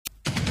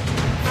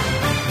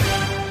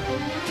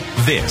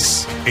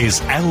This is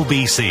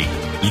LBC,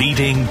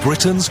 leading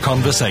Britain's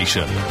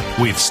conversation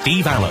with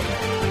Steve Allen.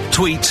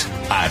 Tweet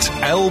at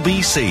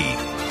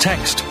LBC.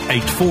 Text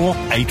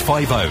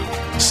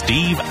 84850.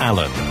 Steve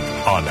Allen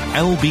on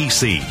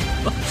LBC.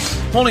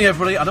 Morning,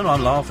 everybody. I don't know,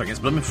 I'm laughing. It's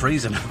blooming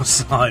freezing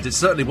outside. It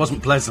certainly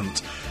wasn't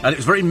pleasant. And it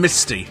was very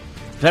misty.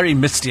 Very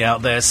misty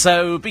out there,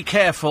 so be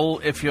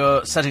careful if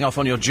you're setting off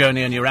on your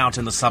journey and you're out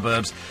in the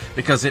suburbs,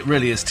 because it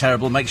really is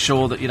terrible. Make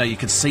sure that, you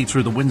can see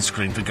through the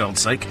windscreen, for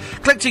God's sake.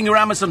 Collecting your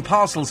Amazon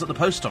parcels at the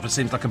post office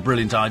seems like a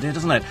brilliant idea,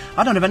 doesn't it?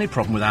 I don't have any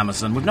problem with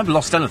Amazon. We've never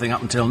lost anything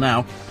up until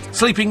now.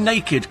 Sleeping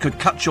naked could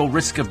cut your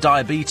risk of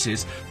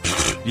diabetes.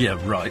 Yeah,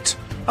 right.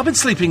 I've been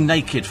sleeping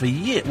naked for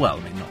years. Well,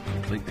 not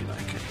completely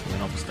naked.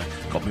 Obviously,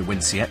 got my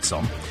Winciettes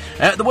on.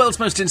 The world's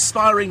most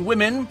inspiring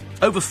women.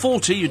 Over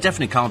 40, you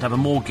definitely can't have a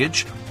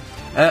mortgage.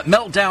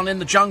 Meltdown in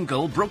the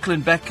jungle.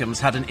 Brooklyn Beckham's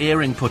had an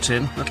earring put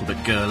in, a little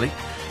bit girly.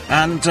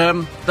 And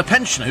the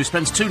pensioner who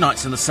spends 2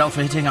 nights in the cell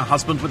for hitting her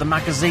husband with a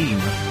magazine.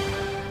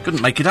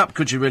 Couldn't make it up,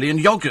 could you really? And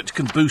yoghurt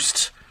can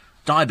boost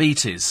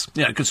diabetes.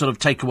 It could sort of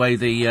take away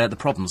the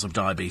problems of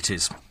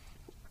diabetes.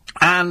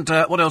 And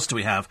what else do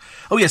we have?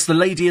 Oh, yes, the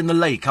Lady in the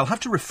Lake. I'll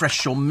have to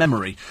refresh your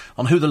memory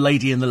on who the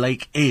Lady in the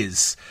Lake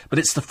is. But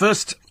it's the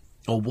first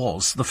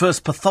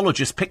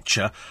pathologist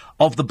picture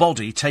of the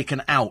body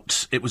taken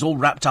out. It was all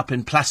wrapped up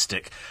in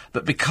plastic,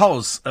 but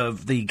because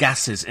of the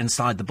gases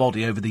inside the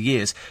body over the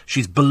years,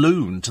 she's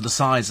ballooned to the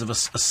size of a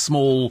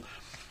small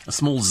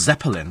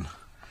Zeppelin.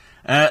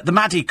 The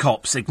Maddie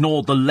cops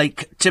ignored the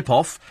lake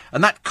tip-off,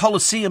 and that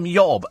Colosseum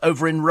yob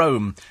over in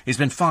Rome has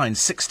been fined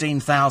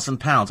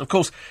 £16,000. Of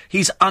course,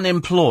 he's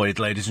unemployed,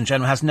 ladies and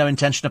gentlemen, has no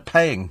intention of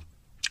paying.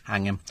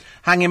 Hang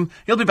him.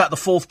 He'll be about the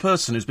 4th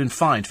person who's been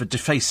fined for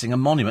defacing a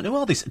monument. Who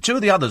are these? 2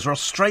 of the others are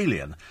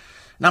Australian.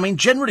 Now,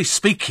 generally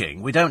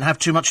speaking, we don't have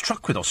too much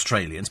truck with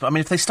Australians, but,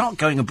 if they start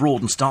going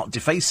abroad and start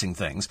defacing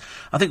things,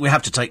 I think we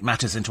have to take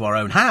matters into our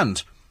own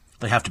hand.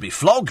 They have to be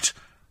flogged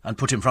and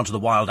put in front of the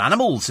wild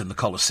animals in the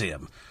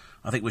Colosseum.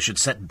 I think we should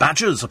set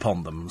badgers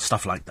upon them,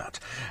 stuff like that.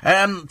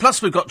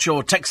 Plus, we've got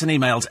your texts and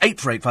emails,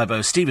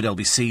 84850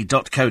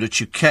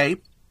 steve@lbc.co.uk.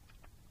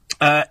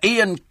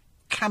 Ian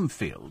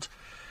Camfield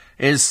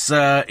is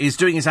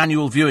doing his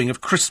annual viewing of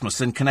Christmas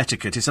in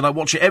Connecticut. He said, I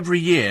watch it every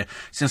year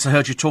since I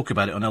heard you talk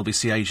about it on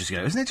LBC ages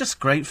ago. Isn't it just a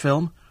great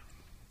film?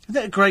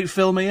 Isn't it a great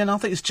film, Ian? I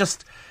think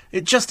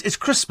it's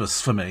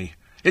Christmas for me.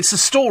 It's the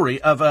story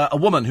of a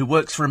woman who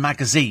works for a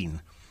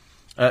magazine.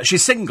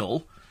 She's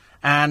single,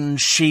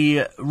 and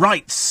she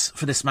writes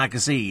for this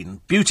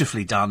magazine,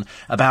 beautifully done,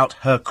 about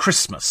her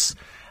Christmas.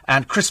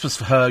 And Christmas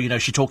for her,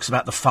 she talks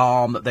about the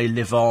farm that they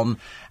live on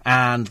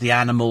and the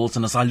animals.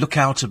 And as I look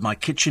out of my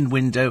kitchen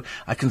window,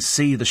 I can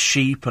see the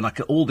sheep and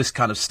all this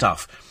kind of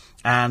stuff.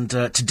 And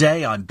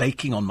today I'm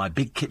baking on my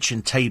big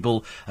kitchen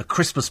table a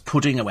Christmas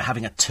pudding, and we're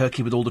having a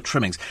turkey with all the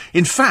trimmings.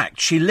 In fact,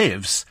 she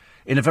lives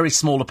in a very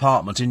small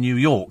apartment in New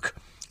York.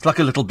 It's like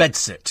a little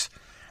bedsit.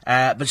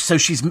 But so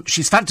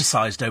she's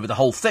fantasised over the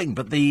whole thing.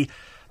 But the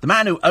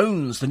man who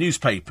owns the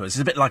newspapers is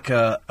a bit like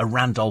a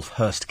Randolph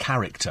Hearst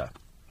character.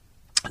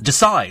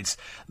 Decides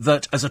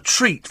that as a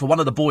treat for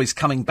one of the boys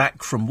coming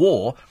back from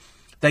war,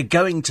 they're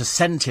going to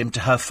send him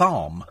to her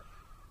farm.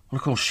 Well,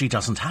 of course, she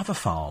doesn't have a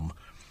farm.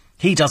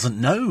 He doesn't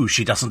know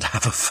she doesn't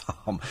have a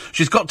farm.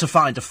 She's got to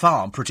find a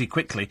farm pretty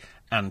quickly,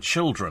 and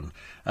children.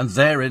 And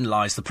therein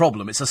lies the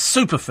problem. It's a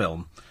super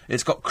film.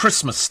 It's got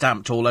Christmas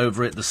stamped all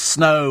over it, the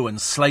snow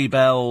and sleigh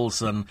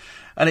bells, and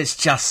it's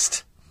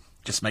just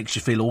makes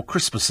you feel all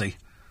Christmassy.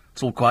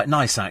 It's all quite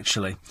nice,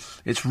 actually.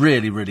 It's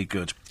really, really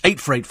good.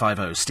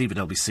 84850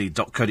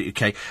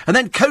 steve@lbc.co.uk. And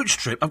then Coach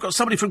Trip. I've got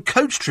somebody from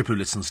Coach Trip who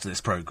listens to this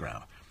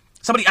programme.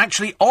 Somebody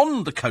actually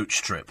on the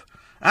Coach Trip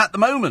at the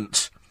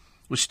moment,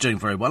 which is doing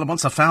very well. And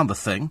once I found the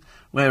thing,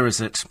 where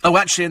is it? Oh,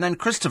 actually, and then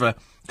Christopher,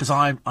 because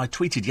I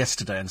tweeted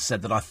yesterday and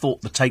said that I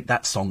thought the Take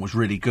That song was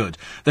really good.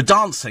 The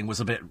dancing was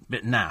a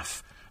bit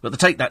naff, but the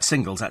Take That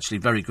single's actually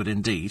very good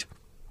indeed.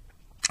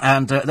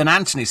 And then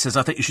Anthony says,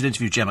 I think you should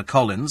interview Gemma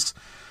Collins.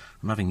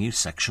 I'm having news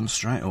section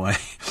straight away.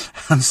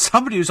 And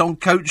somebody who's on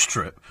Coach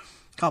Trip,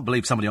 can't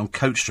believe somebody on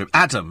Coach Trip,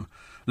 Adam,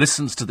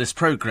 listens to this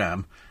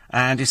programme,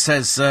 and he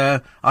says,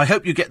 I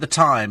hope you get the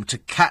time to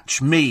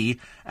catch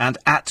me and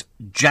at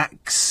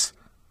Jax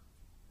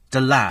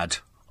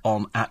Delad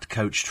on at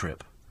Coach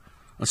Trip.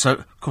 And so,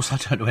 of course, I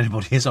don't know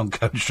anybody is on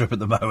Coach Trip at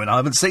the moment. I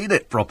haven't seen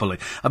it properly.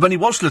 I've only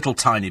watched little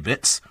tiny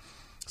bits.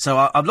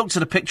 So I've looked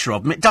at a picture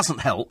of him. It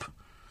doesn't help.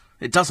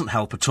 It doesn't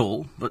help at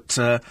all, but,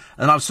 and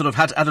I've sort of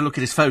had a look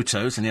at his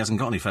photos, and he hasn't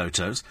got any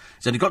photos.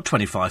 He's only got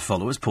 25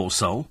 followers, poor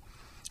soul.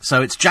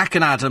 So it's Jack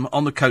and Adam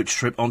on the Coach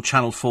Trip on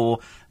Channel 4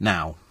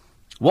 now.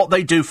 What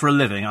they do for a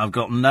living, I've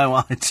got no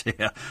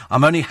idea.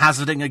 I'm only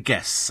hazarding a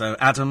guess. So,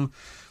 Adam,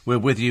 we're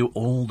with you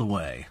all the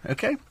way,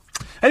 OK?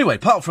 Anyway,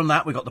 apart from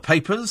that, we've got the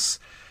papers.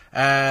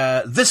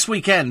 This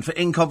weekend for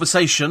In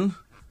Conversation,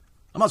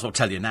 I might as well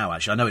tell you now,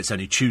 actually. I know it's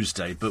only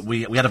Tuesday, but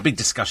we had a big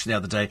discussion the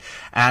other day,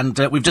 and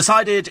we've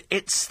decided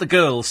it's the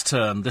girls'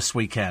 turn this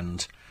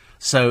weekend.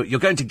 So you're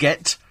going to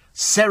get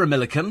Sarah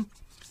Millican,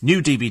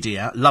 New DVD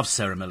out. Love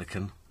Sarah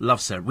Millican. Love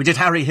Sarah. We did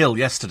Harry Hill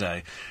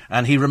yesterday,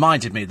 and he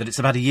reminded me that it's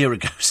about a year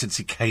ago since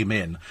he came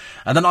in.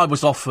 And then I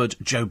was offered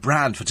Jo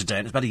Brand for today,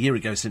 and it's about a year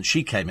ago since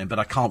she came in, but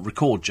I can't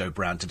record Jo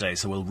Brand today,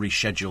 so we'll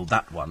reschedule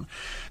that one.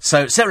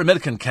 So Sarah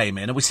Millican came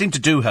in, and we seem to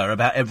do her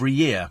about every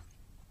year.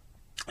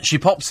 She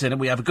pops in,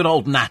 and we have a good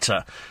old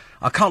natter.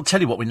 I can't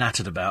tell you what we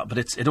nattered about, but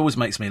it always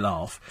makes me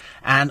laugh.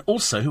 And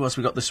also, who else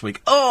we got this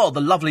week? Oh,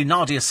 the lovely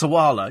Nadia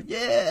Sawala.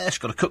 Yeah, she's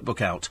got a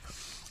cookbook out.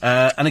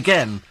 And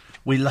again,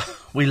 we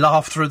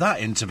laughed through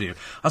that interview.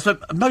 I spent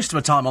most of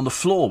my time on the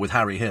floor with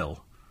Harry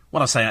Hill.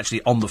 When I say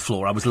actually on the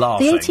floor, I was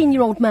laughing. The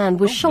 18-year-old man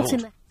was shot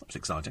in the... That's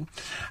exciting.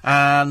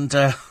 And,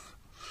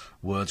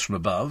 words from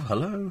above,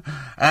 hello.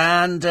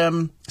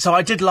 And, so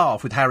I did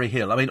laugh with Harry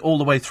Hill. I mean, all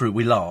the way through,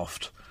 we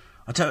laughed.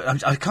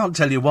 I can't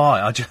tell you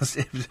why.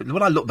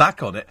 When I look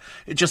back on it,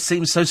 it just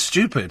seems so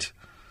stupid.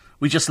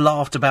 We just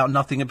laughed about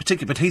nothing in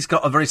particular, but he's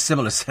got a very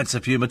similar sense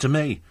of humour to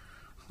me.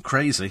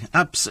 Crazy.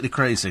 Absolutely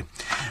crazy.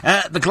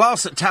 The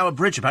glass at Tower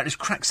Bridge apparently is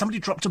cracked. Somebody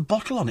dropped a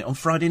bottle on it on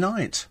Friday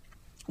night.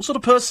 What sort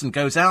of person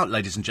goes out,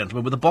 ladies and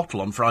gentlemen, with a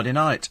bottle on Friday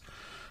night?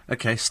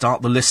 OK,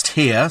 start the list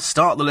here.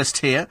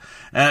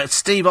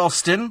 Steve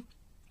Austin.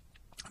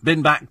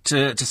 Been back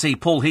to see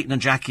Paul Heaton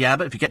and Jackie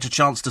Abbott. If you get a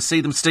chance to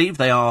see them, Steve,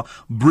 they are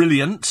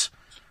brilliant.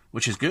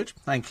 Which is good,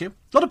 thank you. A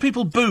lot of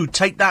people booed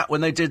Take That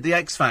when they did the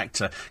X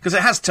Factor, because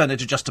it has turned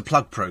into just a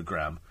plug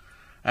programme.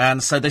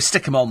 And so they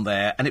stick them on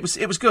there, and it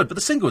was good, but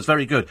the single was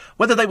very good.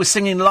 Whether they were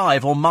singing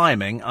live or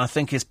miming, I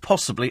think is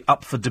possibly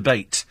up for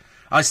debate.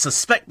 I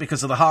suspect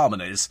because of the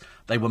harmonies,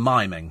 they were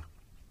miming.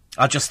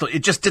 I just thought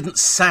it just didn't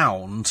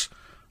sound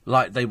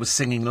like they were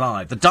singing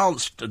live. The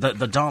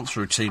dance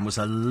routine was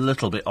a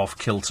little bit off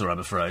kilter, I'm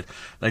afraid.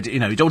 You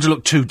don't want to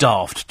look too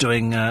daft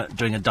doing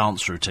a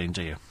dance routine,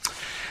 do you?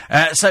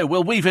 So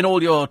we'll weave in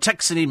all your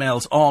texts and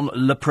emails on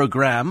Le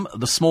Programme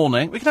this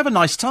morning. We can have a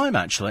nice time,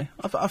 actually.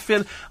 I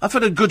feel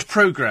a good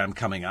programme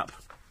coming up.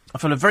 I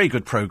feel a very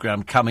good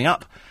programme coming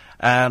up.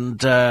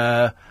 And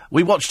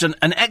we watched an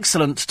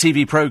excellent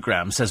TV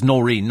programme, says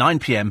Noreen, 9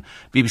 p.m,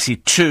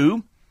 BBC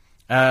 2.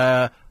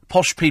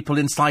 Posh People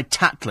Inside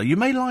Tatler. You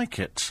may like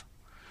it.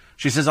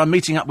 She says, I'm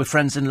meeting up with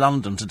friends in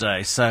London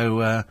today,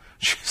 so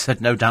she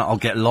said, no doubt I'll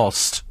get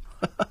lost.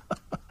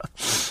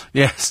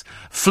 Yes.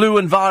 Flu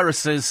and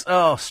viruses.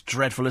 Oh, it's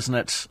dreadful, isn't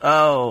it?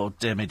 Oh,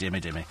 dear me.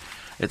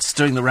 It's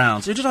doing the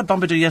rounds. Who did I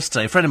bump into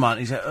yesterday? A friend of mine,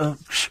 he said,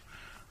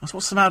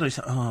 what's the matter? He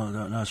said,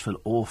 no, I just feel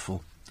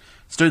awful.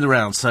 It's doing the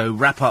rounds, so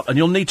wrap up. And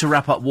you'll need to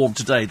wrap up warm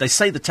today. They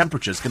say the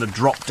temperature's going to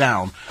drop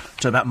down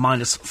to about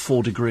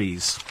 -4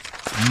 degrees.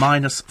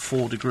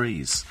 -4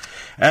 degrees.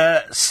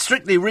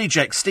 Strictly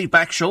rejects Steve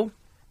Backshall.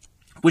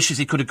 Wishes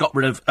he could have got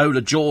rid of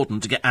Ola Jordan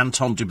to get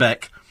Anton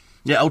Dubek.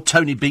 Yeah, old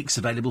Tony Beek's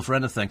available for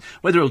anything.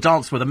 Whether he'll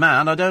dance with a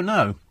man, I don't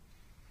know.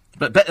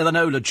 But better than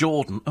Ola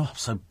Jordan. Oh, I'm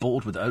so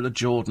bored with Ola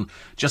Jordan.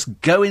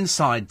 Just go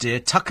inside, dear,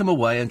 tuck him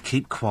away and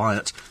keep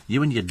quiet.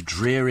 You and your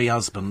dreary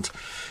husband.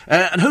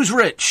 And who's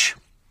rich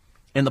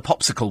in the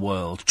popsicle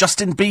world?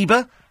 Justin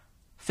Bieber,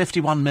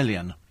 51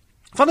 million.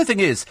 Funny thing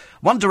is,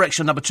 One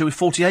Direction number 2 is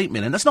 48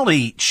 million. That's not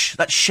each.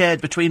 That's shared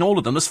between all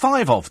of them. There's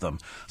 5 of them.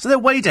 So they're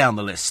way down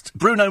the list.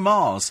 Bruno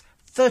Mars,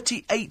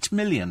 38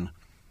 million.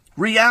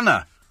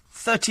 Rihanna,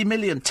 30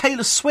 million.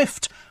 Taylor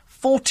Swift,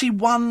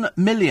 41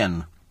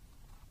 million.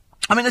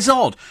 I mean, it's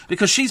odd,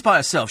 because she's by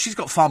herself. She's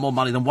got far more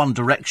money than One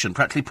Direction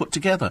practically put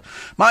together.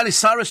 Miley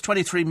Cyrus,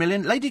 23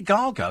 million. Lady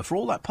Gaga, for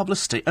all that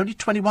publicity, only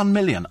 21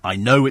 million. I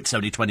know it's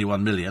only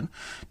 21 million.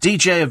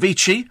 DJ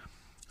Avicii,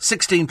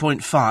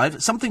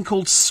 16.5. Something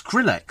called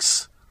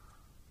Skrillex.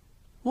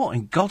 What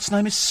in God's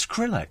name is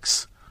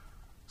Skrillex?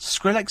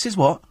 Skrillex is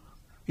what?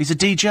 He's a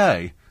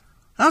DJ.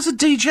 How's a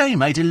DJ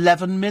made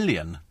 11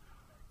 million?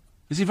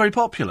 Is he very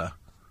popular?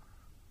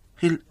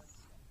 He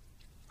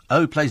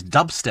plays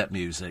dubstep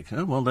music.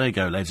 Oh, well, there you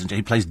go, ladies and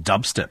gentlemen. He plays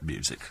dubstep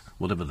music,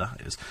 whatever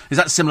that is. Is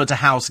that similar to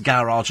house,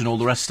 garage and all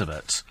the rest of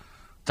it?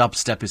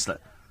 Dubstep is a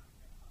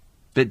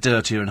bit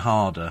dirtier and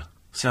harder.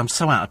 See, I'm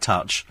so out of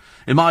touch.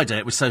 In my day,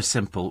 it was so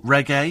simple.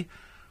 Reggae,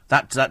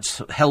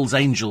 that's Hell's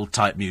Angel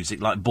type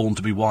music, like Born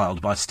to be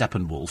Wild by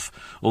Steppenwolf.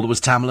 Or there was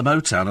Tamla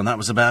Motown, and that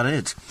was about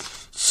it.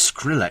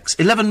 Skrillex.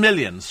 11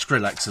 million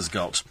Skrillex has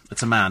got.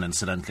 It's a man,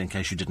 incidentally, in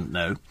case you didn't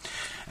know.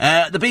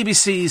 The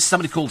BBC's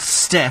somebody called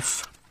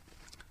Steph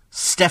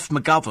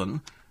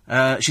McGovern.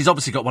 She's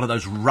obviously got one of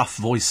those rough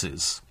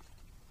voices.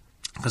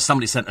 Because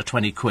somebody sent her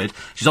 20 quid.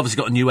 She's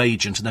obviously got a new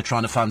agent, and they're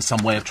trying to find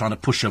some way of trying to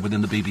push her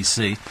within the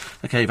BBC.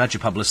 OK, you've had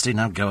your publicity,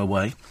 now go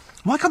away.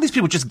 Why can't these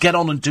people just get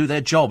on and do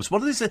their jobs?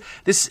 What is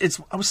this?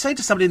 I was saying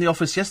to somebody in the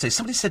office yesterday,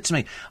 somebody said to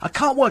me, I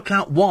can't work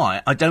out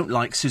why I don't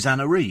like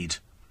Susanna Reid.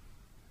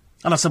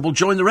 And I said, well,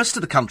 join the rest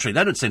of the country.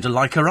 They don't seem to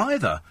like her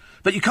either.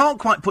 But you can't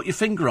quite put your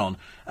finger on.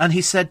 And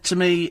he said to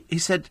me,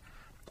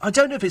 I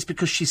don't know if it's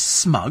because she's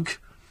smug,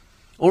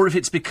 or if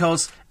it's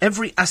because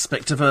every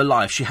aspect of her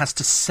life she has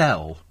to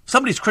sell.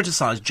 Somebody's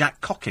criticised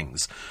Jack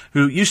Cockings,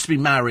 who used to be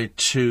married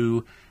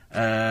to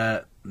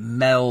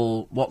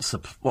Mel, what's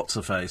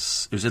her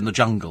face, who's in The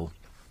Jungle.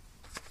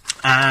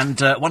 And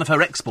one of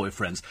her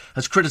ex-boyfriends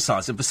has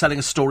criticised him for selling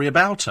a story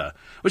about her,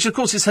 which, of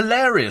course, is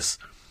hilarious,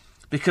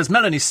 because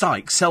Melanie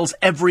Sykes sells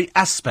every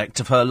aspect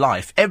of her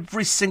life,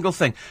 every single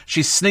thing.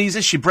 She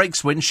sneezes, she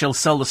breaks wind, she'll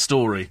sell the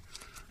story.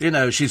 You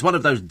know, she's one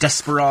of those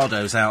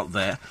desperados out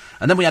there.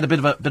 And then we had a bit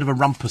of a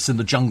rumpus in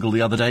the jungle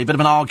the other day, a bit of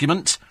an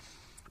argument.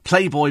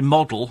 Playboy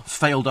model,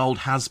 failed old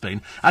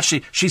has-been.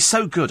 Actually, she's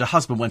so good, her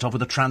husband went off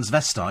with a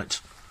transvestite.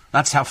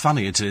 That's how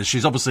funny it is.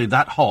 She's obviously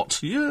that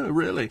hot. Yeah,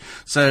 really.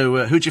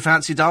 So, who'd you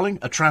fancy, darling?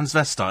 A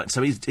transvestite.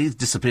 So he's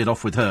disappeared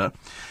off with her.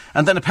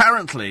 And then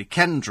apparently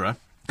Kendra,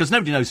 because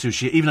nobody knows who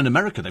she is, even in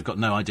America they've got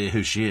no idea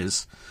who she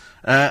is,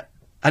 and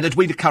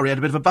Edwina Curry had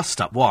a bit of a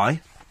bust-up.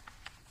 Why?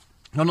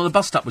 No, the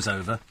bust-up was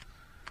over.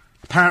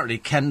 Apparently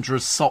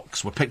Kendra's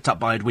socks were picked up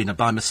by Edwina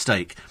by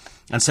mistake,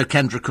 and so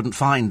Kendra couldn't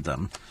find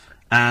them,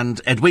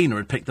 and Edwina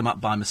had picked them up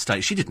by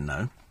mistake. She didn't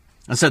know.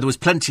 And so there was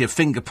plenty of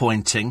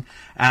finger-pointing,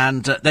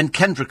 and then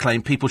Kendra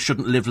claimed people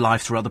shouldn't live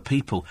life through other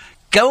people.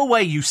 Go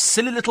away, you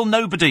silly little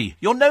nobody!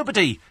 You're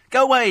nobody!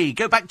 Go away!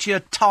 Go back to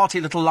your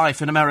tarty little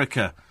life in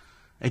America!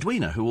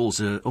 Edwina, who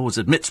always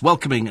admits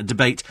welcoming a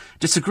debate,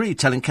 disagreed,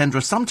 telling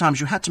Kendra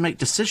sometimes you had to make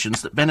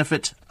decisions that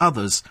benefit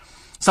others.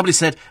 Somebody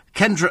said,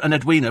 Kendra and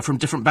Edwina are from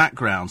different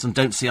backgrounds and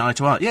don't see eye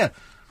to eye. Yeah,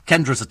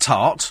 Kendra's a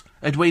tart,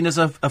 Edwina's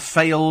a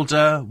failed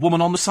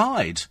woman on the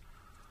side.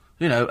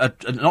 You know,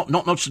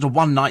 not just a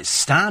one-night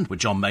stand with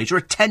John Major,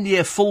 a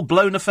 10-year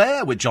full-blown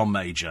affair with John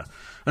Major.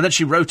 And then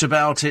she wrote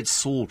about it,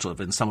 sort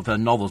of, in some of her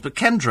novels. But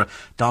Kendra,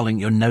 darling,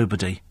 you're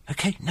nobody.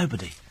 OK,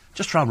 nobody.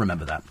 Just try and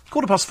remember that.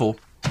 4:15.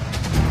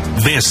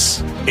 This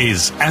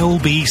is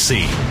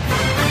LBC.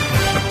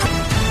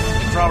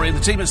 Ferrari and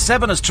the team at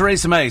 7 as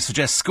Theresa May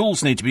suggests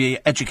schools need to be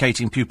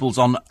educating pupils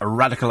on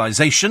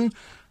radicalisation.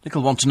 Nick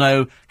will want to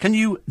know, can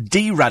you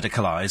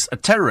de-radicalise a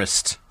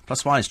terrorist?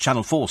 Plus, why is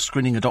Channel 4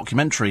 screening a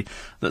documentary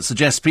that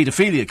suggests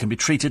paedophilia can be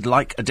treated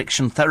like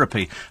addiction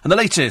therapy? And the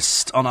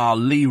latest on our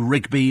Lee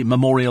Rigby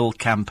Memorial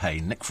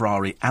Campaign. Nick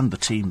Ferrari and the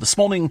team this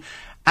morning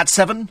at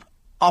 7,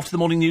 after the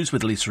morning news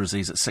with Lisa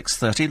Aziz at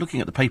 6:30. Looking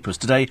at the papers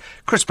today,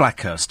 Chris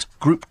Blackhurst,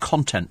 Group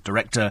Content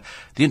Director,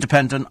 The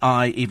Independent,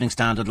 Evening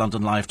Standard,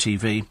 London Live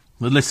TV.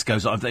 The list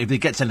goes on. If he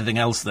gets anything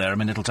else there, I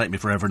mean, it'll take me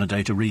forever and a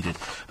day to read it.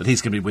 But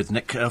he's going to be with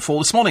Nick for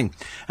this morning.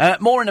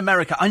 More in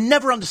America. I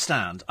never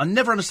understand,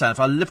 if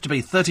I live to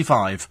be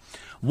 35,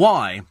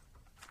 why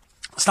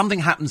something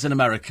happens in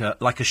America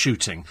like a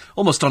shooting,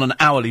 almost on an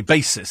hourly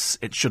basis,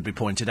 it should be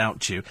pointed out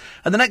to you.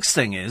 And the next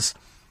thing is,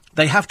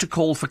 they have to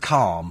call for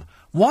calm.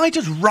 Why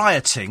does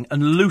rioting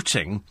and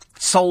looting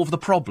solve the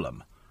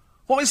problem?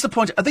 What is the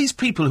point? Are these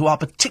people who are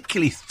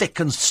particularly thick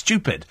and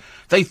stupid?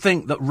 They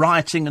think that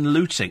rioting and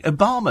looting...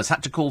 Obama's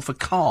had to call for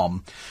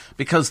calm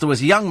because there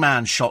was a young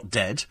man shot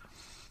dead,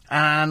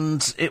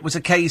 and it was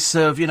a case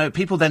of, you know,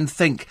 people then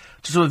think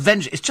to sort of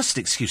avenge... It's just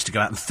an excuse to go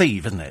out and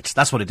thieve, isn't it?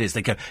 That's what it is.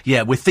 They go,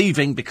 yeah, we're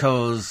thieving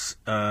because,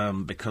 well,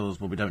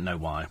 we don't know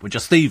why. We're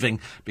just thieving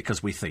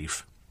because we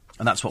thieve.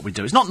 And that's what we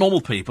do. It's not normal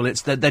people.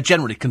 They're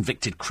generally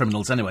convicted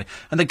criminals anyway.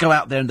 And they go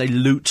out there and they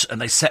loot and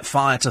they set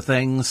fire to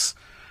things.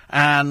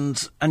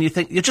 And you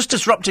think, you're just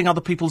disrupting other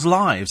people's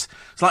lives.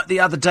 It's like the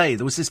other day,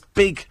 there was this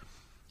big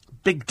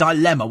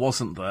dilemma,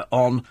 wasn't there,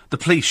 on the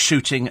police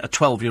shooting a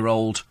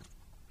 12-year-old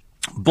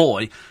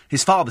boy.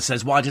 His father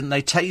says, why didn't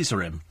they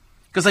taser him?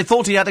 Because they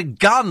thought he had a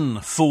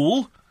gun,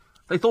 fool.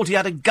 They thought he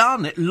had a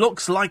gun. It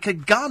looks like a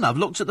gun. I've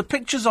looked at the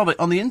pictures of it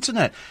on the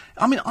internet.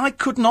 I mean, I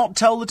could not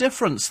tell the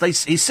difference.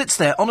 He sits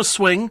there on a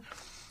swing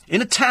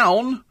in a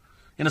town,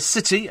 in a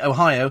city,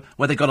 Ohio,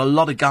 where they've got a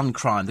lot of gun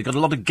crime. They've got a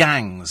lot of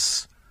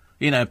gangs.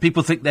 You know,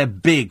 people think they're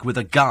big with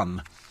a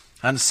gun.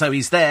 And so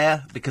he's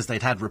there because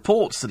they'd had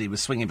reports that he was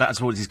swinging back and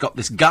forwards. He's got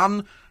this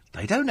gun.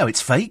 They don't know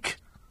it's fake.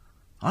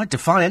 I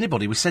defy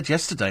anybody. We said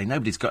yesterday,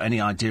 nobody's got any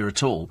idea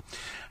at all.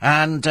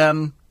 And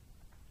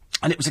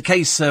it was a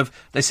case of,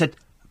 they said,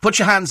 put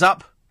your hands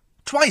up.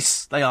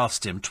 Twice they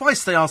asked him.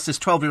 Twice they asked this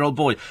 12-year-old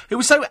boy, who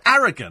was so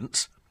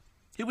arrogant.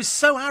 He was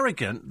so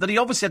arrogant that he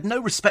obviously had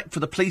no respect for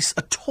the police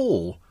at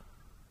all.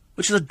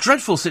 Which is a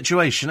dreadful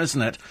situation,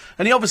 isn't it?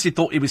 And he obviously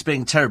thought he was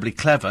being terribly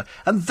clever.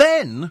 And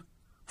then,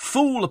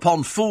 fool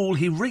upon fool,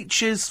 he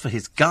reaches for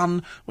his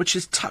gun, which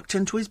is tucked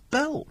into his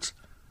belt.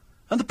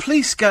 And the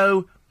police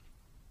go,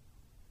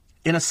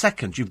 in a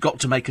second, you've got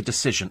to make a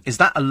decision. Is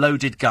that a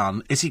loaded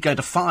gun? Is he going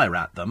to fire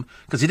at them?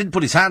 Because he didn't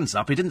put his hands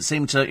up. He didn't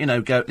seem to, you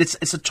know, go...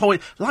 It's a toy,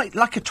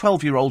 like a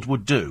 12-year-old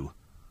would do.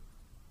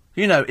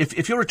 You know,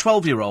 if you're a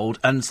 12-year-old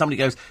and somebody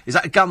goes, is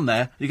that a gun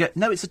there? You go,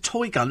 no, it's a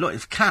toy gun. Look,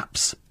 it's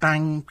caps.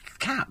 Bang.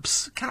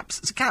 Caps.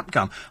 It's a cap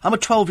gun. I'm a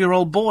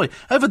 12-year-old boy.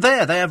 Over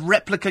there, they have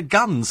replica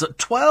guns at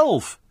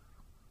 12.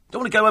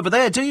 Don't want to go over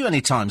there, do you,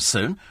 anytime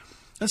soon?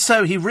 And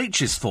so he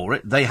reaches for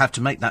it. They have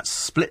to make that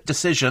split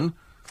decision.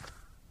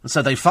 And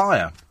so they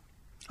fire.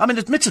 I mean,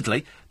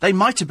 admittedly, they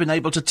might have been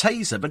able to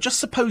taser, but just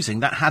supposing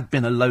that had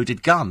been a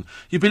loaded gun,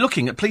 you'd be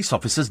looking at police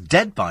officers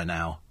dead by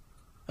now.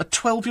 A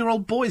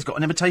 12-year-old boy's got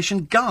an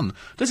imitation gun.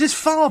 Does his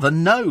father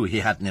know he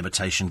had an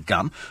imitation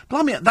gun?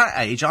 Blimey, at that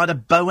age, I had a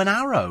bow and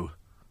arrow.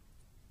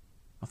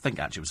 I think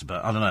actually it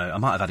was I don't know, I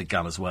might have had a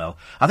gun as well.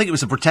 I think it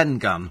was a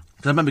pretend gun,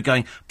 because I remember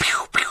going,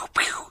 pew, pew,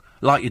 pew,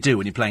 like you do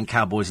when you're playing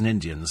Cowboys and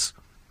Indians.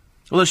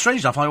 Although,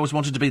 strange enough, I always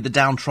wanted to be the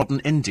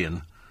downtrodden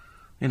Indian.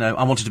 You know,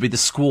 I wanted to be the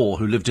squaw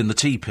who lived in the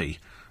teepee.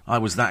 I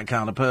was that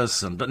kind of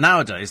person. But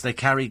nowadays, they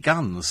carry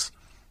guns.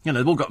 You know,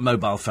 they've all got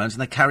mobile phones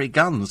and they carry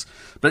guns.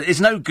 But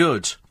it's no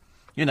good.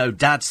 You know,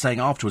 Dad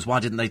saying afterwards, why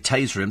didn't they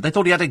taser him? They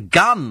thought he had a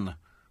gun.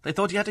 They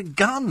thought he had a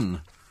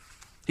gun.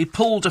 He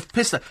pulled a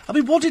pistol.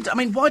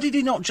 Why did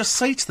he not just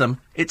say to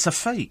them, it's a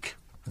fake?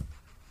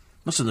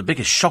 Must have been the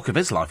biggest shock of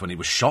his life when he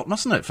was shot,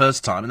 mustn't it?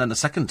 First time, and then the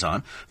second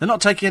time. They're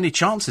not taking any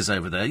chances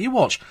over there. You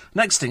watch.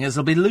 Next thing is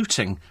there'll be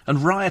looting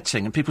and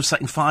rioting and people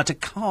setting fire to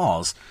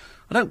cars.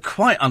 I don't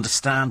quite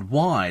understand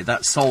why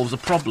that solves a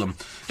problem.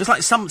 It's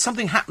like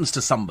something happens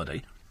to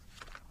somebody.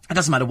 It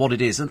doesn't matter what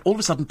it is, and all of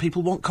a sudden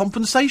people want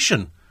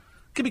compensation.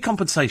 Give me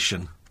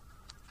compensation.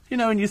 You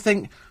know, and you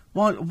think,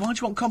 why do you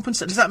want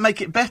compensation? Does that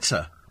make it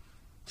better?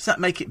 Does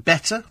that make it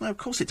better? No, of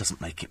course it doesn't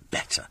make it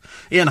better.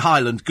 Ian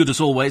Highland, good as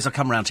always. I'll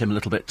come round to him a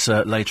little bit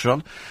later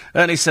on.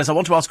 Ernie says, I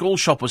want to ask all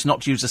shoppers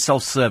not to use the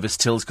self-service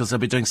tills because they'll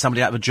be doing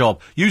somebody out of a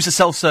job. Use the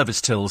self-service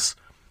tills.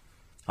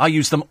 I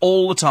use them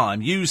all the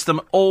time. Use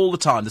them all the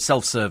time, the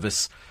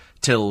self-service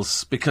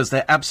tills, because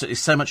they're absolutely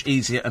so much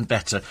easier and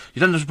better. You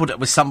don't have to put it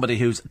with somebody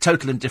who's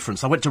total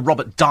indifference. I went to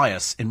Robert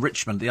Dias in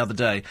Richmond the other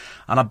day,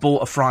 and I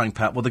bought a frying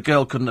pan. Well, the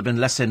girl couldn't have been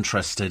less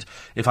interested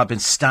if I'd been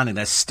standing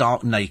there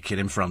stark naked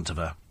in front of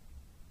her.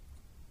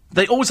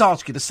 They always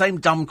ask you the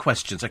same dumb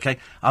questions, OK?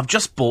 I've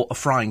just bought a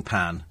frying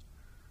pan.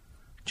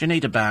 Do you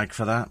need a bag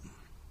for that?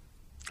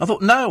 I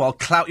thought, no, I'll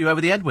clout you over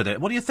the head with it.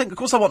 What do you think? Of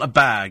course I want a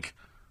bag.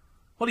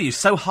 What are you,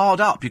 so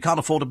hard up you can't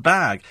afford a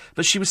bag?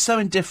 But she was so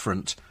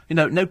indifferent. You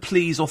know, no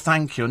please or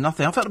thank you or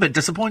nothing. I felt a bit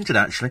disappointed,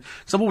 actually,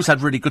 because I've always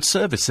had really good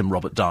service in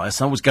Robert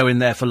Dias. I always go in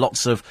there for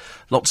lots of,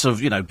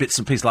 you know, bits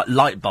and pieces like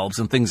light bulbs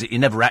and things that you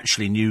never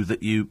actually knew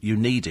that you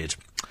needed.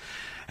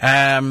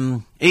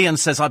 Ian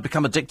says, I've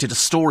become addicted to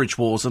storage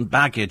wars and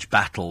baggage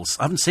battles.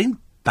 I haven't seen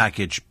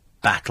baggage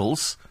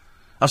battles.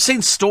 I've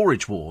seen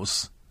storage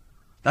wars.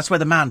 That's where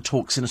the man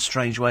talks in a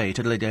strange way.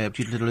 Whatever it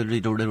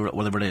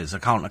is. I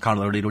can't, or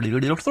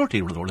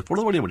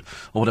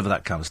whatever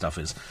that kind of stuff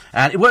is.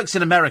 And it works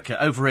in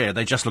America. Over here,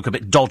 they just look a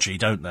bit dodgy,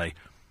 don't they?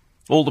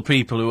 All the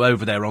people who are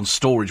over there on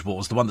Storage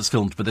Wars, the one that's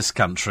filmed for this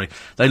country,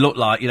 they look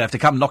like, you know, if they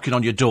come knocking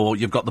on your door,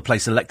 you've got the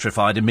place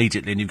electrified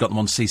immediately and you've got them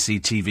on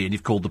CCTV and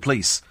you've called the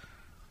police.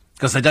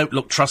 Because they don't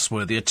look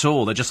trustworthy at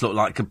all. They just look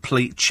like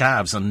complete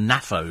chavs and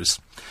naffos.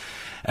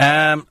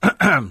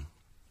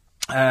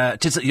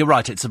 You're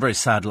right, it's a very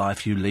sad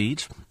life you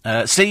lead.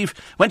 Steve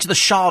went to the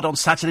Shard on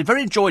Saturday,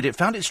 very enjoyed it,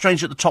 found it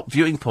strange at the top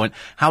viewing point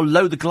how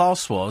low the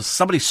glass was.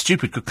 Somebody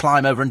stupid could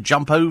climb over and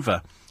jump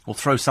over, or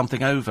throw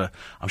something over.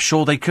 I'm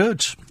sure they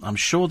could. I'm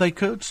sure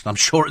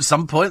at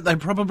some point they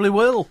probably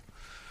will.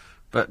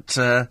 But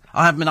I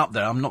haven't been up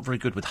there. I'm not very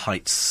good with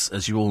heights,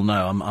 as you all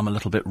know. I'm a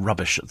little bit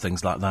rubbish at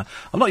things like that.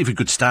 I'm not even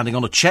good standing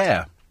on a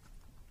chair.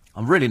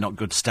 I'm really not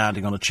good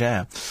standing on a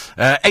chair.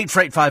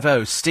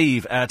 84850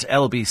 steve at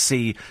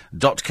lbc.co.uk.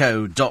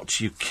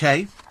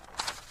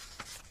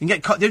 You can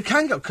get...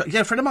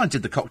 Yeah, a friend of mine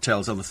did the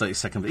cocktails on the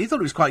 32nd, but he thought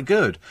it was quite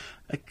good.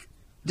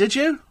 Did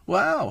you?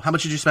 Wow. How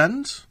much did you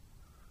spend?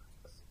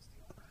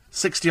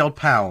 £60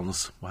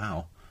 odd.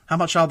 Wow. How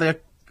much are there?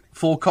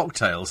 4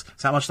 cocktails.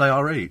 That's how much they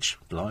are each.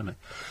 Blimey.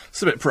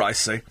 It's a bit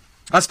pricey.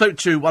 I spoke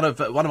to one of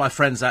my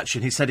friends, actually,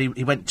 and he said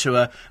he went to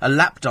a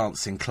lap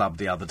dancing club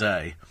the other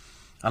day.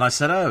 And I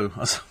said, I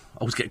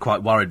always get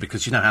quite worried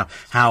because you know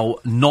how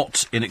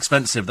not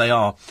inexpensive they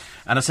are.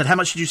 And I said, how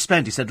much did you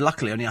spend? He said,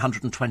 luckily, only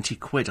 120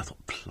 quid. I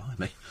thought,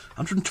 blimey,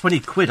 120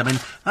 quid. I mean,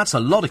 that's a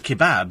lot of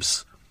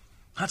kebabs.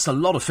 That's a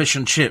lot of fish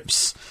and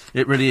chips.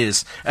 It really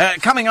is.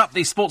 Coming up,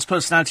 the Sports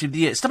Personality of the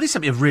Year. Somebody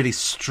sent me a really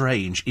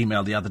strange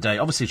email the other day.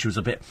 Obviously, she was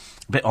a bit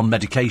on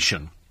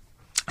medication.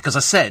 Because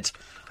I said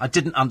I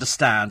didn't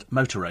understand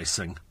motor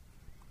racing.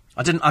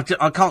 I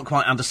can't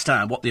quite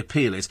understand what the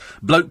appeal is.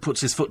 Bloke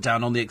puts his foot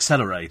down on the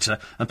accelerator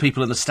and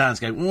people in the stands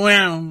go,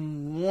 wow,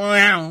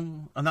 wow,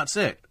 and that's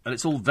it. And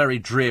it's all very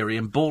dreary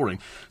and boring.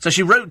 So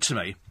she wrote to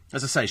me,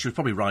 as I say, she was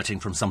probably writing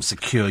from some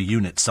secure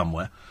unit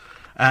somewhere,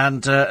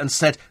 and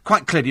said,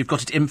 quite clearly, you've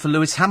got it in for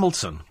Lewis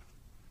Hamilton.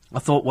 I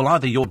thought, well,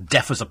 either you're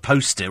deaf as a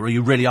post or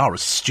you really are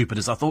as stupid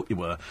as I thought you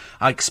were.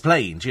 I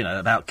explained,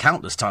 about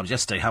countless times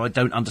yesterday how I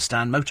don't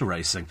understand motor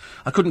racing.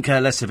 I couldn't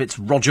care less if it's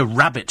Roger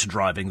Rabbit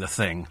driving the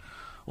thing.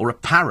 Or a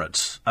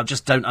parrot. I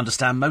just don't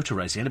understand motor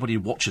racing. Anybody who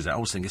watches it, I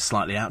always think is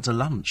slightly out to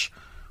lunch.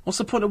 What's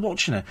the point of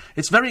watching it?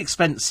 It's very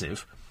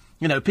expensive.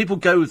 People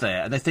go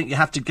there and they think you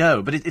have to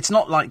go. But it's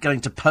not like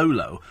going to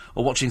polo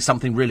or watching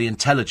something really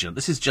intelligent.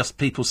 This is just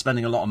people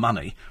spending a lot of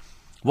money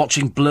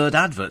watching blurred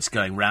adverts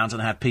going round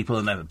and have people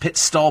and they have a pit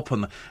stop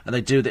and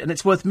they do that. And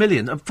it's worth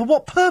millions. For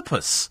what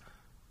purpose?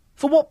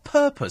 For what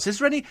purpose? Is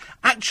there any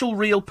actual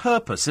real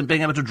purpose in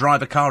being able to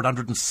drive a car at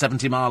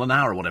 170 mile an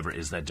hour or whatever it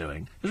is they're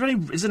doing?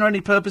 Is there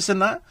any purpose in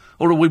that?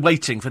 Or are we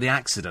waiting for the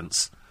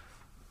accidents?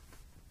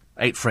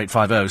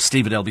 84850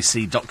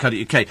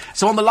 steve@lbc.co.uk.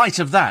 So on the light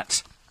of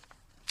that,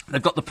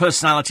 They've got the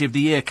personality of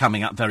the year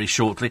coming up very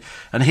shortly,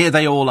 and here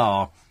they all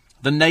are.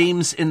 The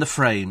names in the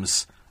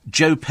frames.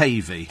 Joe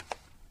Pavey.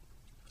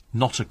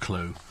 Not a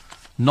clue.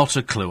 Not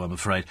a clue, I'm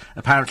afraid.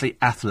 Apparently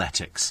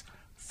athletics.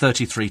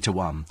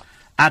 33-1.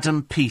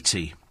 Adam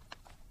Peaty.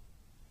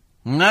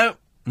 No,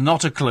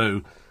 not a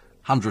clue.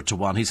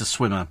 100-1. He's a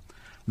swimmer.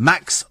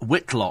 Max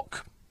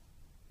Whitlock.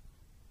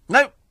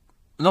 No,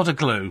 not a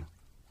clue.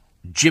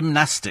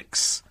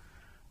 Gymnastics.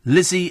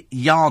 Lizzie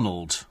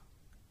Yarnold.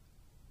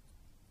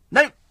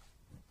 No,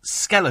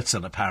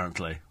 skeleton,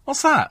 apparently.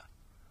 What's that?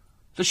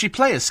 Does she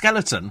play a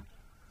skeleton?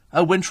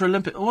 Oh, Winter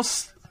Olympic...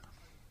 What's...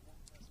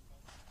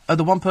 Oh,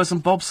 the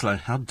one-person bobsleigh.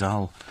 How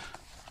dull.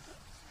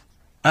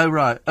 Oh,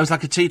 right. Oh, it's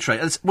like a tea tray.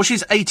 Well,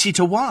 she's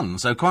 80-1,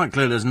 so quite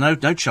clearly there's no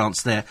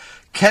chance there.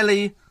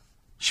 Kelly...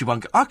 She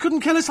won... I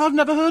couldn't kill this. I've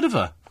never heard of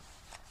her.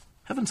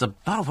 Heavens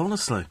above,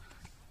 honestly.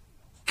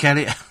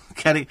 Kelly...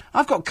 Kelly...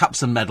 I've got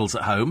cups and medals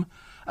at home.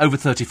 Over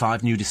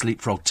 35 nudist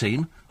leapfrog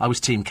team. I was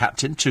team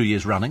captain 2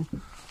 years running.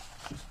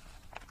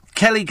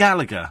 Kelly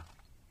Gallagher.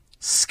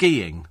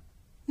 Skiing.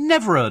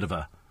 Never heard of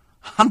her.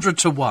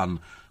 100-1.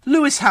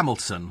 Lewis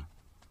Hamilton.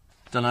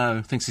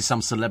 Dunno, thinks he's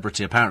some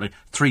celebrity, apparently.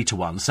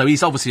 3-1. So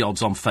he's obviously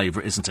odds-on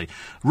favourite, isn't he?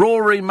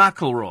 Rory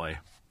McIlroy.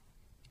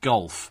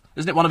 Golf.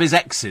 Isn't it one of his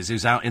exes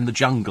who's out in the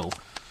jungle?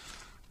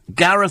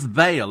 Gareth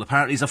Bale,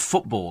 apparently he's a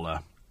footballer.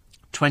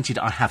 20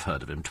 I have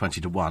heard of him,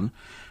 20-1.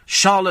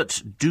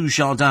 Charlotte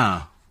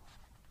Dujardin.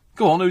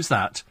 Go on, who's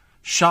that?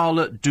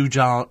 Charlotte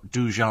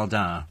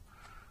Dujardin.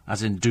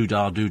 As in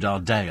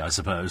Doodah Day, I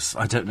suppose.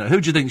 I don't know.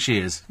 Who do you think she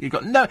is? You've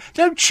got... No,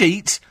 don't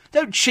cheat.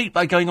 Don't cheat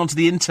by going onto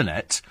the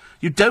internet.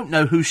 You don't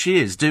know who she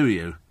is, do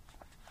you?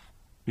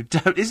 You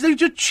don't...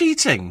 You're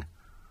cheating.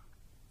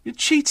 You're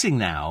cheating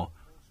now.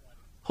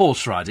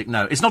 Horse riding.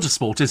 No, it's not a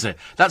sport, is it?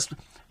 That's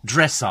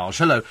dressage.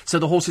 Hello. So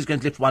the horse is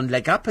going to lift one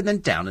leg up and then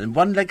down, and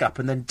one leg up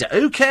and then down.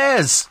 Who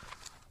cares?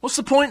 What's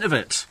the point of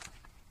it?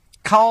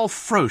 Carl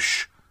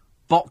Frosch.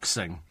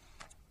 Boxing.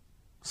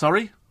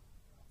 Sorry?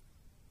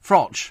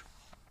 Froch.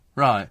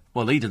 Right.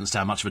 Well, he didn't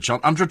stand much of a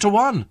chance.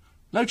 100-1.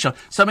 No chance.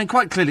 So, I mean,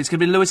 quite clearly it's going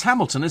to be Lewis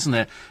Hamilton, isn't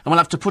it? And we'll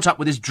have to put up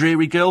with his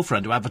dreary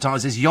girlfriend who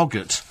advertises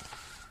yoghurt.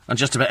 And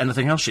just about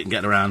anything else she can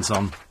get her hands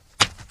on.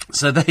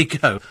 So there you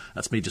go.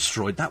 That's me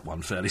destroyed that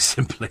one fairly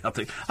simply, I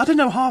think. I don't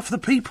know half the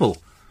people.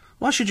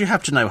 Why should you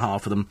have to know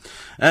half of them?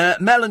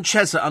 Mel and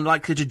Ches are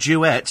unlikely to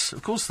duet.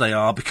 Of course they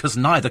are, because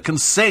neither can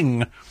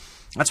sing.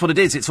 That's what it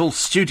is. It's all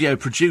studio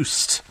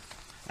produced.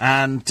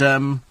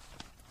 And,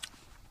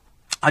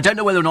 I don't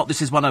know whether or not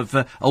this is one of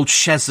old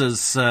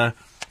Chez's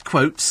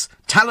quotes.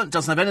 Talent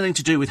doesn't have anything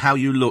to do with how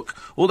you look.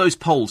 All those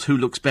polls, who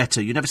looks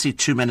better? You never see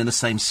two men in the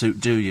same suit,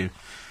 do you?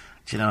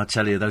 Do you know, I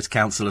tell you, those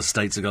council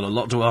estates have got a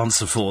lot to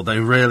answer for. They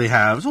really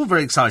have. It's all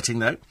very exciting,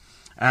 though.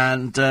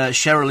 And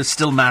Cheryl is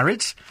still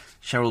married.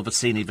 Cheryl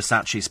Vicini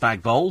Versace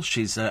Spag Bowl.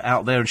 She's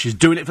out there and she's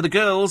doing it for the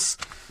girls.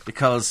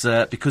 Because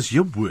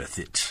you're worth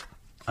it.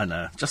 I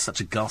know. Just such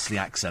a ghastly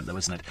accent, though,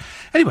 isn't it?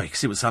 Anyway,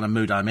 see what kind of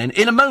mood I'm in.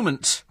 In a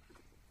moment...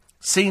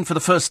 Seen for the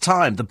first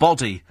time the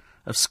body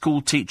of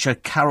school teacher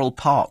Carol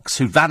Parks,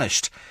 who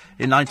vanished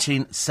in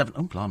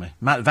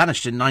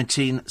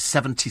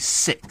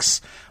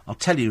 1976. I'll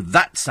tell you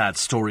that sad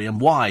story and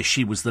why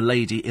she was the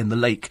lady in the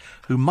lake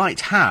who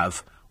might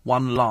have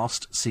one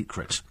last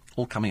secret.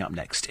 All coming up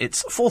next.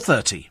 It's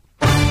 4:30.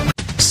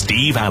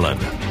 Steve Allen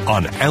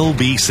on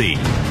LBC.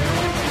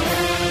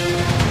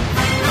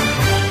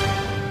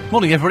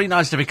 Morning, everybody.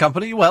 Nice to be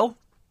company. You well?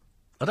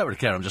 I don't really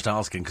care, I'm just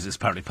asking, because it's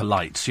apparently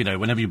polite. You know,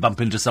 whenever you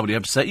bump into somebody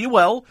upset, you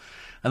well?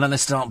 And then they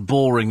start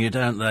boring you,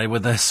 don't they,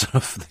 with their sort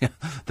of,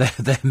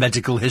 their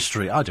medical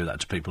history. I do that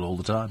to people all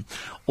the time.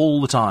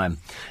 All the time.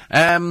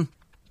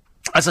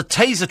 As a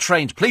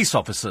taser-trained police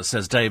officer,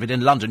 says David, in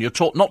London, you're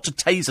taught not to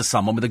taser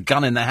someone with a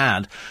gun in their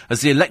hand,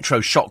 as the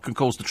electroshock can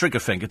cause the trigger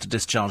finger to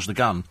discharge the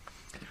gun.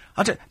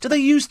 Do they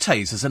use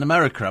tasers in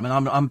America? I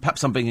mean,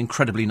 perhaps I'm being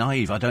incredibly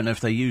naive. I don't know if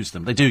they use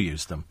them. They do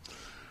use them.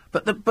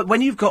 But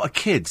when you've got a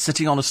kid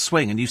sitting on a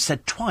swing and you've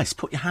said twice,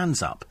 put your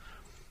hands up,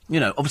 you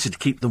know, obviously to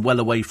keep them well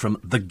away from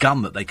the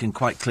gun that they can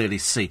quite clearly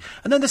see.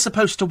 And then they're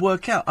supposed to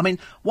work out. I mean,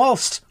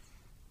 whilst,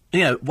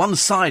 you know, one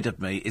side of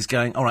me is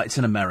going, all right, it's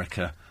in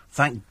America.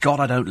 Thank God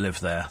I don't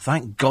live there.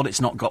 Thank God it's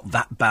not got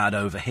that bad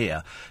over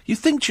here. You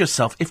think to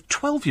yourself, if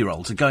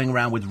 12-year-olds are going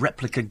around with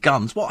replica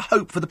guns, what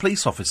hope for the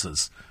police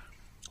officers?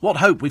 What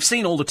hope? We've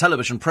seen all the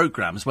television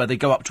programmes where they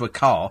go up to a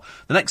car,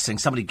 the next thing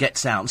somebody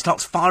gets out and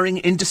starts firing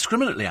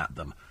indiscriminately at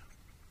them.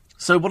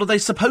 So what are they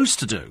supposed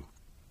to do?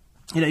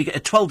 You know, you get a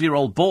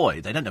 12-year-old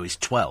boy, they don't know he's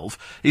 12,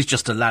 he's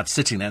just a lad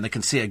sitting there and they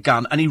can see a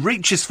gun and he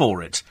reaches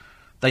for it.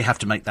 They have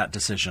to make that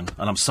decision,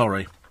 and I'm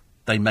sorry,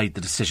 they made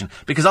the decision.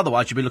 Because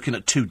otherwise you'd be looking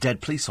at 2 dead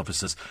police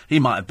officers. He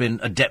might have been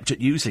adept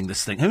at using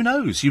this thing. Who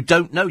knows? You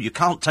don't know. You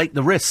can't take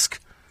the risk.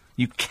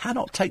 You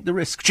cannot take the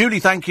risk. Julie,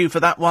 thank you for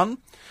that one.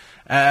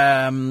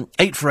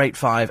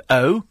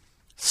 84850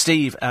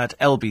 steve at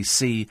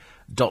lbc.co.uk.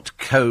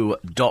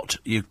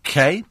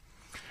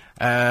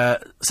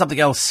 Something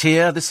else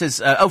here. This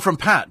is, from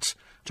Pat,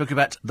 talking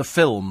about the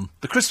film.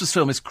 The Christmas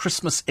film is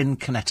Christmas in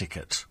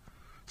Connecticut.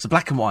 It's a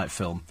black and white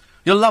film.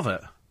 You'll love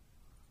it.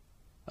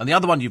 And the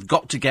other one you've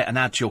got to get and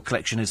add to your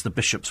collection is The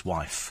Bishop's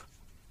Wife.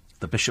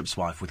 The Bishop's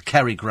Wife, with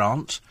Cary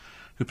Grant,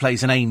 who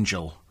plays an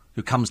angel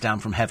who comes down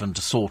from heaven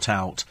to sort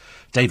out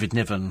David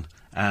Niven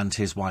and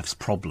his wife's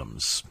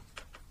problems.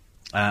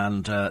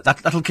 And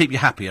that'll keep you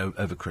happy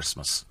over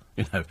Christmas,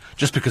 you know,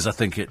 just because I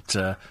think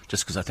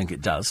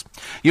it does.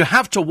 You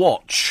have to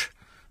watch,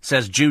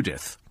 says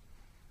Judith,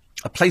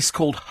 A Place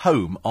Called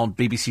Home on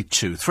BBC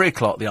Two, 3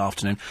 o'clock the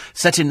afternoon,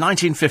 set in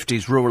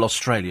 1950s rural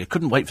Australia.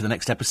 Couldn't wait for the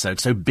next episode,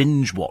 so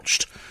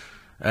binge-watched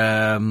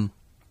the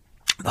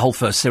whole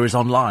first series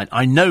online.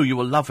 I know you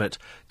will love it.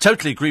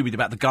 Totally agree with you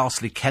about the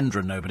ghastly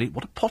Kendra nobody.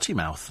 What a potty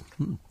mouth.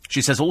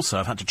 She says also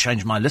I've had to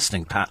change my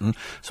listening pattern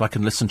so I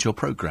can listen to your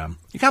programme.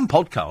 You can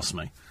podcast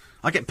me.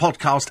 I get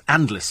podcast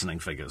and listening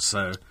figures,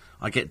 so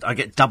I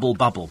get double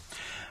bubble.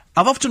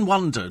 I've often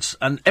wondered,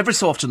 and every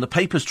so often the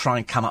papers try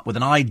and come up with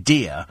an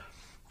idea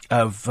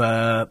of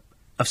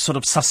sort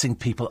of sussing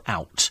people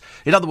out.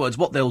 In other words,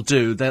 what they'll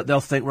do,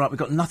 they'll think, right, we've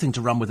got nothing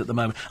to run with at the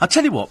moment. I'll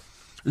tell you what,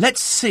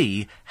 let's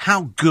see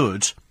how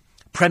good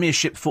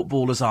Premiership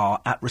footballers are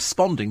at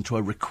responding to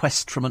a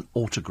request from an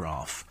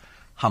autograph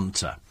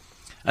hunter.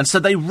 And so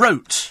they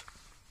wrote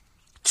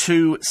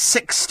to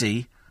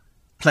 60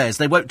 players.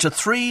 They wrote to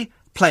 3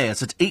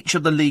 players at each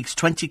of the league's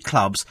 20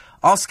 clubs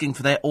asking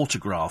for their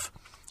autograph.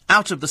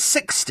 Out of the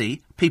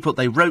 60 people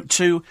they wrote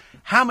to,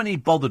 how many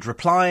bothered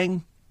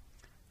replying?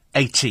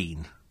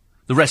 18.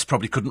 The rest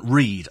probably couldn't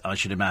read, I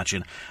should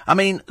imagine. I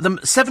mean,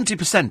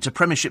 70% of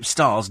Premiership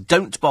stars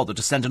don't bother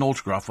to send an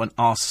autograph when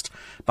asked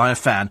by a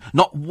fan.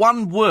 Not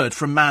one word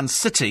from Man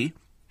City,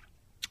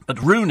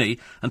 but Rooney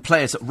and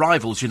players at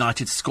rivals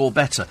United score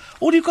better.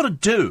 All you've got to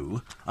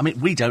do... I mean,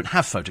 we don't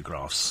have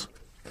photographs,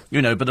 you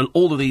know, but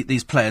all of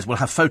these players will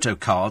have photo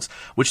cards,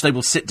 which they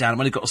will sit down, and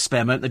when they've got a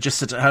spare moment, they just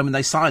sit at home and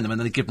they sign them, and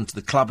then they give them to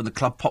the club, and the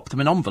club pop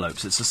them in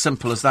envelopes. It's as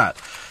simple as that.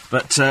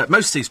 But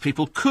most of these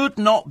people could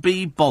not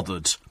be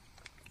bothered.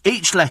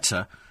 Each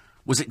letter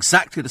was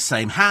exactly the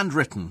same,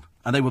 handwritten,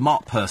 and they were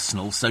marked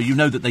personal, so you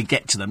know that they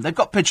get to them. They've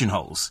got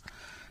pigeonholes.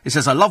 It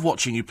says, I love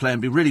watching you play and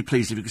be really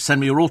pleased if you could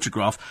send me your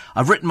autograph.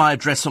 I've written my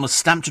address on a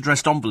stamped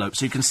addressed envelope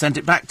so you can send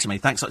it back to me.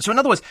 Thanks. So in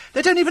other words,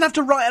 they don't even have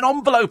to write an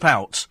envelope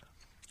out.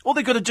 All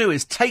they've got to do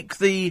is take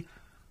the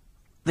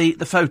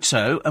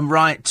photo and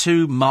write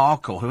to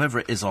Mark or whoever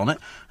it is on it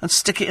and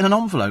stick it in an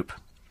envelope.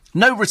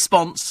 No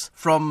response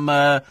from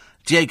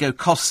Diego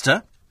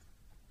Costa.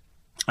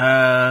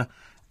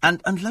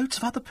 And loads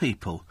of other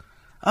people.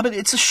 I mean,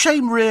 it's a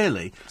shame,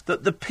 really,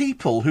 that the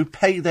people who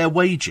pay their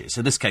wages,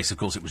 in this case, of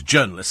course, it was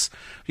journalists,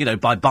 you know,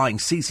 by buying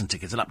season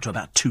tickets at up to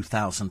about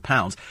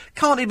 £2,000,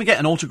 can't even get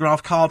an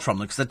autograph card from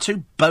them because they're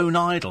too bone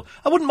idle.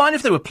 I wouldn't mind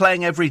if they were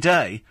playing every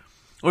day,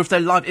 or if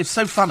they're live. It's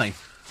so funny,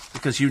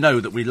 because you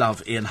know that we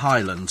love Ian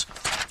Hyland,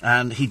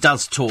 and he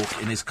does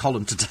talk in his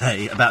column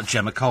today about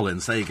Gemma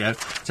Collins. There you go.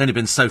 It's only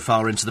been so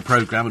far into the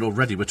programme, and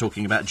already we're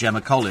talking about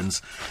Gemma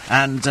Collins.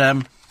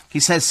 And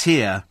he says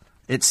here...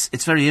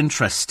 It's very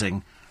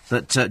interesting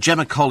that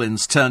Gemma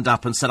Collins turned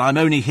up and said, I'm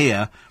only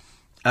here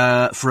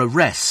for a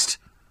rest.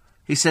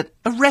 He said,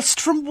 a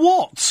rest from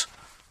what?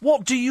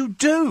 What do you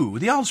do?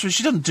 The answer is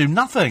she doesn't do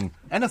nothing.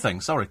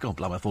 Anything. Sorry, God,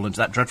 blimey, I fall into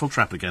that dreadful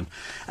trap again.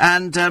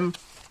 And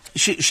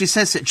she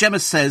says, Gemma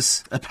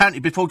says,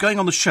 apparently before going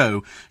on the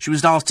show, she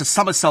was asked to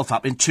sum herself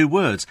up in 2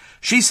 words.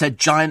 She said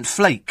giant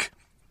flake.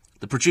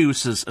 The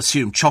producers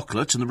assumed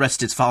chocolate, and the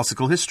rest is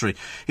farcical history.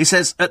 He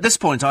says, at this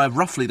point, I have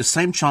roughly the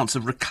same chance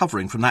of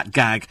recovering from that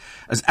gag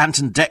as Ant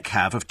and Dec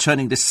have of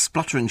turning this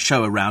spluttering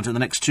show around in the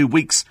next 2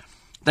 weeks.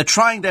 They're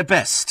trying their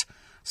best.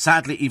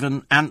 Sadly,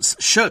 even Ant's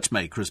shirt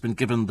maker has been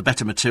given the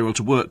better material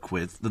to work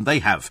with than they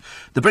have.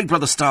 The Big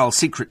Brother-style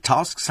secret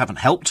tasks haven't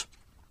helped.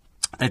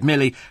 They've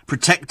merely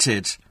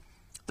protected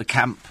the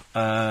camp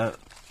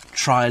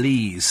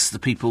trialees, the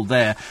people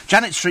there.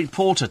 Janet Street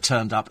Porter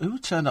turned up. Who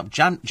turned up?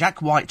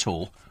 Jack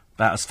Whitehall.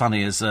 About as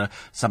funny as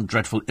some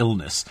dreadful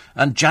illness.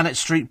 And Janet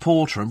Street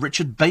Porter and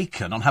Richard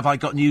Bacon on Have I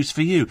Got News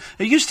for You.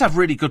 It used to have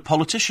really good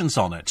politicians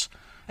on it.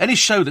 Any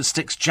show that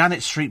sticks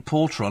Janet Street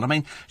Porter on, I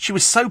mean, she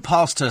was so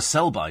past her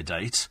sell-by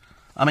date,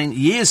 I mean,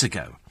 years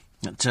ago,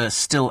 but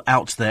still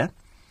out there.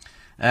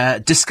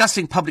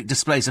 Discussing public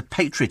displays of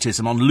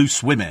patriotism on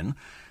loose women,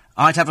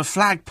 I'd have a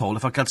flagpole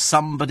if I got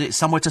somewhere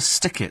to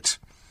stick it.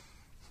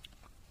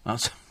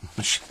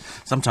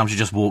 Sometimes she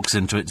just walks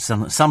into it.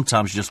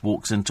 Sometimes she just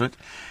walks into it.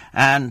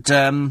 And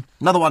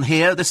another one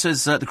here. This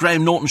is the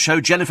Graham Norton Show.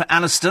 Jennifer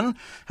Aniston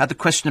had the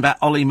question about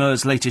Ollie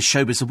Murs' latest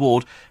Showbiz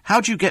Award. How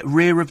do you get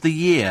Rear of the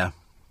Year?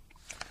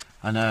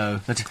 I know.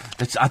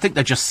 I think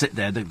they just sit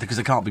there because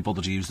they can't be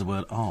bothered to use the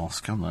word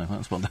arse, can they?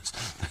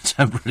 That's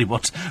don't really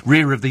what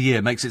Rear of the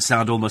Year makes it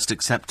sound almost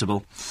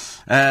acceptable.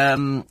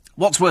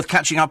 What's worth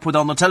catching up with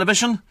on the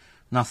television?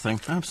 Nothing.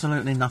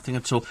 Absolutely nothing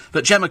at all.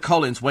 But Gemma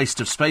Collins, waste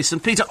of space.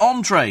 And Peter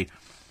Andre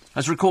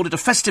has recorded a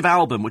festive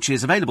album which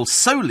is available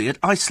solely at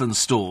Iceland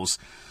stores.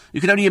 You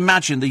can only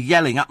imagine the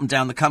yelling up and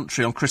down the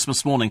country on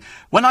Christmas morning.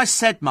 When I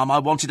said, Mum, I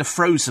wanted a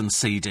Frozen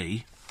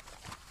CD...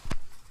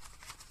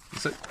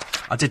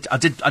 I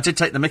did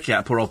take the mickey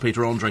out of poor old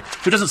Peter Andre,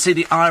 who doesn't see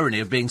the irony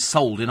of being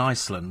sold in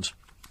Iceland.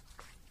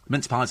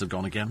 Mince pies have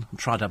gone again. I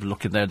tried to have a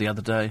look in there the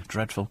other day.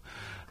 Dreadful.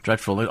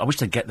 Dreadful. I wish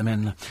they'd get them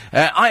in.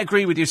 I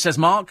agree with you, says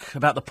Mark,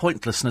 about the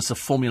pointlessness of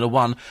Formula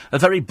One. A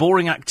very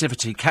boring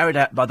activity carried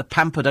out by the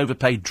pampered,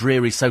 overpaid,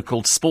 dreary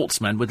so-called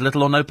sportsmen with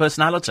little or no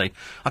personality.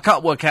 I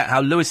can't work out how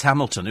Lewis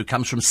Hamilton, who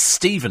comes from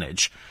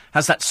Stevenage,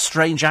 has that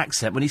strange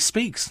accent when he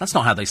speaks. That's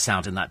not how they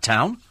sound in that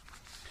town.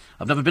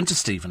 I've never been to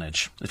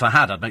Stevenage. If I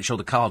had, I'd make sure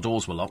the car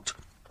doors were locked.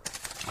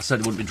 I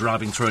certainly wouldn't be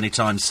driving through any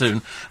time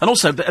soon. And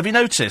also, have you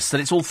noticed that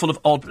it's all full of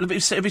odd... Have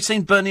you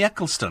seen Bernie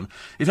Ecclestone?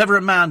 If ever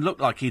a man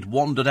looked like he'd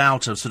wandered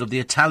out of sort of the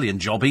Italian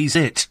job, he's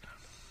it.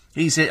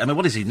 He's it. I mean,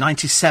 what is he,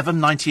 97,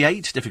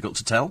 98? Difficult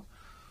to tell.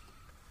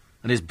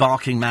 And his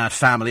barking mad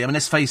family. I mean,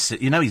 let's face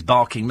it, you know he's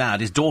barking mad.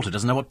 His daughter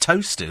doesn't know what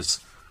toast is.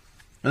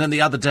 And then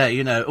the other day,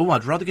 you know,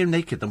 I'd rather go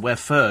naked than wear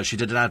fur. She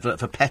did an advert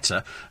for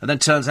PETA, and then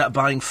turns out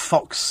buying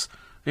Fox...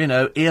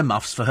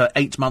 earmuffs for her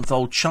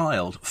 8-month-old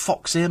child.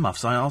 Fox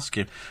earmuffs, I ask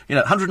you.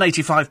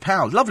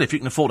 £185. Lovely if you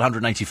can afford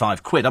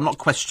 185 quid. I'm not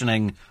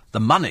questioning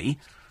the money.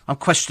 I'm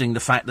questioning the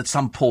fact that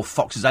some poor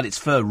fox has had its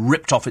fur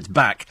ripped off its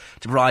back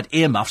to provide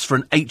earmuffs for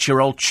an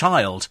 8-year-old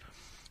child.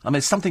 I mean,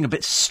 there's something a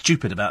bit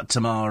stupid about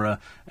Tamara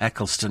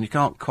Ecclestone. You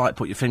can't quite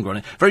put your finger on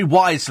it. Very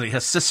wisely, her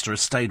sister has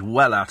stayed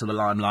well out of the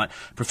limelight,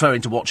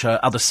 preferring to watch her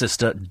other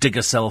sister dig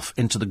herself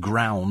into the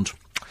ground.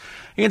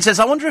 Ian says,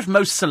 I wonder if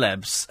most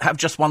celebs have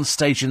just one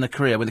stage in their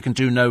career where they can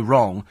do no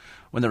wrong,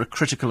 when they're a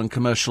critical and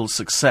commercial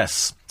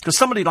success. Because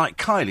somebody like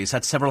Kylie's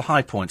had several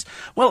high points.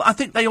 Well, I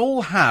think they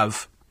all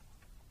have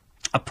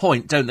a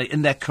point, don't they,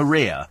 in their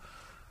career,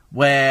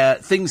 where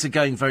things are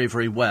going very,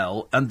 very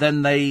well, and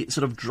then they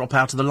sort of drop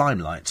out of the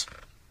limelight.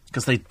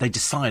 Because they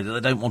decide that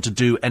they don't want to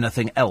do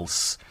anything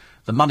else.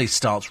 The money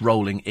starts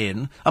rolling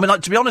in. I mean,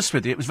 like, to be honest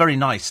with you, it was very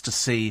nice to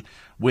see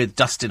with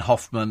Dustin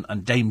Hoffman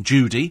and Dame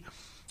Judy...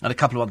 and a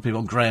couple of other people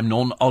on Graham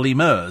Norton, Ollie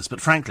Murs. But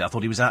frankly, I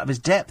thought he was out of his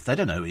depth. They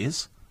don't know who he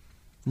is.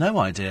 No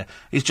idea.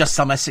 He's just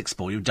some Essex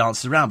boy who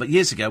dances around. But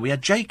years ago, we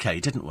had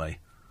JK, didn't we?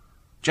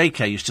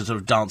 JK used to sort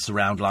of dance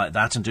around like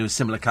that and do a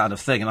similar kind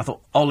of thing. And I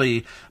thought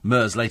Ollie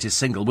Murs' latest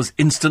single was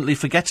instantly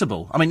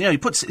forgettable. I mean, he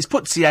puts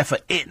the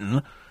effort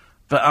in,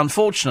 but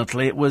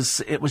unfortunately, it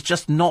was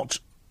just not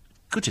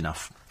good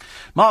enough.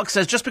 Mark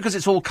says, just because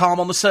it's all calm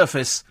on the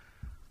surface...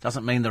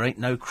 doesn't mean there ain't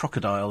no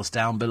crocodiles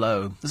down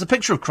below. There's a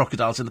picture of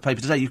crocodiles in the paper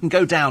today. You can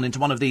go down into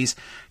one of these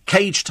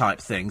cage-type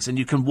things and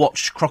you can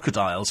watch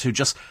crocodiles who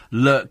just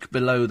lurk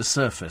below the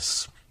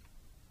surface.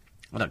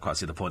 I don't quite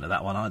see the point of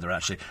that one either,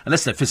 actually.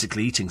 Unless they're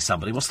physically eating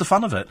somebody, what's the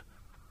fun of it?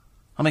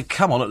 I mean,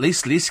 come on, at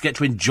least you get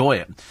to enjoy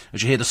it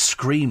as you hear the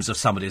screams of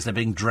somebody as they're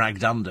being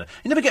dragged under.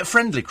 You never get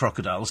friendly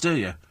crocodiles, do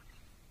you?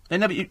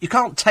 You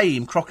can't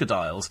tame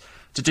crocodiles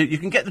to do... You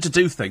can get them to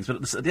do things, but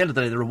at the end of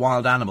the day, they're a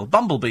wild animal.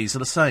 Bumblebees are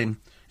the same.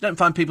 You don't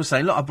find people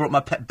saying, look, I brought my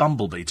pet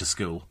bumblebee to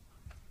school.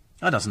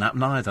 That doesn't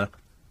happen either.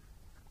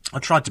 I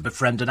tried to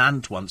befriend an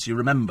ant once, you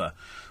remember.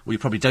 Well, you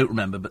probably don't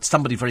remember, but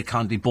somebody very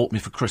kindly bought me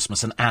for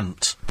Christmas an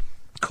ant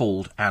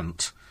called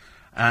Ant.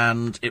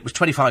 And it was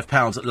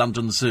 £25 at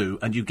London Zoo,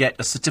 and you get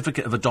a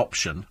certificate of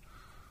adoption,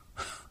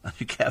 and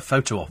you get a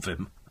photo of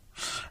him.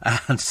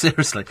 And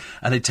seriously,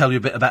 and they tell you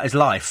a bit about his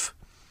life.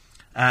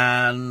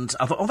 And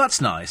I thought, oh,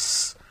 that's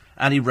nice.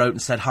 And he wrote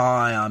and said,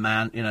 hi, I'm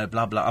Ant,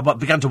 blah, blah. I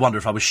began to wonder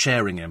if I was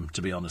sharing him,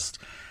 to be honest.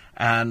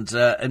 And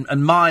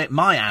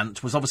my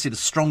ant was obviously the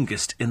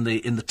strongest in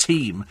the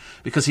team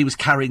because he was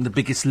carrying the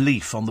biggest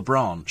leaf on the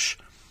branch.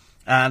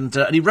 And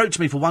he wrote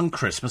to me for one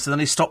Christmas and then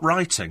he stopped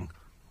writing.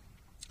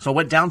 So I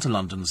went down to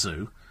London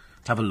Zoo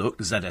to have a look,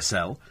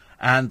 ZSL,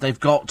 and they've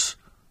got,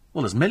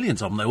 well, there's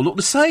millions of them. They all look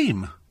the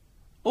same.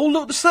 All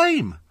look the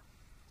same.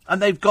 And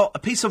they've got a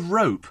piece of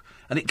rope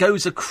and it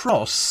goes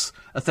across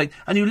a thing,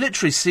 and you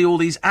literally see all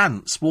these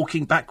ants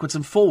walking backwards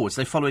and forwards.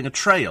 They're following a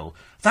trail.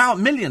 There are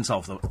millions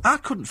of them. I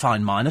couldn't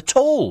find mine at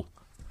all.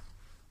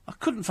 I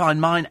couldn't find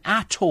mine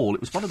at all.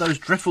 It was one of those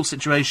dreadful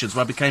situations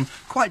where I became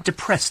quite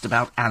depressed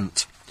about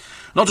Ant.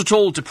 Not at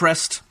all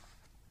depressed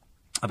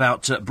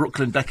about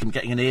Brooklyn Beckham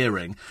getting an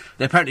earring.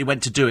 They apparently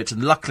went to do it,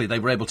 and luckily they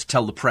were able to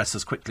tell the press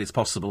as quickly as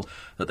possible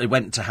that they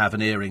went to have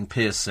an earring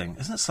piercing.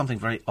 Isn't that something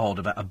very odd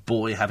about a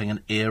boy having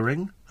an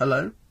earring?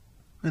 Hello?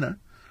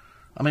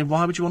 I mean,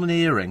 why would you want an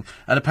earring?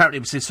 And apparently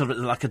it was sort of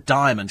like a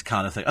diamond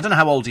kind of thing. I don't know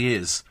how old he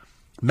is,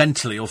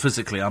 mentally or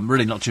physically, I'm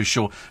really not too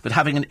sure. But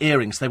having an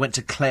earring, so they went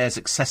to Claire's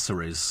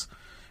Accessories.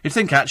 You'd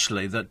think,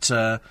 actually,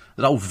 that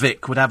old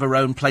Vic would have her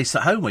own place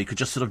at home where you could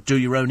just sort of do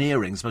your own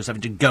earrings, as opposed to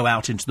having to go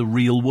out into the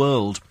real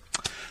world.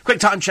 Quick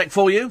time check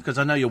for you, because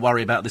I know you'll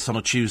worry about this on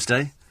a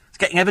Tuesday. It's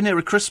getting ever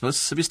nearer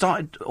Christmas. Have you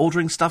started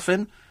ordering stuff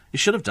in? You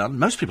should have done.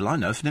 Most people I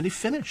know have nearly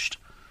finished.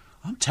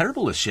 I'm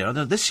terrible this year. I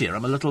know this year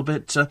I'm a little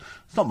bit...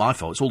 it's not my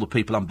fault. It's all the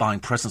people I'm buying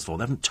presents for.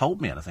 They haven't told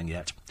me anything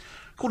yet.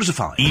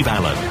 5:45. Steve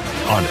Allen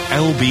on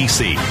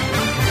LBC.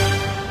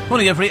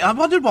 Morning, everybody. I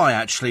wondered why,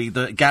 actually,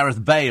 that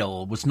Gareth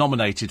Bale was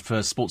nominated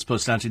for Sports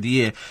Personality of the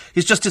Year.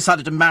 He's just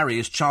decided to marry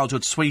his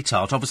childhood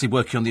sweetheart, obviously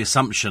working on the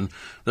assumption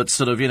that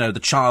sort of, the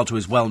child who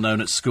is well known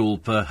at school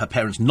for her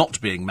parents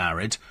not being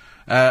married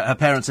Her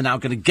parents are now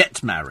going to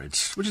get married,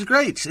 which is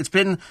great. It's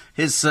been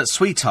his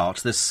sweetheart,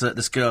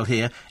 this girl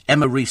here,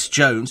 Emma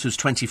Rees-Jones, who's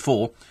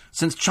 24,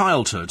 since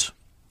childhood.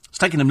 It's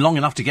taken him long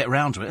enough to get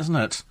round to it, isn't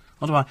it?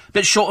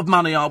 Bit short of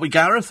money, are we,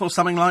 Gareth, or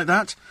something like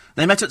that?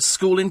 They met at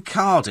school in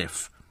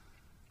Cardiff,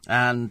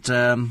 and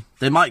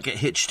they might get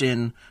hitched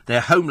in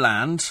their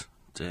homeland,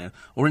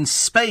 or in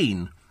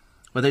Spain,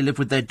 where they live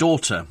with their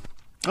daughter.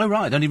 Oh,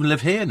 right, they don't even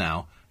live here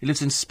now. He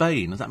lives in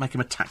Spain. Does that make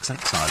him a tax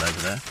exile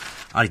over there?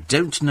 I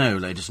don't know,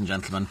 ladies and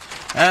gentlemen.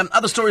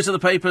 Other stories in the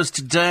papers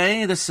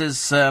today. This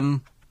is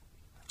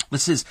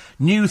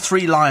new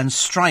three-lion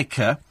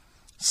striker,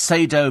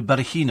 Saido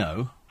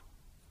Berahino.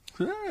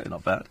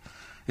 Not bad.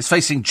 Is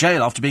facing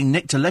jail after being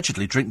nicked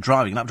allegedly drink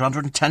driving up to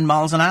 110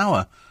 miles an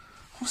hour.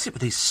 What's it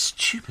with these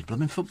stupid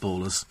blooming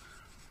footballers?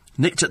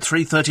 Nicked at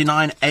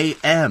 3:39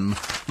 a.m.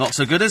 Not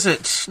so good, is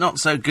it? Not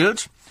so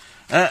good.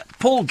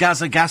 Paul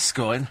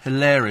Gascoigne,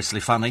 hilariously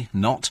funny,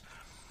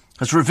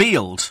 has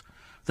revealed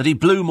that he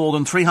blew more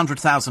than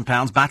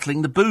 £300,000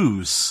 battling the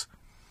booze.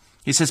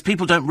 He says,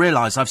 people don't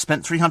realise I've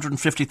spent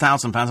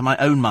 £350,000 of my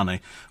own money.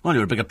 Well,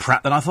 you're a bigger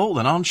prat than I thought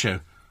then, aren't you?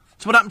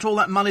 So what happened to all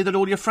that money that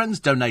all your friends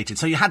donated?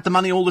 So you had the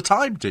money all the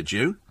time, did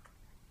you?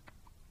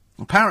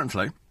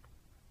 Apparently.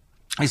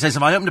 He says,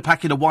 if I open a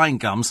packet of wine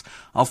gums,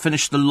 I'll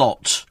finish the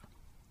lot.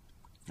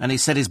 And he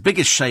said his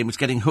biggest shame was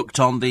getting hooked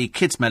on the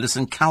kids'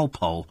 medicine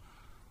Calpol.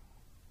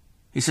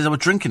 He says, I was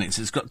drinking it,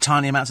 so it's got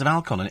tiny amounts of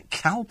alcohol in it.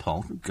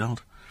 Calpol? Good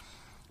God.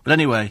 But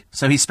anyway,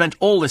 so he spent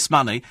all this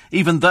money,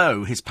 even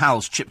though his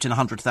pals chipped in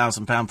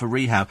 £100,000 for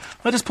rehab.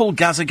 Where does Paul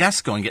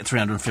Gascoigne get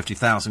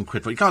 350,000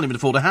 quid for? He can't even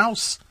afford a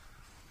house.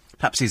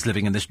 Perhaps he's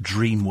living in this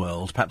dream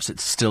world. Perhaps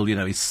it's still,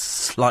 he's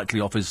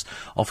slightly off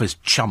his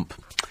chump.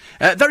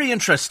 Very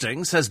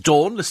interesting, says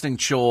Dawn, listening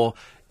to your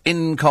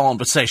In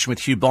Conversation with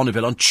Hugh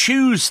Bonneville on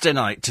Tuesday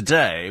night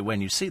today. When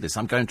you see this,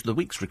 I'm going to the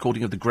week's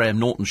recording of the Graham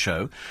Norton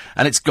Show,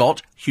 and it's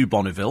got Hugh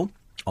Bonneville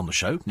on the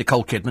show,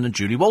 Nicole Kidman and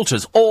Julie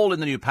Walters, all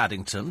in the new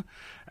Paddington.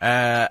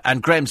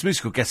 And Graham's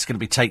musical guest is going to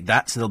be Take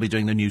That, so they'll be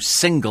doing the new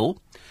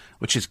single,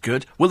 which is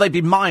good. Will they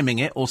be miming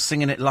it or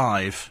singing it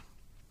live?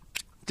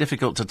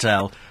 Difficult to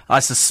tell. I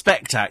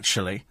suspect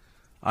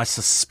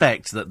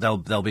that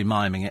they'll be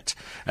miming it.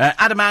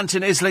 Adamant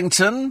in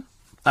Islington.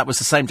 That was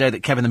the same day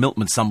that Kevin the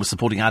Milkman's son was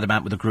supporting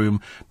Adamant with the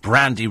groom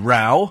Brandy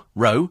Rowe.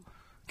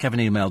 Kevin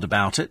emailed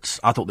about it.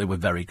 I thought they were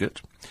very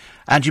good.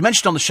 And you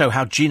mentioned on the show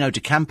how Gino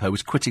D'Acampo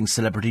was quitting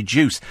Celebrity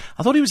Juice.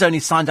 I thought he was only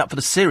signed up for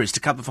the series to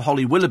cover for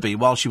Holly Willoughby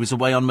while she was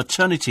away on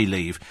maternity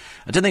leave.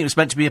 I didn't think it was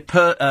meant to be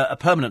a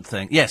permanent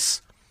thing.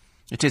 Yes,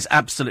 it is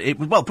absolutely...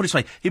 Well, put it this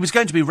way, he was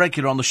going to be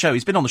regular on the show.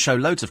 He's been on the show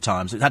loads of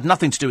times. It had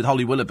nothing to do with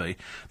Holly Willoughby.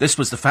 This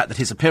was the fact that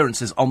his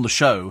appearances on the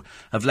show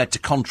have led to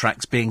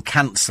contracts being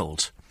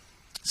cancelled.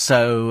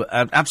 So,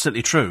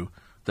 absolutely true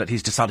that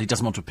he's decided he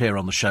doesn't want to appear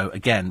on the show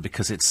again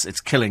because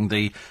it's killing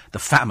the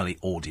family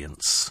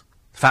audience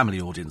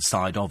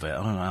side of it. I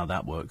don't know how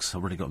that works.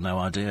 I've really got no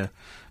idea.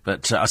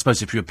 But I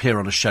suppose if you appear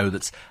on a show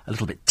that's a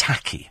little bit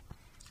tacky,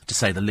 to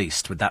say the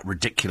least, with that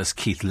ridiculous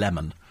Keith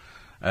Lemon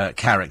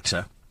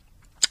character,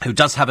 who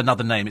does have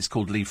another name, it's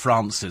called Lee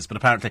Francis, but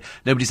apparently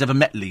nobody's ever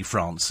met Lee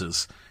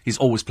Francis. He's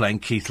always playing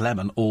Keith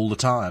Lemon all the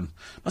time.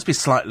 Must be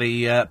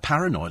slightly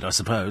paranoid, I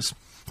suppose.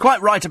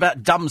 Quite right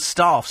about dumb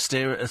staff,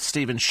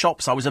 Stephen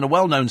Shops. I was in a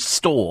well-known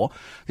store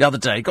the other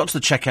day, got to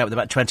the checkout with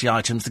about 20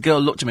 items. The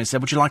girl looked at me and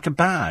said, would you like a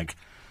bag?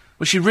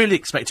 Well, she really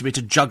expected me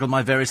to juggle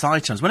my various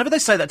items. Whenever they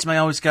say that to me, I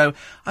always go,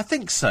 I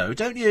think so,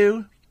 don't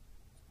you?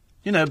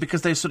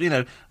 Because they sort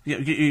of,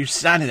 you're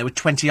standing there with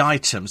 20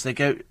 items. They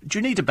go, do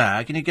you need a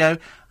bag? And you go,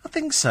 I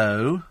think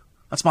so.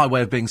 That's my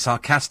way of being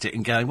sarcastic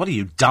and going, what are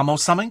you, dumb or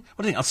something?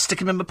 What do you think, I'll stick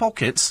them in my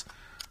pockets?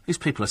 These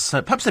people are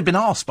so... Perhaps they've been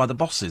asked by the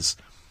bosses.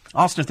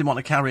 Asked if they want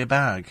to carry a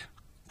bag.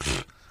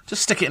 Pfft,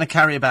 just stick it in a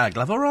carrier bag,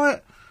 love, all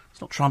right? Let's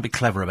not try and be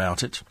clever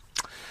about it.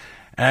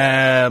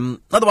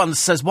 Another one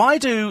says, why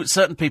do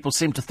certain people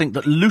seem to think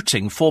that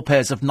looting 4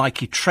 pairs of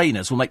Nike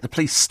trainers will make the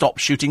police stop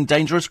shooting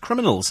dangerous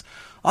criminals?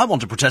 I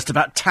want to protest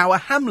about Tower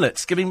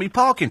Hamlets giving me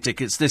parking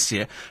tickets this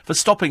year for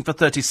stopping for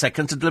 30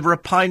 seconds to deliver a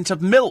pint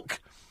of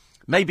milk.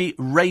 Maybe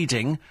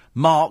raiding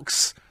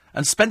Marks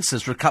and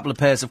Spencer's for a couple of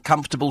pairs of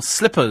comfortable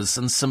slippers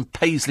and some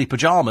paisley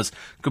pyjamas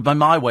could be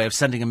my way of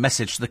sending a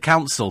message to the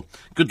council.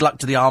 Good luck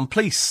to the armed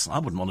police. I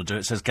wouldn't want to do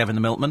it, says Kevin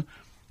the Milkman.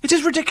 It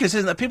is ridiculous,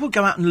 isn't it? People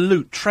go out and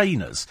loot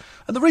trainers.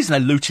 And the reason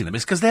they're looting them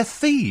is because they're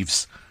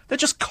thieves. They're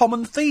just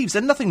common thieves.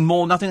 They're nothing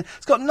more, nothing...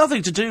 It's got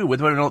nothing to do with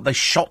whether or not they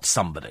shot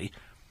somebody,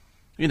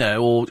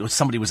 or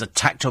somebody was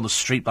attacked on the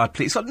street by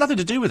police. It's got nothing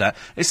to do with that.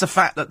 It's the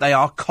fact that they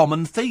are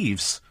common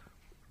thieves.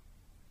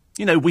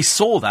 We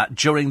saw that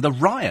during the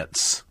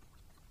riots.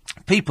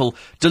 People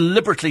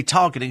deliberately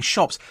targeting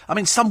shops. I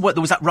mean, somewhere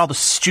there was that rather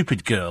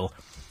stupid girl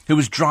who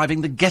was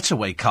driving the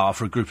getaway car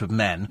for a group of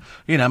men.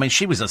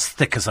 She was as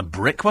thick as a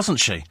brick, wasn't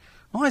she?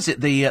 Why is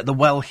it the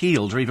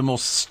well-heeled are even more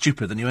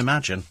stupid than you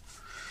imagine?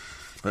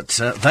 But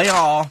they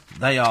are.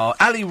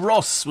 Ali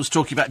Ross was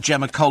talking about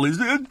Gemma Collins.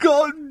 They're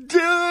gone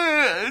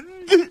dead.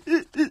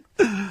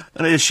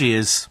 And here she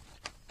is.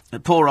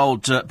 Poor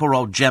old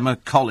Gemma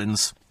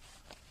Collins.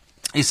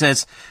 He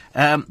says,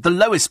 the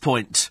lowest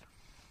point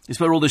is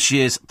where all this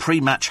year's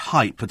pre-match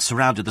hype had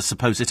surrounded the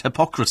supposed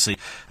hypocrisy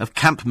of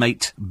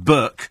campmate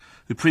Burke,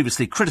 who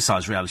previously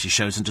criticised reality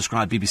shows and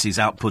described BBC's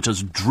output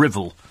as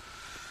drivel.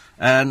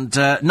 And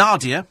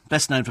Nadia,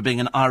 best known for being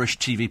an Irish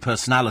TV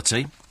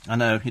personality. I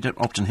know, you don't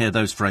often hear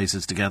those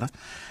phrases together.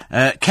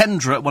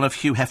 Kendra, one of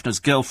Hugh Hefner's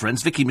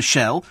girlfriends. Vicky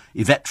Michelle,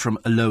 Yvette from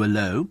Allo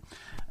Allo.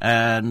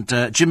 And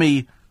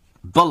Jimmy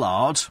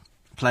Bullard,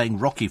 playing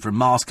Rocky from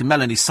Mask. And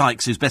Melanie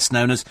Sykes, who's best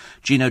known as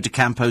Gino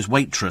D'Acampo's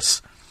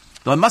waitress.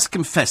 Though I must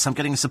confess I'm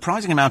getting a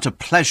surprising amount of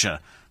pleasure,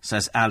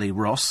 says Ali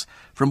Ross,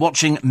 from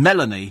watching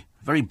Melanie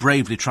very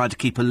bravely try to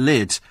keep a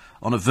lid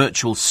on a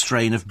virtual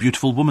strain of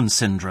beautiful woman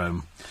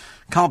syndrome.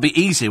 Can't be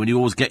easy when you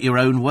always get your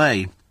own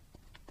way.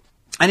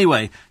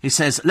 Anyway, he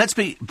says, let's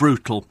be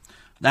brutal.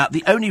 Now,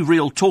 the only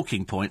real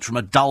talking point from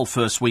a dull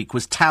first week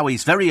was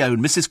Towie's very own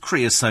Mrs.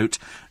 Creosote,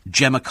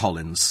 Gemma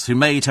Collins, who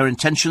made her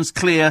intentions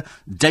clear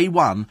day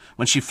one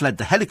when she fled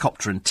the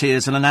helicopter in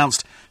tears and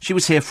announced she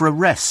was here for a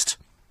rest.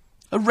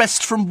 A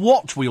rest from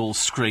what, we all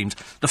screamed.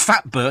 The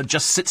fat bird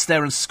just sits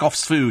there and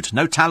scoffs food.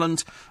 No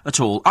talent at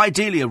all.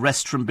 Ideally a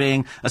rest from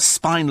being a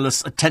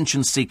spineless,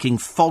 attention-seeking,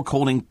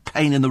 fog-horning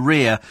pain in the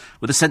rear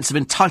with a sense of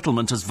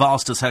entitlement as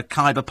vast as her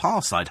Khyber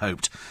Pass, I'd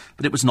hoped.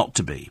 But it was not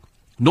to be.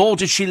 Nor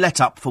did she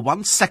let up for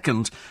 1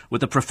 second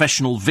with the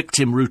professional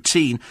victim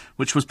routine,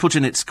 which was put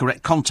in its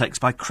correct context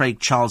by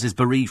Craig Charles's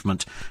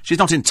bereavement. She's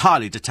not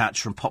entirely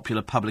detached from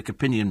popular public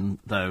opinion,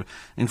 though.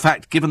 In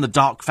fact, given the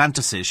dark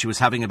fantasies she was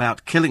having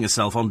about killing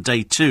herself on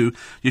day 2,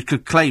 you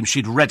could claim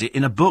she'd read it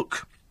in a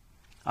book.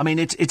 I mean,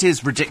 it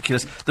is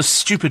ridiculous. The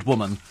stupid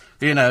woman,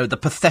 you know, the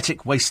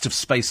pathetic waste of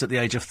space at the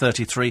age of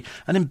 33,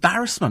 an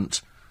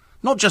embarrassment.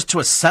 Not just to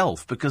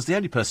herself, because the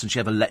only person she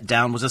ever let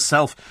down was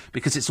herself,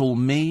 because it's all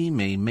me,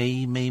 me,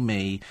 me, me,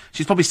 me.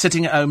 She's probably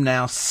sitting at home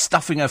now,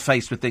 stuffing her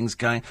face with things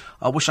going,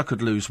 I wish I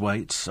could lose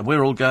weight. And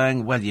we're all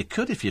going, well, you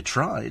could if you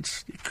tried.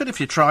 You could if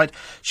you tried.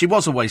 She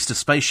was a waste of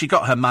space. She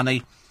got her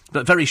money.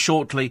 But very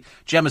shortly,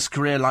 Gemma's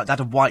career, like that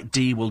of White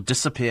D, will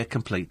disappear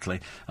completely.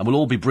 And we'll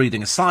all be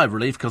breathing a sigh of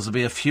relief because there'll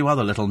be a few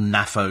other little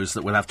naffos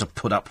that we'll have to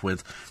put up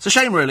with. It's a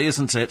shame, really,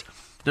 isn't it?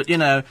 That, you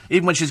know,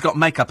 even when she's got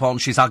makeup on,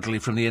 she's ugly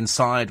from the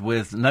inside.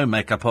 With no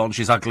makeup on,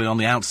 she's ugly on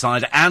the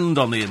outside and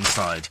on the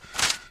inside.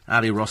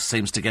 Ali Ross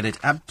seems to get it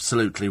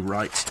absolutely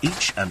right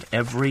each and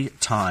every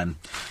time.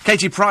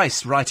 Katie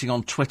Price writing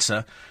on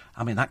Twitter,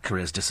 I mean, that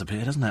career's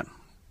disappeared, hasn't it?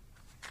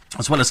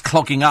 As well as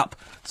clogging up,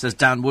 says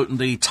Dan Wooten,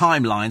 the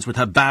timelines with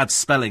her bad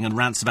spelling and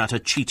rants about her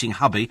cheating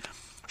hubby.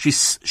 She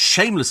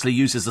shamelessly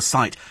uses the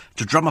site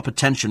to drum up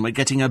attention when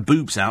getting her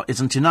boobs out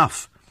isn't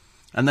enough.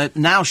 And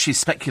now she's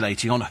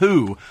speculating on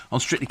who, on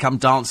Strictly Come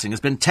Dancing, has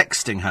been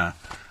texting her.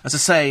 As I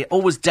say,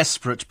 always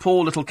desperate,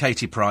 poor little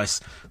Katie Price,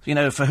 you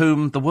know, for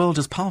whom the world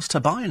has passed her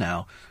by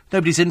now.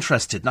 Nobody's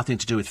interested, nothing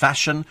to do with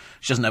fashion.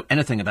 She doesn't know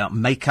anything about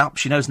makeup.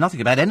 She knows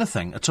nothing about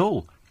anything at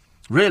all.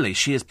 Really,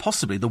 she is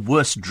possibly the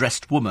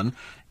worst-dressed woman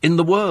in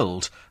the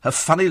world. Her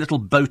funny little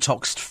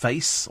Botoxed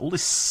face, all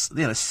this,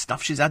 you know,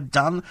 stuff she's had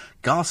done,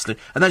 ghastly.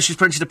 And then she's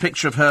printed a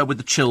picture of her with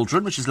the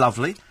children, which is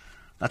lovely.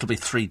 That'll be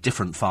 3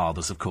 different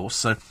fathers, of course,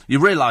 so you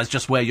realise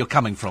just where you're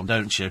coming from,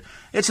 don't you?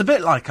 It's a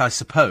bit like, I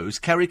suppose,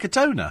 Kerry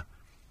Katona.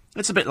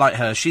 It's a bit like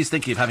her. She's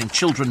thinking of having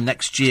children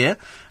next year,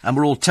 and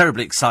we're all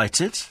terribly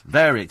excited,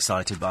 very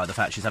excited by the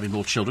fact she's having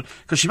more children,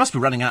 because she must be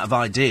running out of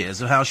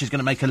ideas of how she's going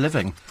to make a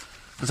living.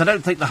 Because I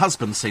don't think the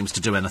husband seems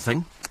to do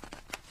anything.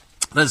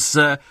 There's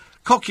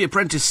Cocky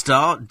Apprentice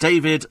star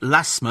David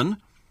Lassman.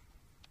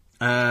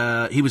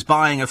 He was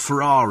buying a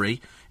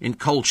Ferrari in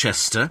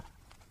Colchester.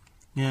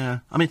 Yeah,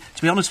 I mean,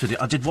 to be honest with you,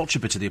 I did watch a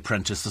bit of The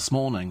Apprentice this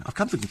morning. I've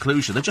come to the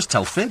conclusion they just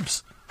tell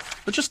fibs.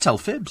 They just tell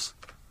fibs.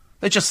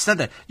 They just said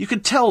that. You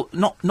can tell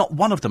not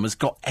one of them has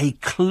got a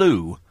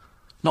clue.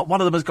 Not one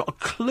of them has got a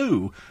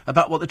clue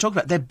about what they're talking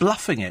about. They're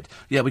bluffing it.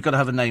 Yeah, we've got to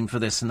have a name for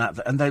this and that.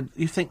 And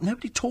you think,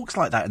 nobody talks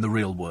like that in the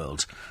real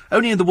world.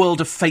 Only in the world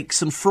of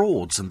fakes and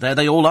frauds. And there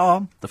they all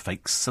are, the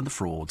fakes and the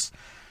frauds.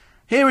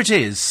 Here it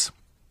is.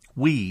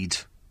 Weed.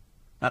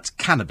 That's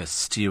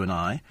cannabis to you and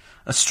I.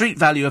 A street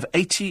value of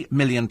 £80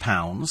 million,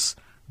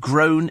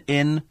 grown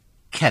in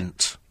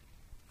Kent.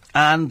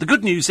 And the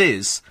good news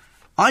is,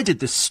 I did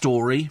this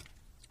story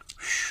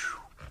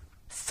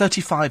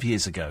 35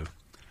 years ago.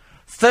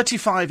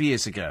 35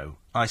 years ago.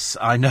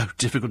 I know,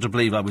 difficult to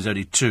believe I was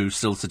only 2,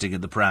 still sitting in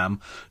the pram,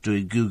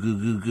 doing goo, goo,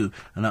 goo, goo,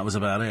 and that was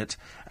about it.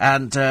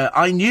 And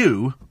I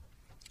knew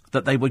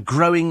that they were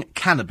growing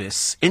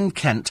cannabis in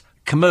Kent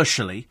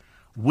commercially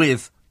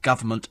with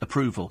government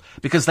approval,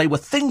 because they were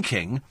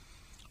thinking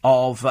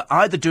of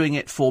either doing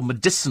it for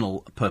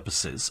medicinal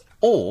purposes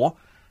or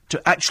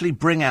to actually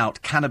bring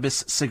out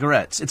cannabis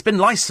cigarettes. It's been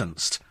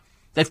licensed.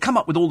 They've come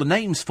up with all the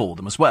names for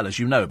them as well, as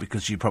you know,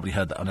 because you probably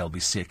heard that on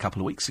LBC a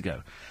couple of weeks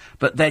ago.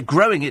 But they're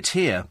growing it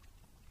here.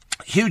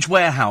 Huge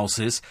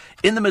warehouses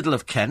in the middle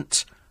of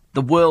Kent,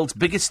 the world's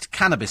biggest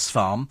cannabis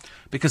farm,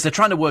 because they're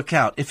trying to work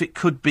out if it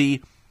could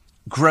be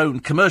grown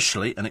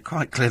commercially, and it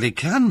quite clearly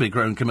can be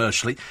grown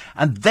commercially,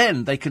 and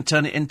then they can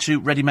turn it into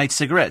ready-made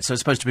cigarettes. So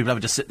as opposed to people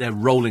having to sit there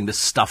rolling this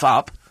stuff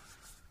up,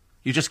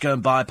 You just go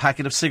and buy a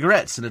packet of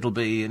cigarettes and it'll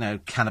be,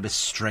 cannabis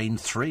strain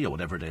 3 or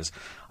whatever it is.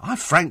 I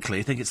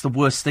frankly think it's the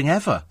worst thing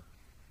ever.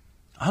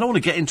 I don't want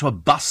to get into a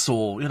bus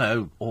or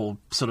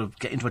sort of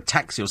get into a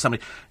taxi or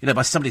somebody,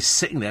 by somebody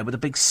sitting there with a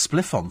big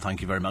spliff on.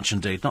 Thank you very much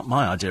indeed. Not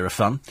my idea of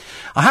fun.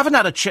 I haven't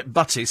had a chip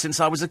butty since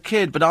I was a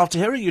kid, but after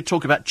hearing you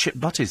talk about chip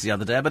butties the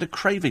other day, I had a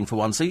craving for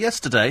one. So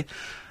yesterday,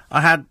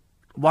 I had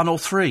 1 or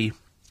 3,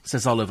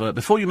 says Oliver.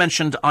 Before you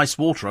mentioned ice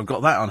water, I've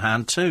got that on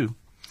hand too.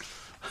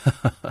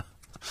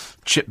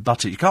 Chip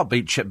butty. You can't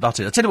beat chip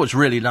butty. I'll tell you what's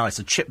really nice,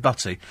 a chip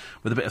butty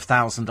with a bit of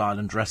Thousand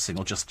Island dressing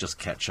or just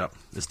ketchup.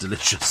 It's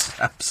delicious.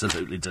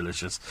 Absolutely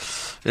delicious.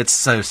 It's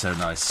so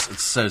nice.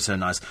 It's so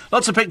nice.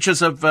 Lots of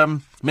pictures of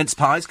mince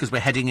pies because we're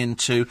heading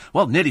into,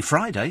 nearly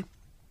Friday.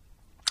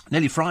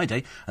 Nearly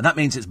Friday, and that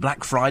means it's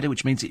Black Friday,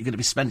 which means that you're going to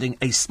be spending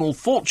a small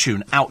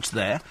fortune out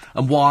there.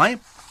 And why?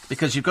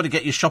 Because you've got to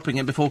get your shopping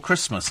in before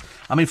Christmas.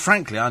 I mean,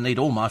 frankly, I need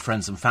all my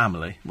friends and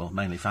family,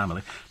 mainly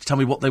family, to tell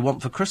me what they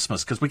want for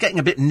Christmas, because we're getting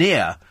a bit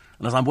near.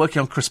 And as I'm working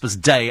on Christmas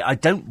Day, I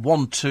don't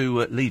want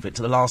to leave it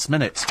to the last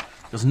minute,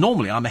 because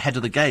normally I'm ahead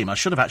of the game. I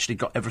should have actually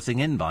got everything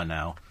in by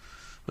now.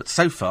 But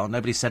so far,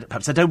 nobody said it.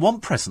 Perhaps they don't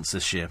want presents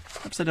this year.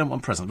 Perhaps they don't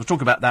want presents. We'll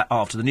talk about that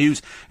after the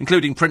news,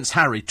 including Prince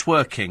Harry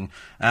twerking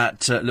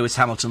at Lewis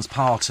Hamilton's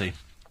party.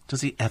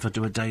 Does he ever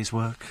do a day's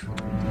work?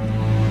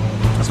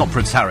 That's not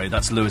Prince Harry,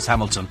 that's Lewis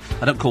Hamilton.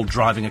 I don't call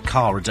driving a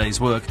car a day's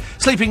work.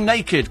 Sleeping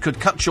naked could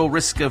cut your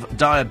risk of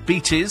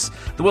diabetes.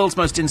 The world's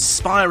most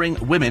inspiring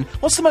women.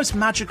 What's the most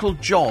magical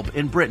job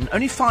in Britain?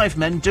 Only 5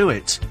 men do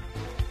it.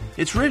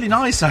 It's really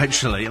nice,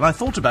 actually, and I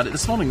thought about it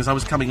this morning as I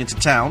was coming into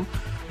town.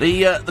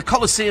 The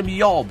Colosseum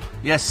Yob,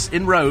 yes,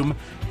 in Rome,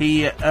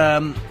 he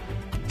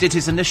did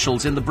his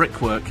initials in the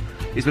brickwork.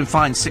 He's been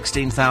fined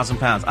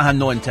 £16,000. I had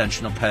no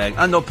intention of paying.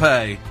 I no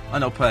pay.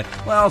 Well,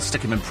 I'll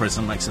stick him in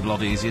prison. Makes it a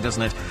lot easier,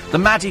 doesn't it? The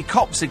Maddie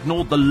cops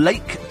ignored the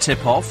lake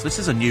tip-off. This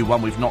is a new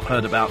one we've not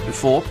heard about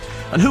before.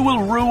 And who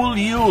will rule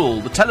Yule?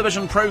 The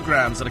television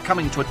programmes that are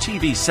coming to a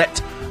TV set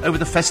over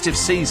the festive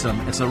season.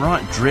 It's a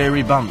right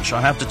dreary bunch,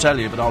 I have to tell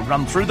you, but I'll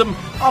run through them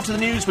after the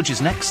news, which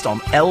is next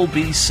on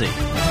LBC.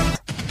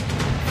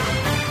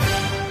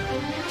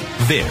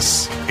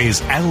 This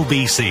is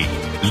LBC,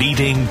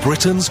 leading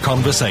Britain's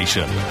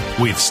conversation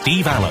with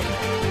Steve Allen.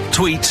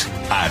 Tweet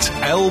at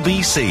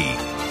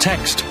LBC.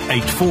 Text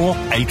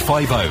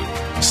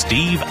 84850.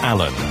 Steve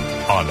Allen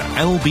on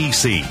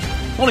LBC.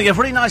 Morning,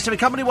 everybody. Nice to be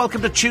company.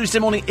 Welcome to Tuesday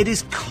morning. It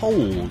is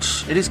cold.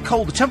 It is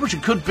cold. The temperature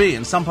could be,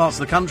 in some parts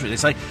of the country, they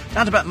say,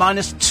 down to about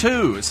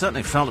 -2. It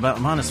certainly felt about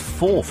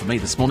 -4 for me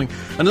this morning.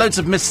 And loads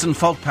of mists and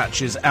fog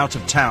patches out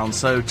of town,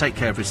 so take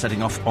care if you're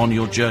setting off on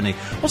your journey.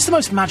 What's the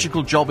most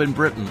magical job in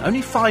Britain?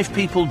 Only 5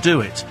 people do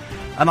it.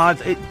 And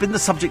it's been the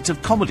subject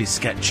of comedy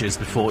sketches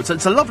before.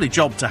 It's a lovely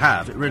job to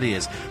have, it really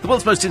is. The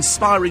world's most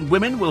inspiring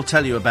women we'll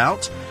tell you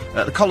about.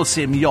 The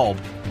Colosseum Yob.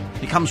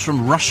 He comes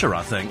from Russia,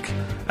 I think,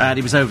 and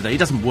he was over there. He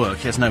doesn't work,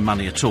 he has no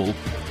money at all,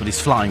 but he's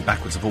flying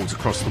backwards and forwards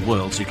across the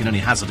world, so you can only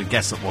hazard a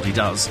guess at what he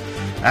does.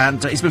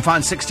 And he's been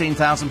fined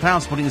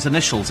 £16,000 putting his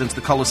initials into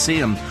the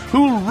Colosseum.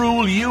 Who'll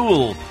rule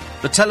Yule?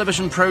 The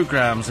television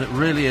programmes, it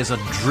really is a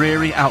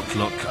dreary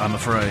outlook, I'm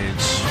afraid.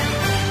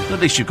 But at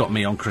least you've got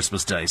me on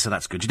Christmas Day, so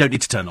that's good. You don't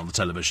need to turn on the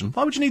television.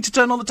 Why would you need to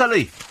turn on the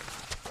telly?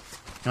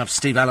 I have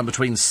Steve Allen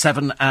between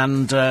 7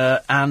 and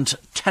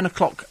 10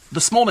 o'clock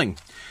this morning.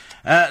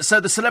 So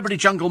the Celebrity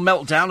Jungle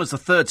meltdown as the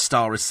third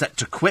star is set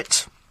to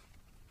quit.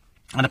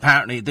 And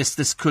apparently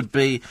this could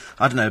be,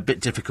 I don't know, a bit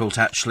difficult,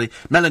 actually.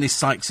 Melanie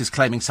Sykes is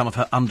claiming some of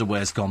her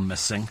underwear's gone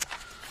missing.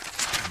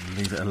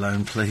 Leave it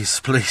alone, please.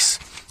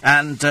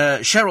 And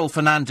Cheryl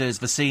Fernandez,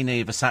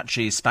 Vicini,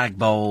 Versace, Spag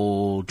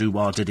Bowl,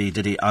 Doo-wah,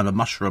 Diddy, and a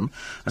mushroom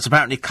has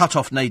apparently cut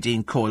off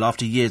Nadine Coyle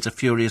after years of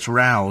furious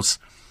rows.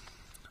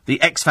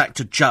 The X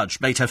Factor judge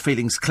made her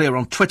feelings clear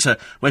on Twitter,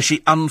 where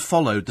she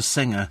unfollowed the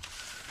singer.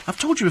 I've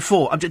told you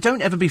before,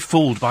 don't ever be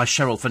fooled by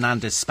Cheryl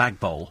Fernandez Spag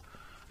Bowl.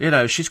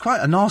 She's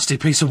quite a nasty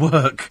piece of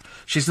work.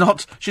 She's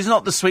not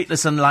the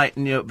sweetness and light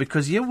in you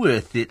because you're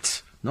worth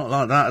it. Not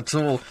like that at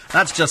all.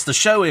 That's just the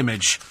show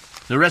image.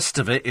 The rest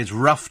of it is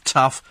rough,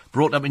 tough,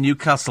 brought up in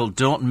Newcastle.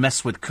 Don't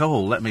mess with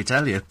coal, let me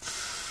tell you.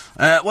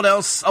 What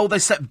else? Oh, they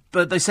say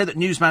that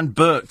newsman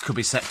Burke could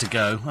be set to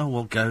go. Oh,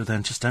 well, go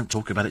then. Just don't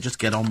talk about it. Just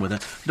get on with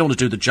it. You don't want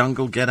to do the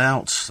jungle, get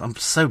out. I'm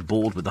so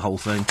bored with the whole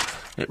thing.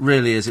 It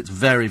really is. It's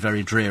very,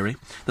 very dreary.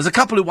 There's a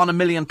couple who won £1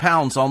 million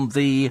on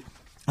the...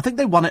 I think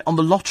they won it on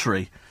the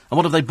lottery. And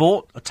what have they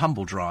bought? A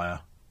tumble dryer.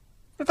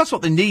 If that's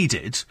what they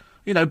needed,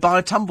 buy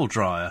a tumble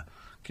dryer.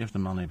 Give the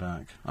money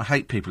back. I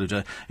hate people who do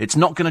it. It's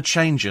not going to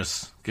change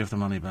us. Give the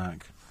money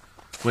back.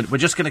 We're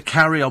just going to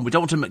carry on. We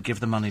don't want to give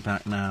the money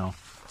back now.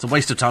 It's a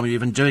waste of time of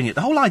even doing it.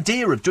 The whole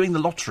idea of doing the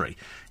lottery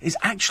is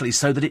actually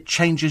so that it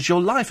changes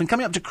your life. And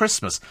coming up to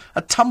Christmas,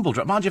 a tumble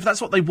dryer. Mind you, if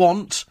that's what they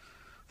want,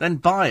 then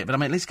buy it.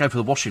 But, at least go for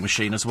the washing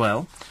machine as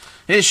well.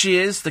 Here she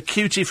is, the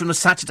cutie from the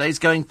Saturdays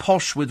going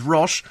posh with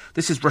Rosh.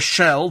 This is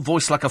Rochelle,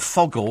 voiced like a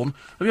foghorn.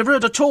 Have you ever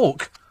heard her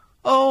talk?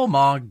 Oh,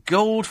 my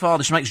God,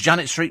 Father. She makes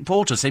Janet Street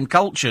Porter seem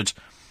cultured.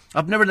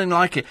 I've never anything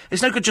like it.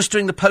 It's no good just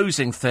doing the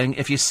posing thing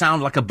if you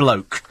sound like a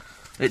bloke.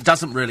 It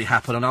doesn't really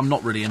happen, and I'm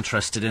not really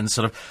interested in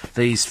sort of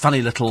these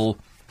funny little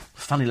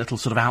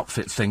sort of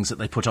outfit things that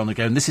they put on and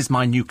go, and this is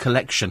my new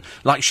collection.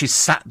 Like she's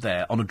sat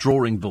there on a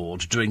drawing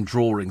board doing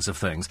drawings of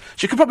things.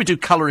 She could probably do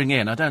colouring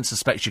in. I don't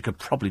suspect she could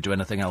probably do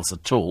anything else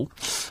at all.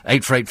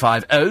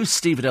 84850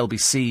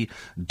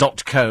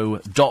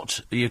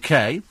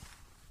 steve@lbc.co.uk.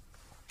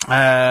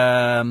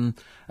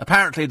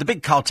 Apparently, the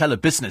big cartel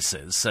of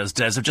businesses, says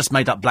Des, have just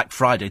made up Black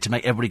Friday to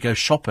make everybody go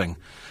shopping.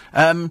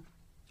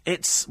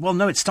 It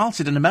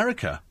started in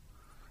America.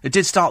 It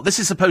did start. This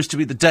is supposed to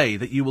be the day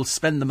that you will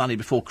spend the money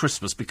before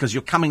Christmas because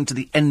you're coming to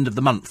the end of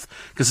the month,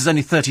 because there's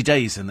only 30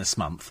 days in this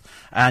month,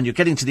 and you're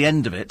getting to the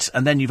end of it,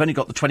 and then you've only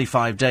got the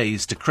 25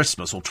 days to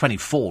Christmas, or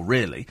 24,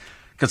 really,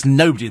 because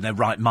nobody in their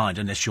right mind,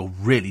 unless you're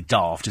really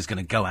daft, is going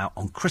to go out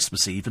on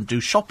Christmas Eve and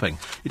do shopping.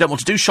 You don't want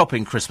to do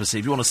shopping Christmas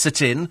Eve. You want to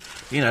sit in,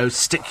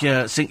 sink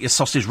your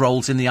sausage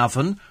rolls in the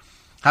oven,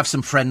 have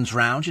some friends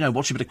round,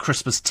 watch a bit of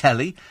Christmas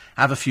telly,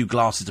 have a few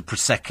glasses of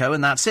Prosecco,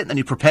 and that's it. And then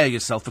you prepare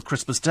yourself for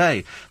Christmas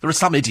Day. There are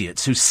some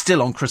idiots who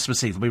still on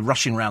Christmas Eve will be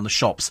rushing around the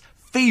shops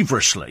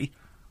feverishly.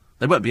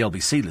 They won't be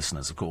LBC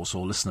listeners, of course,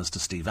 or listeners to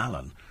Steve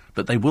Allen,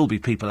 but they will be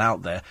people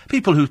out there,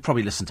 people who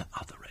probably listen to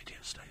other radio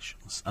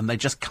stations, and they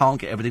just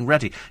can't get everything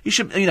ready.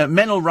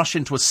 Men will rush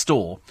into a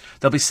store,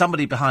 there'll be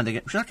somebody behind them,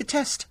 would you like a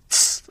test?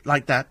 Tss,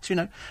 like that,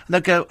 and they'll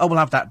go, oh, we'll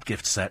have that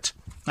gift set.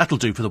 That'll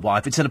do for the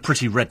wife. It's in a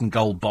pretty red and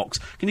gold box.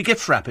 Can you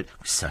gift wrap it?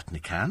 We certainly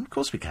can. Of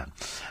course we can.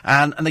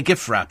 And they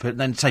gift wrap it and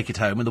then take it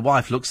home, and the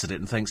wife looks at it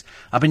and thinks,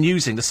 I've been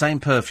using the same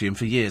perfume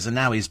for years, and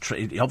now he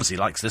obviously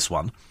likes this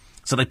one.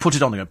 So they put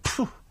it on and go,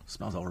 phew,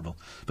 smells horrible.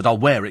 But I'll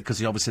wear it because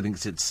he obviously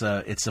thinks it's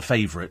a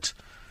favourite.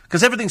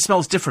 Because everything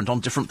smells different on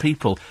different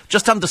people.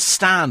 Just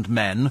understand,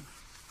 men,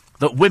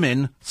 that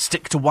women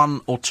stick to one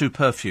or two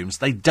perfumes.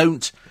 They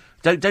don't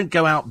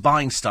go out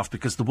buying stuff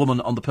because the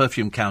woman on the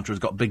perfume counter has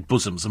got big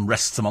bosoms and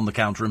rests them on the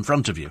counter in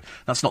front of you.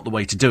 That's not the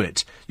way to do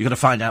it. You've got to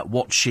find out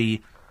what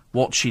she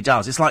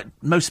does. It's like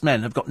most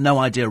men have got no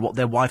idea what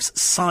their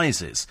wife's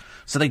size is.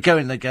 So they go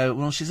in and they go,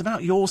 well, she's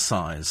about your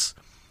size.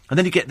 And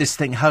then you get this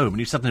thing home and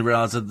you suddenly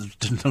realise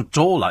that at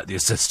all like the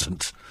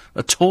assistant.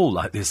 At all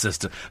like the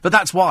assistant. But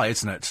that's why,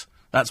 isn't it?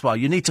 That's why.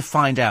 You need to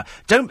find out.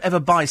 Don't ever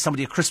buy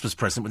somebody a Christmas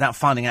present without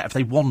finding out if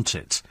they want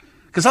it.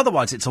 Because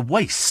otherwise it's a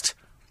waste.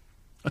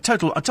 I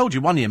told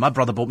you one year my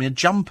brother bought me a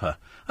jumper.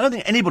 I don't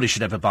think anybody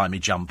should ever buy me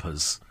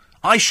jumpers.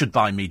 I should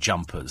buy me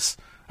jumpers.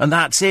 And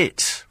that's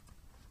it.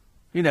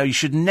 You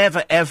should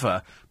never,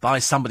 ever buy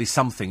somebody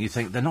something you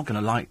think they're not going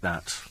to like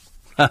that.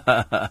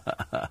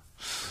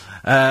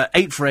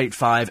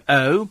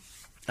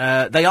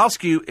 84850. They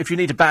ask you if you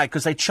need a bag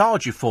because they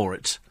charge you for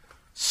it.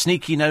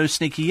 Sneaky no,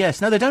 sneaky yes.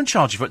 No, they don't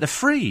charge you for it. They're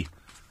free.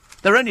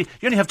 You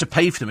only have to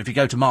pay for them if you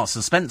go to Marks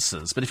and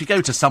Spencer's, but if you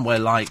go to somewhere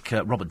like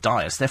Robert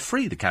Dyas, they're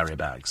free, the carrier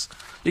bags.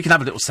 You can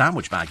have a little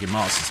sandwich bag in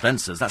Marks and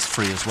Spencer's, that's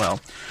free as well.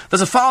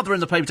 There's a father in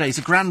the paper today, he's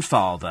a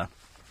grandfather,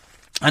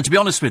 and to be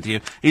honest with you,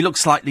 he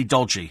looks slightly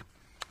dodgy.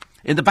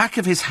 In the back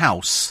of his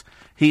house,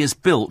 he has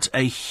built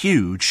a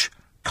huge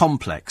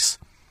complex.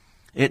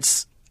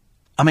 It's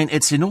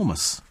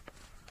enormous.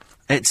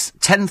 It's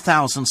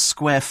 10,000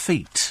 square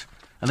feet.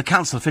 And the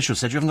council official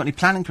said, you haven't got any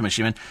planning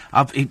permission.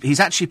 He's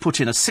actually put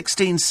in a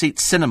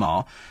 16-seat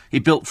cinema he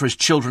built for his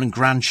children and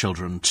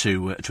grandchildren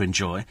to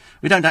enjoy.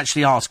 We don't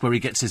actually ask where he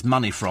gets his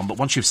money from, but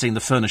once you've seen the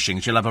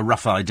furnishings, you'll have a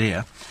rough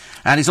idea.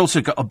 And he's also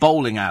got a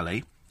bowling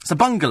alley. It's a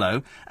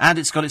bungalow, and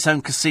it's got its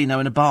own casino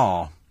and a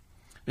bar.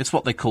 It's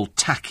what they call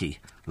tacky,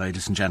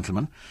 ladies and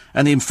gentlemen.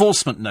 And the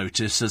enforcement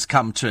notice has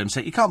come to him,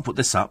 saying, you can't put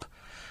this up.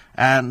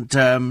 And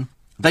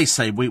they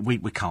say,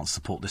 we can't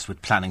support this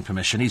with planning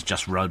permission. He's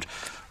just ridden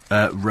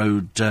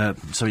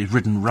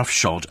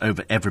roughshod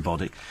over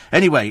everybody.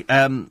 Anyway,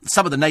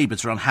 some of the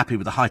neighbours are unhappy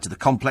with the height of the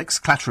complex,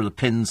 clatter of the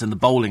pins in the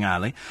bowling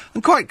alley,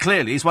 and quite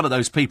clearly he's one of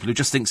those people who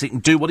just thinks he can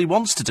do what he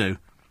wants to do.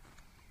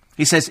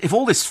 He says, if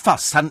all this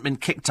fuss hadn't been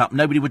kicked up,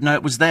 nobody would know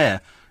it was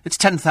there. It's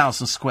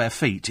 10,000 square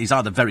feet. He's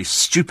either very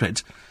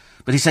stupid,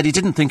 but he said he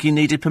didn't think he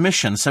needed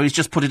permission, so he's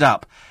just put it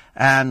up.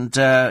 And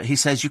he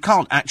says, you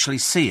can't actually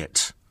see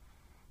it.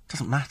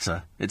 Doesn't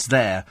matter. It's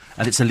there,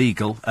 and it's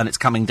illegal, and it's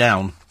coming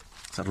down.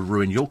 That'll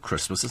ruin your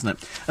Christmas, isn't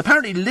it?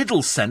 Apparently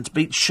Lidl scent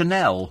beats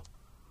Chanel.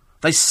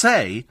 They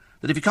say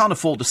that if you can't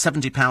afford the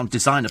 £70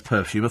 designer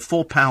perfume, a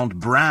 £4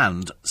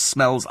 brand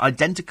smells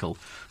identical.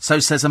 So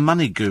says a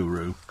money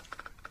guru.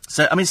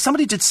 So,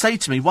 somebody did say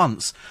to me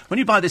once, when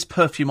you buy this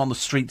perfume on the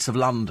streets of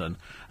London,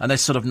 and they're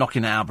sort of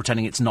knocking it out,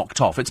 pretending it's knocked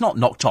off, it's not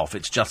knocked off,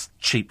 it's just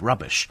cheap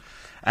rubbish.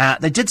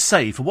 They did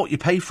say, for what you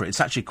pay for it, it's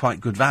actually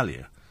quite good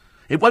value.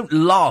 It won't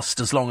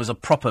last as long as a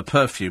proper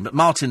perfume, but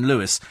Martin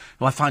Lewis,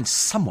 who I find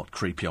somewhat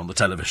creepy on the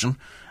television,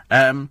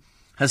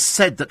 has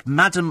said that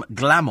Madame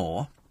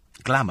Glamour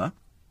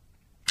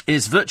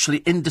is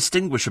virtually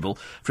indistinguishable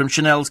from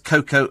Chanel's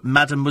Coco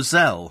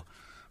Mademoiselle.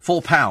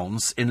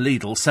 £4 in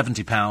Lidl,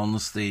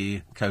 £70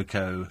 the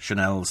Coco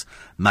Chanel's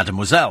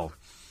Mademoiselle.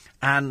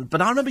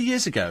 But I remember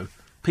years ago,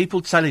 people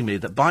telling me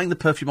that buying the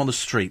perfume on the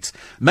streets,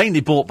 mainly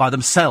bought by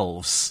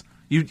themselves,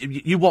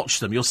 You watch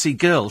them, you'll see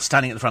girls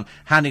standing at the front,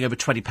 handing over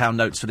 £20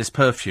 notes for this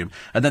perfume,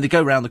 and then they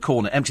go round the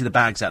corner, empty the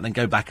bags out, and then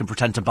go back and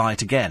pretend to buy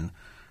it again.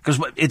 Because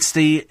it's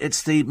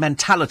the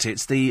mentality,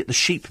 it's the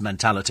sheep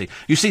mentality.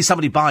 You see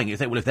somebody buying it, you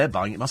think, well, if they're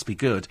buying it, it must be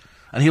good.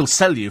 And he'll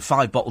sell you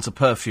 5 bottles of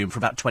perfume for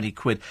about 20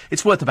 quid.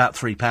 It's worth about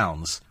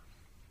 £3.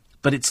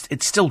 But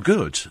it's still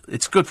good.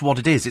 It's good for what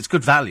it is. It's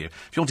good value.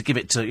 If you want to give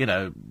it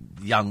to,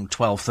 young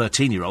 12,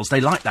 13-year-olds,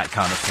 they like that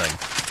kind of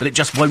thing. But it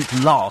just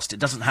won't last. It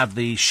doesn't have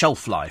the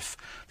shelf life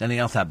that anything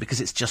else has,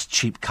 because it's just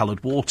cheap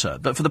coloured water.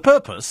 But for the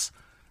purpose,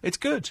 it's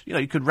good.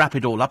 You could wrap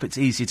it all up. It's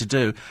easy to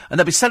do. And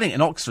they'll be selling it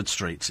in Oxford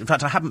Street. In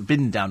fact, I haven't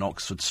been down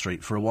Oxford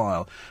Street for a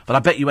while. But I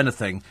bet you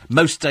anything,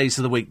 most days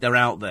of the week they're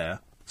out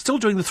there, still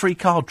doing the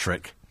 3-card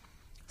trick.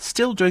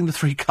 Still doing the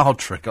 3-card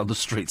trick on the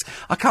streets.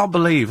 I can't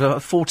believe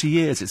 40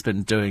 years it's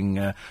been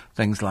doing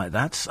things like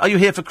that. Are you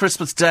here for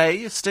Christmas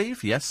Day,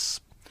 Steve? Yes.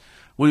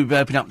 Will you be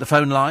opening up the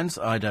phone lines?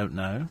 I don't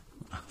know.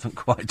 I haven't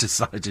quite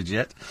decided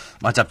yet.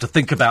 Might have to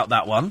think about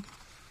that one.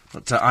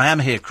 But I am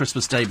here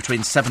Christmas Day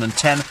between 7 and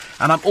 10,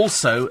 and I'm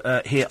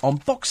also here on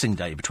Boxing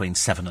Day between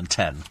 7 and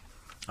 10.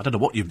 I don't know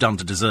what you've done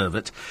to deserve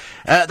it.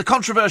 The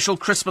controversial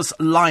Christmas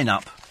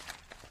lineup.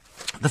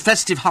 The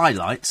festive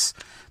highlights.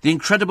 The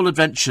Incredible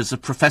Adventures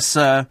of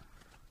Professor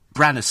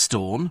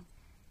Brannistorn,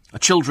 a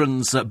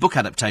children's book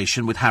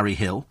adaptation with Harry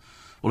Hill.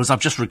 Well, as I've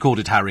just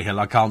recorded Harry Hill,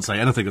 I can't say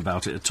anything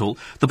about it at all.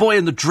 The Boy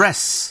in the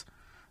Dress,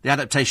 the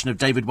adaptation of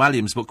David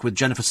Walliams' book with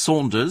Jennifer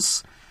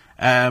Saunders.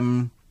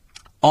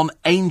 On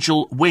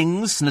Angel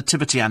Wings,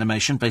 nativity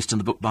animation based on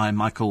the book by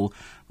Michael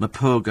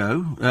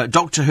Mapurgo.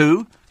 Doctor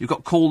Who, you've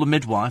got Call the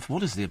Midwife.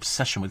 What is the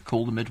obsession with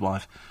Call the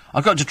Midwife? I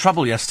got into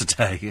trouble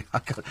yesterday.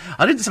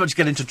 I didn't so much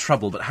get into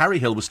trouble, but Harry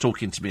Hill was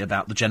talking to me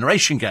about the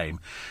Generation Game.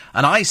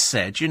 And I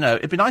said,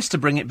 it'd be nice to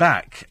bring it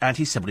back. And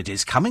he said, well, it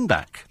is coming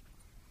back.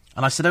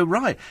 And I said, oh,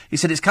 right. He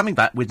said, it's coming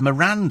back with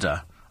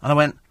Miranda. And I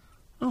went,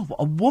 oh,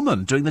 a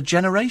woman doing the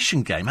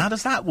Generation Game. How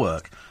does that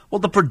work? Well,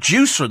 the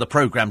producer of the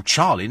programme,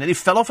 Charlie, nearly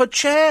fell off her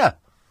chair.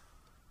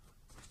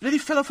 Nearly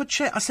fell off her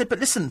chair. I said, but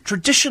listen,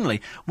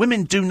 traditionally,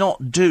 women do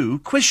not do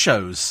quiz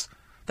shows.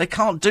 They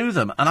can't do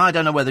them. And I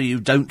don't know whether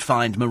you don't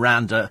find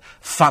Miranda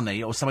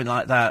funny or something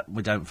like that.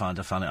 We don't find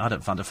her funny. I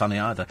don't find her funny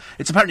either.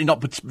 It's apparently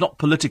not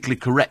politically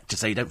correct to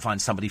say you don't find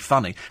somebody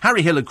funny.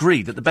 Harry Hill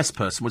agreed that the best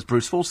person was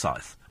Bruce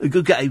Forsyth. A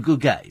good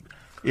game.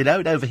 And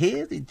over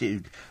here,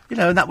 and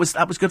that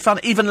was good fun.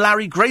 Even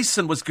Larry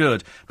Grayson was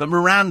good. But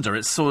Miranda,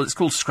 it's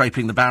called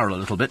scraping the barrel a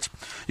little bit.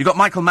 You got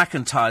Michael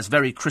McIntyre's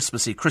very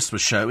Christmassy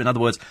Christmas show. In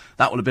other words,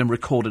 that will have been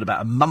recorded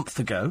about a month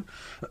ago.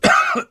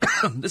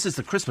 This is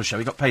the Christmas show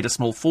he got paid a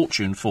small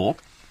fortune for.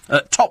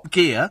 Top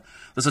Gear,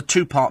 there's a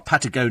 2-part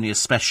Patagonia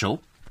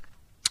special.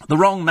 The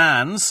Wrong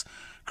Man's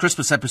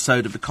Christmas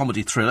episode of the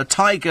comedy thriller.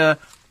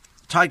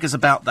 Tigers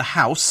About the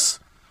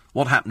House.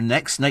 What Happened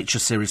Next? Nature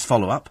series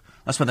follow-up.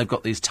 That's when they've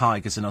got these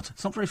tigers in it.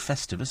 It's not very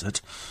festive, is it?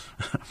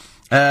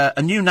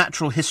 A new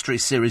natural history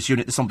series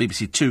unit, this on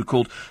BBC Two,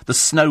 called The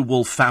Snow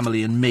Wolf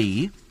Family and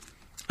Me.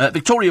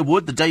 Victoria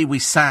Wood, The Day We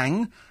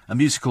Sang, a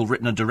musical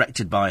written and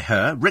directed by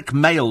her. Rick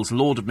Mayall's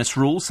Lord of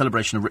Misrule,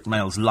 celebration of Rick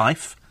Mayall's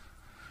life.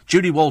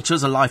 Judy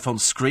Walters, A Life on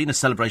Screen, a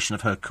celebration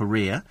of her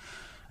career.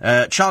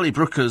 Charlie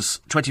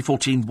Brooker's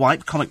 2014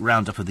 Wipe, comic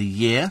roundup of the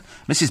year.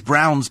 Mrs.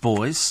 Brown's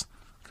Boys.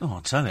 Oh,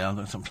 I'll tell you,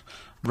 I'm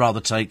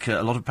rather take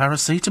a lot of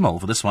paracetamol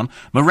for this one.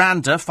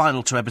 Miranda,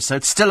 final 2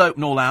 episodes, still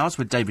open all hours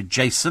with David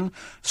Jason.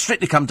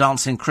 Strictly Come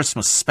Dancing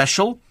Christmas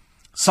special.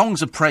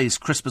 Songs of Praise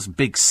Christmas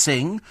Big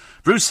Sing.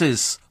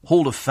 Bruce's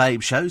Hall of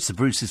Fame show, so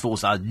Bruce's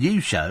Voice, our new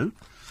show.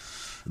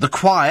 The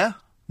Choir,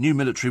 New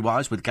Military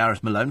Wives with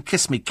Gareth Malone.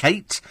 Kiss Me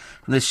Kate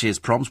from this year's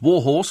Proms.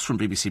 War Horse from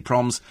BBC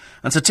Proms.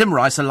 And Sir Tim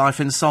Rice, A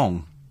Life in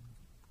Song.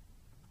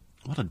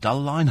 What a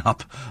dull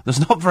line-up.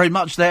 There's not very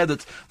much there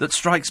that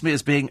strikes me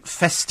as being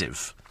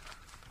festive.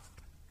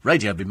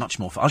 Radio would be much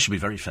more... I should be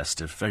very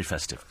festive, very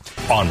festive.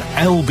 On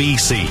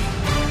LBC.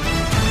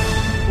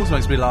 Also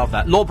makes me laugh,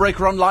 that.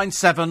 Lawbreaker on line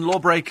 7,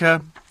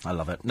 Lawbreaker. I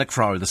love it. Nick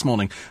Ferrari this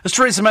morning. As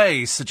Theresa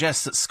May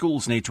suggests that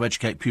schools need to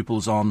educate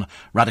pupils on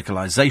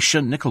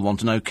radicalisation, Nick will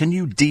want to know, can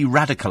you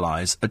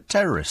de-radicalise a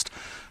terrorist?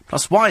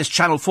 Plus, why is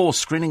Channel 4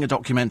 screening a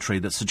documentary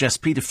that suggests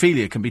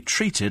paedophilia can be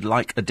treated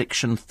like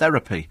addiction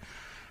therapy?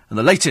 And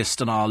the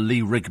latest on our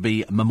Lee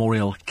Rigby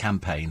Memorial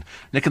Campaign.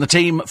 Nick and the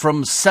team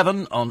from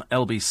 7 on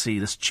LBC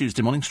this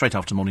Tuesday morning, straight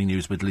after morning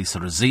news with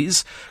Lisa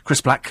Aziz.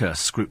 Chris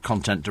Blackhurst, Group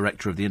Content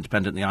Director of The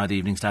Independent, The ID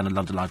Evening Stand and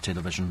London Live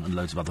Television and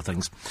loads of other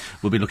things.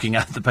 We'll be looking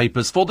at the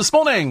papers for this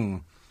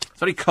morning. It's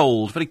very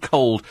cold, very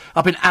cold.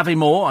 Up in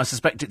Aviemore, I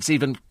suspect it's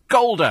even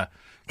colder.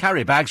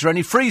 Carrier bags are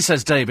only free,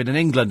 says David, in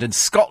England. In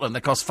Scotland,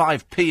 they cost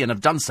 5p and have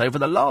done so for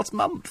the last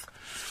month.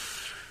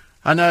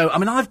 I know. I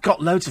mean, I've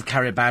got loads of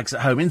carrier bags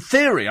at home. In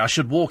theory, I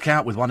should walk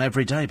out with one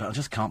every day, but I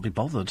just can't be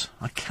bothered.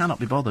 I cannot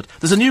be bothered.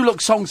 There's a new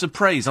look Songs of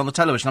Praise on the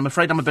television. I'm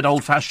afraid I'm a bit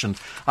old-fashioned.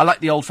 I like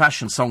the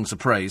old-fashioned Songs of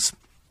Praise.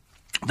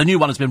 The new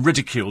one has been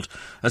ridiculed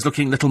as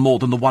looking little more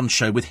than the One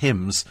Show with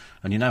hymns.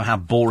 And you know how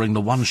boring the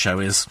One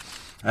Show is.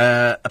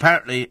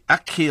 Apparently,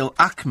 Akhil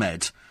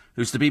Ahmed,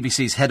 who's the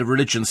BBC's head of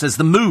religion, says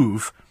the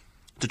move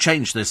to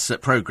change this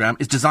programme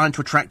is designed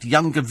to attract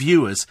younger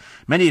viewers,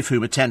 many of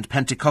whom attend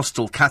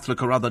Pentecostal,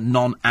 Catholic or other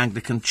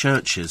non-Anglican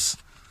churches.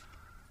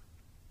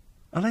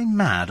 Are they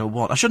mad or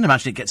what? I shouldn't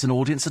imagine it gets an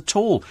audience at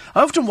all.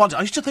 I often wonder,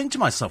 I used to think to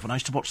myself when I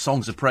used to watch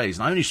Songs of Praise,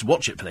 and I only used to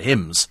watch it for the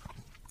hymns,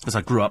 because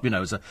I grew up,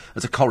 as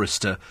a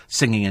chorister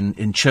singing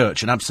in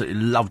church and absolutely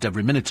loved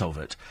every minute of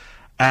it.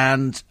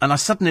 And I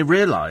suddenly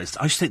realised,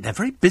 I used to think they're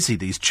very busy,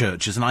 these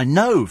churches, and I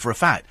know for a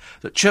fact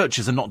that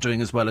churches are not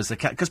doing as well as they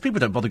can, because people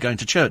don't bother going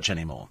to church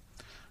anymore.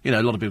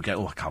 A lot of people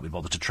go, I can't be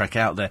bothered to trek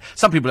out there.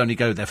 Some people only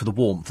go there for the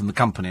warmth and the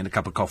company and a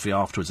cup of coffee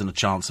afterwards and a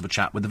chance of a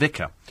chat with the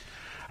vicar.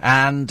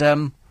 And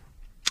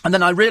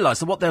then I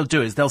realised that what they'll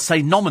do is they'll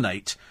say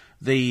nominate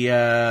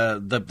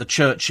the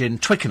church in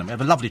Twickenham. We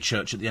have a lovely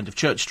church at the end of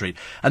Church Street.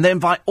 And they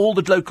invite all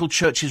the local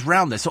churches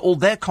round there, so all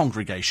their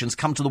congregations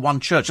come to the one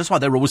church. That's why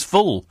they're always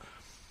full.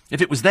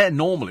 If it was there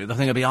normally, the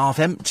thing would be half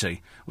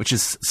empty, which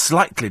is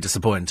slightly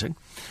disappointing.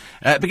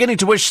 Beginning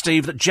to wish,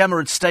 Steve, that Gemma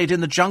had stayed in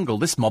the jungle.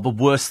 This mob are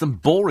worse than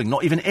boring,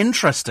 not even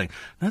interesting.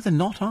 No, they're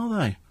not, are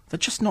they? They're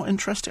just not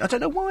interesting. I don't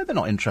know why they're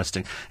not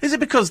interesting. Is it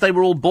because they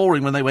were all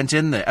boring when they went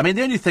in there? I mean,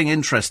 the only thing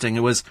interesting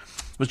was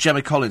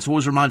Gemma Collins, who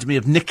always reminded me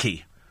of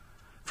Nikki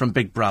from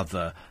Big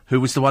Brother, who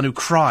was the one who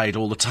cried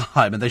all the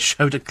time, and they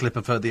showed a clip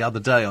of her the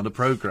other day on a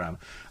programme.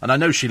 And I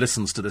know she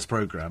listens to this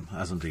programme,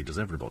 as indeed does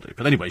everybody.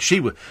 But anyway,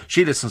 she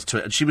listens to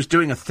it, and she was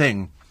doing a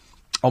thing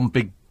on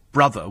Big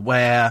Brother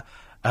where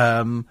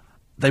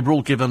they were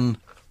all given,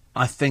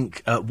 I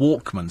think,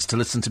 Walkmans to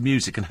listen to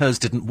music, and hers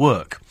didn't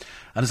work.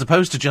 And as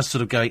opposed to just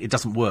sort of going, it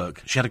doesn't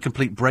work, she had a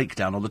complete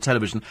breakdown on the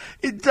television.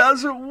 It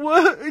doesn't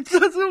work. It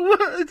doesn't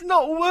work. It's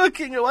not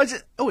working.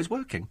 Oh, it's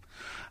working.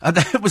 And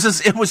it was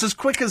as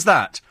quick as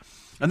that.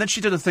 And then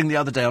she did a thing the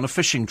other day on a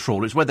fishing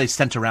trawler. It's where they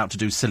sent her out to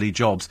do silly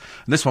jobs.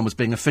 And this one was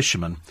being a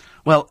fisherman.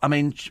 Well, I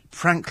mean,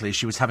 frankly,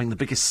 she was having the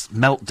biggest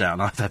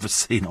meltdown I've ever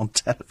seen on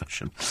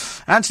television.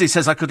 Anthony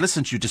says, I could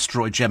listen to you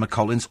destroy Gemma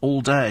Collins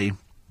all day.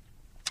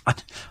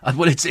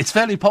 Well, it's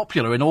fairly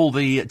popular in all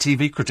the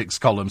TV critics'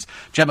 columns,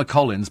 Gemma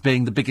Collins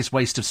being the biggest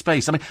waste of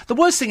space. I mean, the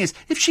worst thing is,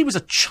 if she was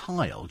a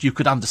child, you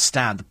could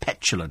understand the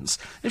petulance.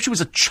 If she was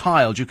a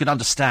child, you could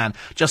understand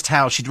just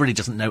how she really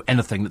doesn't know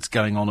anything that's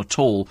going on at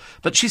all.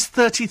 But she's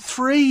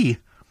 33.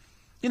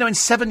 In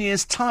 7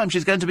 years' time,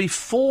 she's going to be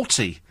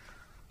 40.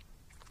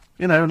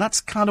 And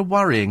that's kind of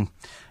worrying.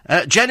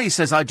 Jenny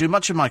says, I do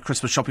much of my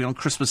Christmas shopping on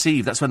Christmas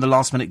Eve. That's when the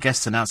last-minute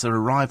guests announce their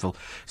arrival.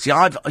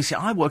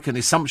 I work on the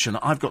assumption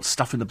that I've got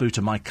stuff in the boot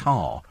of my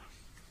car,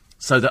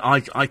 so that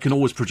I can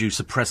always produce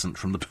a present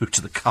from the boot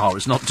of the car.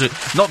 It's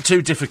not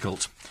too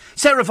difficult.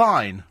 Sarah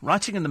Vine,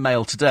 writing in the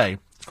Mail today,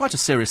 it's quite a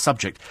serious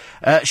subject.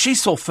 She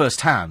saw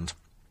firsthand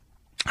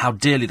how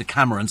dearly the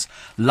Camerons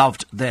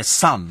loved their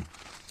son.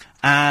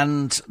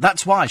 And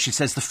that's why, she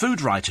says, the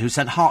food writer who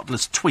sent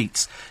heartless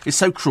tweets is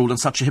so cruel and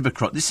such a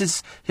hypocrite. This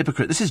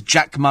is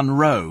Jack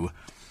Munro,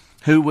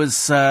 who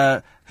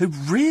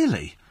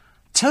really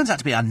turns out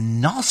to be a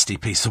nasty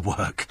piece of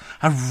work.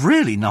 A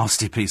really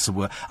nasty piece of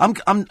work. I'm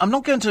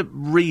not going to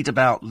read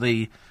about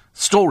the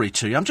story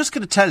to you. I'm just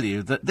going to tell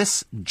you that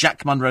this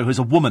Jack Munro, who's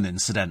a woman,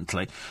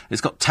 incidentally,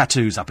 it's got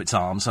tattoos up its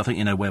arms, so I think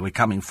you know where we're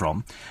coming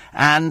from.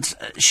 And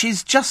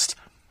she's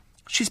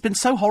been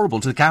so horrible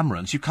to the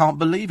Camerons, you can't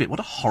believe it. What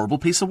a horrible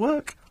piece of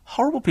work.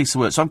 Horrible piece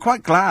of work. So I'm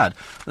quite glad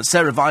that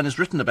Sarah Vine has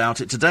written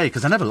about it today,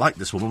 because I never liked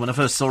this woman when I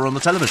first saw her on the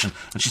television.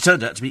 And she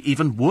turned out to be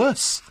even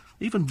worse.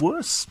 Even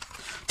worse.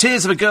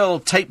 Tears of a girl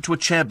taped to a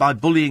chair by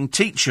bullying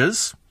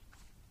teachers.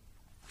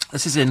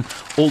 This is in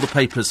all the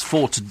papers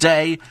for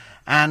today.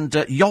 And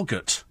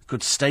yoghurt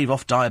could stave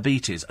off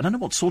diabetes. I don't know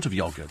what sort of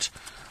yoghurt.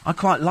 I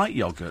quite like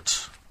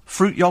yoghurt.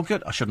 Fruit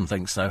yoghurt? I shouldn't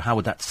think so. How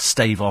would that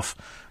stave off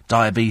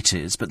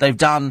diabetes? But they've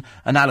done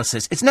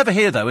analysis. It's never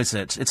here, though, is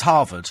it? It's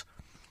Harvard.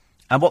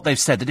 And what they've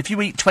said, that if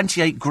you eat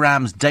 28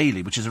 grams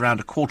daily, which is around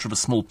a quarter of a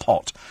small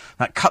pot,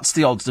 that cuts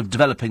the odds of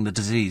developing the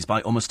disease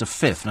by almost a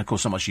fifth. And, of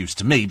course, not much use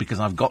to me, because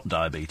I've got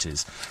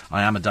diabetes.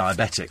 I am a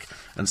diabetic.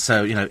 And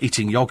so,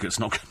 eating yoghurt's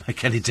not going to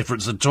make any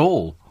difference at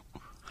all. I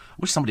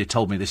wish somebody had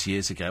told me this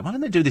years ago. Why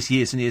didn't they do this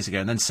years and years ago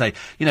and then say,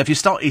 if you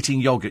start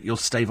eating yoghurt, you'll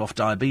stave off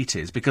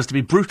diabetes? Because, to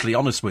be brutally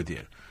honest with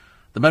you,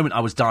 the moment I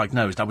was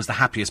diagnosed, I was the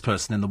happiest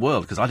person in the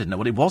world, because I didn't know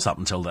what it was up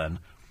until then.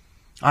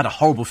 I had a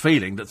horrible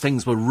feeling that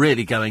things were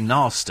really going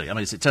nasty. I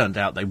mean, as it turned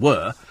out, they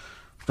were,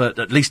 but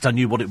at least I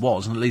knew what it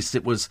was, and at least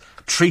it was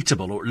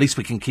treatable, or at least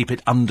we can keep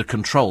it under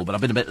control. But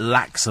I've been a bit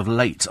lax of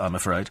late, I'm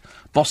afraid.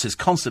 Boss is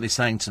constantly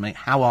saying to me,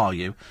 how are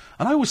you?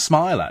 And I always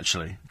smile,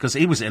 actually, because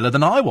he was iller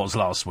than I was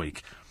last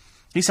week.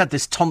 He's had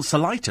this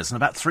tonsillitis, and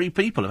about 3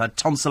 people have had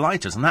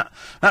tonsillitis, and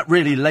that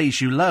really lays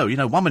you low.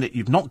 1 minute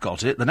you've not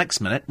got it, the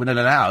next minute, within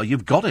an hour,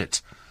 you've got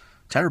it.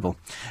 Terrible.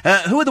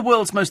 Who are the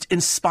world's most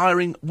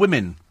inspiring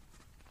women?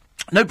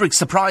 No big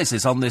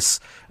surprises on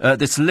this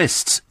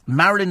list.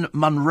 Marilyn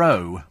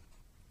Monroe.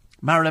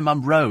 Marilyn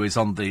Monroe is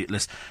on the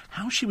list.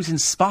 How she was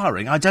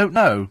inspiring, I don't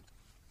know.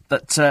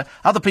 But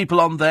other people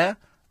on there,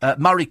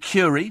 Marie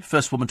Curie,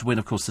 first woman to win,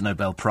 of course, the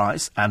Nobel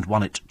Prize, and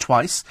won it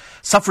twice.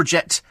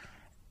 Suffragette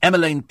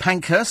Emmeline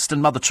Pankhurst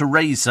and Mother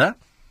Teresa.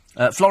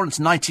 Florence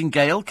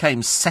Nightingale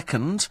came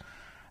second,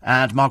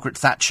 and Margaret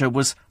Thatcher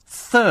was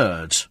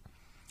third.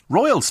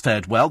 Royals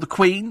fared well. The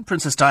Queen,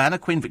 Princess Diana,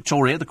 Queen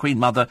Victoria, the Queen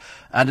Mother,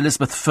 and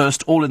Elizabeth I,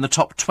 all in the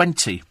top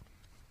 20.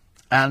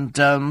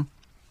 And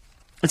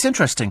it's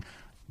interesting,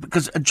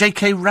 because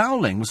J.K.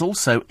 Rowling was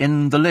also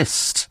in the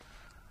list.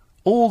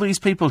 All these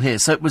people here.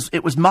 So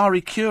it was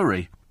Marie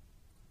Curie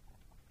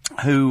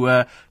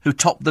who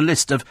topped the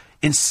list of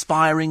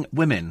inspiring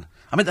women.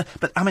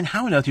 I mean,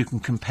 how on earth you can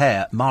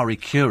compare Marie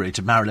Curie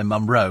to Marilyn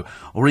Monroe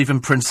or even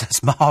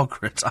Princess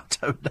Margaret? I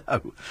don't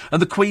know.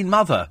 And the Queen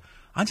Mother.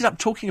 I ended up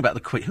talking about the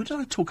Queen. Who did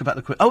I talk about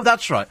the Queen? Oh,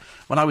 that's right.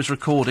 When I was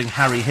recording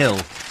Harry Hill,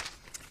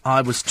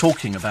 I was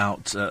talking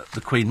about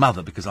the Queen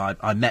Mother because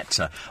I met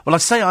her. Well, I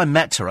say I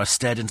met her. I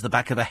stared into the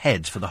back of her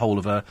head for the whole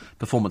of her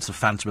performance of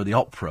Phantom of the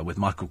Opera with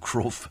Michael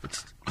Crawford.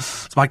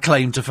 It's my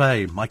claim to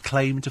fame. My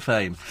claim to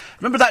fame.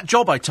 Remember that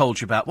job I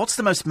told you about? What's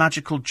the most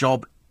magical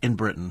job in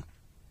Britain?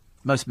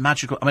 Most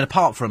magical... I mean,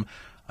 apart from,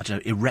 I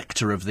don't know,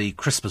 erector of the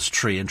Christmas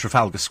tree in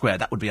Trafalgar Square,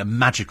 that would be a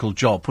magical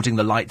job. Putting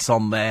the lights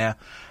on there.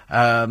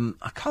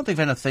 I can't think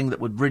of anything that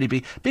would really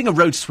be... Being a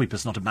road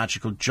sweeper's not a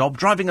magical job.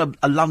 Driving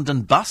a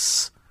London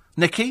bus,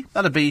 Nikki,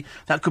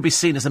 that could be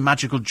seen as a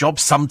magical job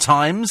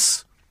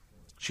sometimes.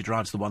 She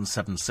drives the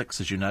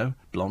 176, as you know,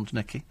 blonde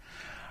Nikki.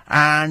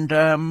 And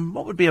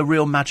what would be a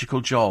real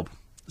magical job?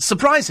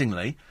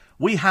 Surprisingly,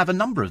 we have a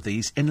number of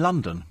these in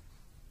London.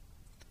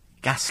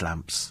 Gas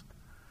lamps.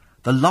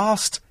 The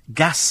last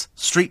gas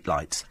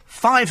streetlights.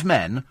 5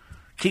 men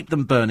keep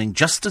them burning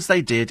just as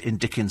they did in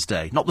Dickens'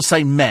 day. Not the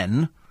same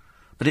men,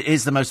 but it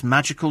is the most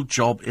magical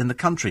job in the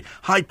country.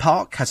 Hyde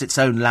Park has its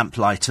own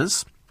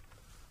lamplighters.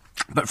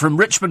 But from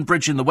Richmond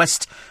Bridge in the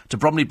west to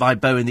Bromley by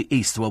Bow in the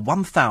east, there were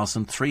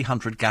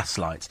 1,300 gas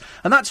lights.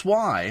 And that's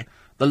why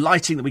the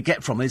lighting that we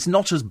get from it is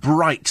not as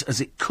bright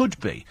as it could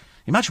be.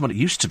 Imagine what it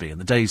used to be in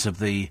the days of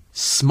the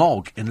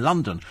smog in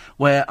London,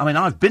 where, I mean,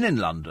 I've been in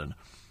London,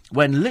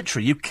 when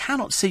literally you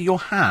cannot see your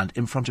hand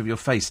in front of your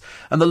face.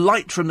 And the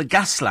light from the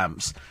gas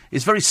lamps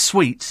is very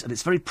sweet and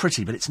it's very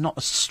pretty, but it's not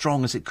as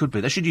strong as it could be.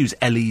 They should use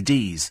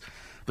LEDs.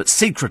 But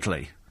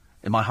secretly,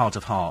 in my heart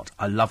of heart,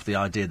 I love the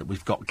idea that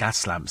we've got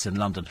gas lamps in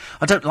London.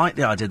 I don't like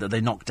the idea that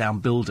they knock down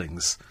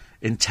buildings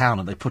in town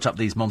and they put up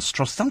these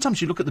monstrosities.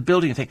 Sometimes you look at the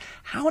building and think,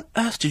 how on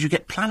earth did you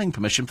get planning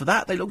permission for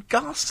that? They look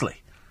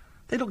ghastly.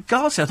 They look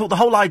ghastly. I thought the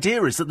whole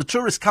idea is that the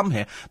tourists come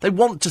here, they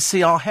want to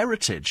see our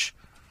heritage.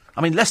 I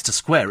mean, Leicester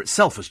Square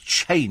itself has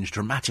changed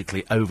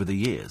dramatically over the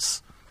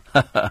years.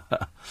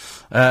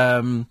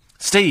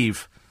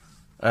 Steve,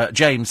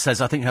 James says,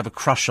 I think you have a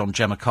crush on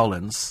Gemma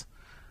Collins.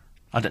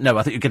 I don't know,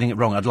 I think you're getting it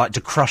wrong. I'd like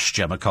to crush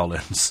Gemma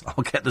Collins.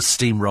 I'll get the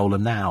steamroller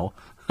now.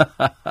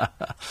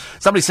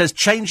 Somebody says,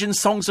 change in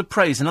songs of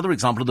praise. Another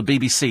example of the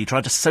BBC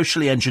tried to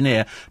socially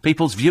engineer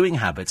people's viewing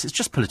habits. It's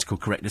just political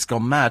correctness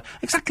gone mad.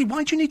 Exactly,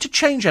 why do you need to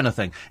change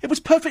anything? It was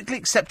perfectly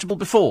acceptable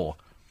before.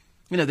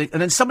 You know,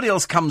 and then somebody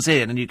else comes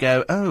in and you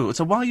go, oh,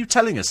 so why are you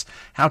telling us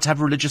how to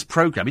have a religious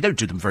programme? You don't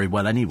do them very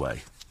well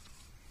anyway.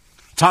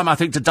 Time, I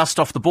think, to dust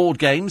off the board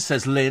games,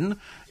 says Lynn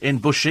in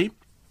Bushy.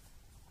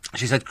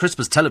 She said,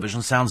 Christmas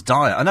television sounds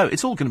dire. I know,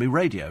 it's all going to be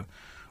radio.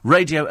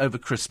 Radio over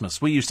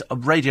Christmas. We used to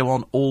have radio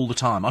on all the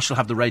time. I shall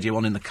have the radio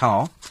on in the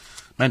car,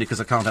 mainly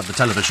because I can't have the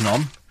television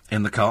on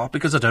in the car,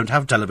 because I don't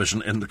have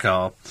television in the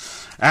car.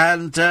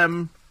 And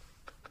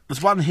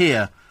there's one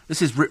here.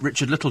 This is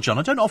Richard Littlejohn.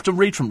 I don't often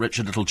read from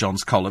Richard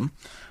Littlejohn's column,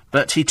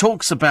 but he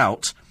talks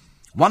about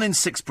 1 in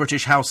 6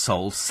 British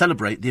households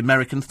celebrate the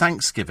American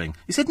Thanksgiving.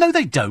 He said, no,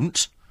 they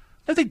don't.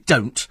 No, they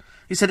don't.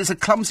 He said it's a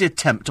clumsy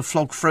attempt to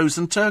flog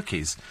frozen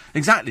turkeys.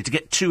 Exactly, to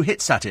get 2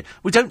 hits at it.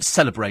 We don't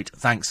celebrate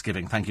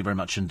Thanksgiving, thank you very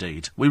much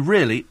indeed. We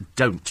really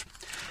don't.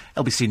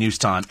 LBC News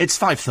Time. It's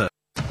 5:30.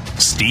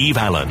 Steve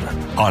Allen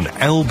on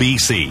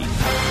LBC.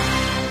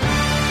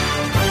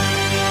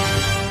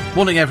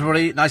 Morning,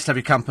 everybody. Nice to have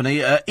your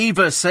company.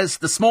 Eva says,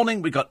 this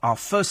morning we got our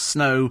first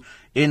snow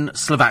in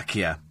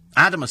Slovakia.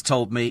 Adam has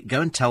told me,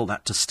 go and tell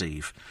that to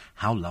Steve.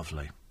 How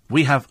lovely.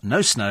 We have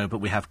no snow, but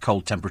we have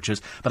cold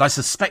temperatures. But I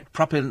suspect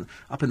up in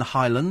the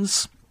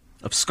Highlands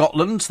of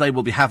Scotland, they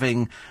will be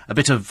having a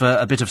bit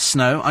of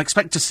snow. I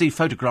expect to see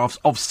photographs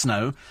of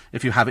snow,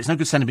 if you have. It's no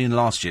good sending me in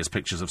last year's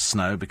pictures of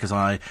snow, because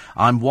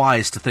I'm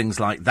wise to things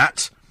like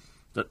that.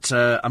 But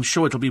I'm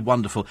sure it'll be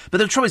wonderful. But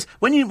the trouble is,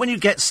 when you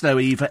get snow,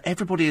 Eva,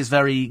 everybody is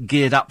very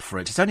geared up for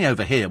it. It's only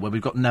over here where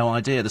we've got no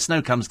idea. The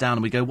snow comes down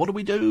and we go, what do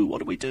we do? What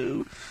do we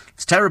do?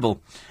 It's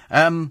terrible.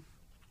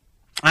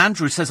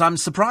 Andrew says, I'm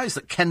surprised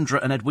that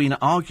Kendra and Edwina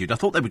argued. I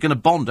thought they were going to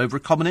bond over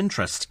a common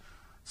interest.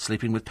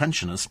 Sleeping with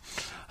pensioners.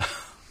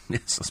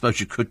 Yes, I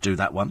suppose you could do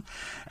that one.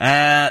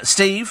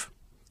 Steve,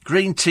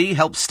 green tea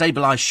helps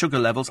stabilise sugar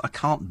levels.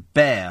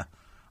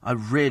 I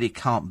really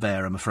can't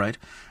bear, I'm afraid.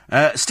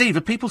 Steve,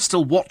 are people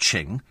still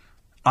watching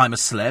I'm a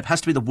Celeb?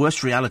 Has to be the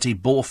worst reality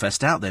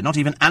bore-fest out there. Not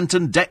even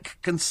Anton Deck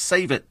can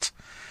save it.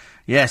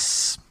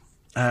 Yes.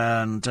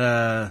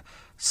 And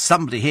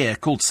somebody here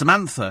called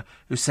Samantha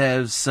who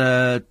says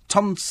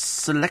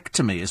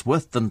tonsillectomy is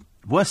worse than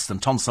worse than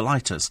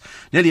tonsillitis.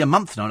 Nearly a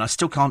month now and I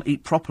still can't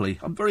eat properly.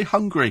 I'm very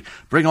hungry.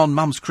 Bring on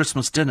Mum's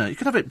Christmas dinner. You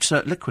could have it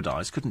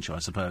liquidised, couldn't you, I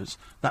suppose?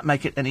 That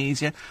make it any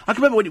easier? I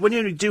can remember when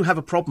you do have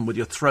a problem with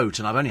your throat,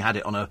 and I've only had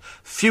it on a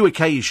few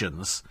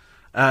occasions,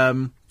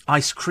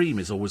 ice cream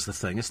is always the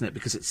thing, isn't it?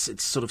 Because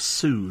it sort of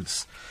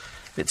soothes.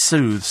 It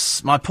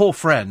soothes. My poor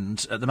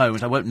friend, at the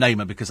moment, I won't name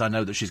her because I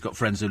know that she's got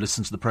friends who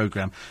listen to the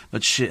programme,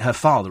 but her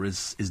father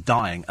is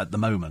dying at the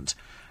moment.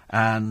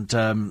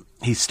 And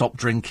he stopped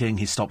drinking,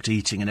 he stopped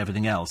eating and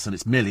everything else, and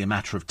it's merely a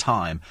matter of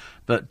time.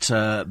 But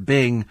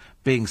being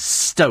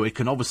stoic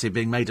and obviously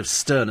being made of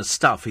sterner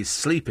stuff, he's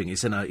sleeping.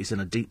 He's in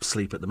a deep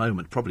sleep at the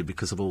moment, probably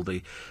because of all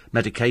the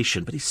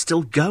medication. But he's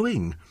still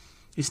going.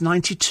 He's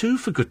 92,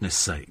 for goodness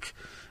sake.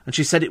 And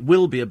she said it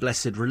will be a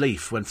blessed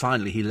relief when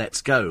finally he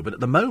lets go. But at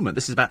the moment,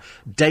 this is about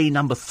day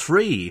number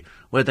 3,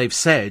 where they've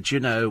said,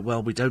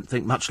 well, we don't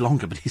think much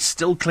longer, but he's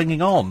still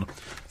clinging on.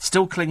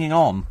 Still clinging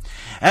on.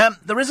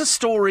 There is a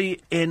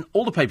story in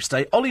all the papers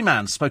today. Ollie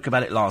Mann spoke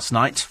about it last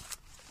night.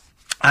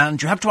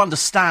 And you have to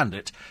understand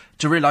it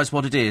to realise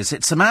what it is.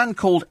 It's a man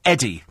called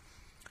Eddie,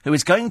 who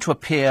is going to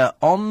appear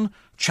on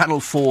Channel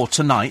 4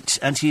 tonight,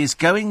 and he is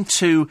going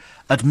to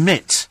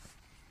admit,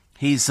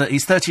 he's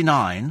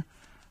 39,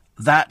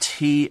 that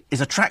he is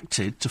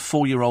attracted to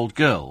 4-year-old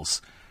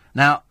girls.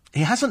 Now, he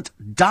hasn't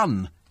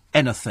done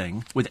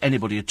anything with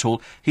anybody at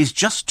all. He's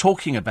just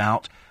talking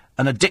about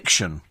an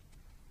addiction.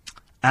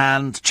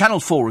 And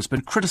Channel 4 has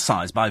been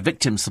criticised by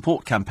victim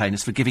support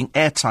campaigners for giving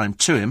airtime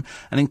to him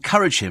and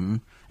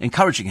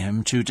encouraging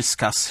him to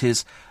discuss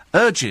his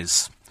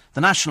urges.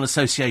 The National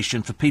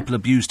Association for People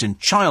Abused in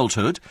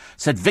Childhood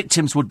said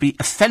victims would be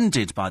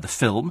offended by the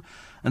film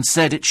and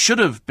said it should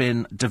have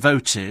been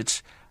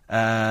devoted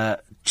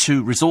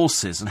to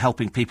resources and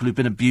helping people who've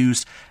been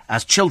abused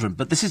as children.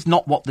 But this is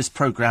not what this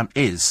programme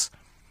is.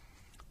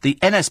 The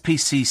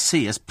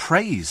NSPCC has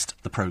praised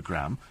the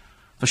programme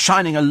for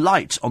shining a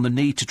light on the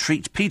need to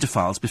treat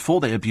paedophiles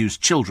before they abuse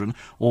children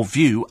or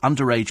view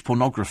underage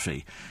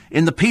pornography.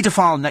 In The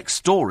Paedophile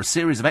Next Door, a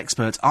series of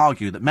experts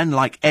argue that men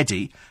like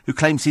Eddie, who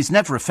claims he's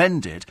never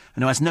offended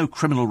and who has no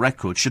criminal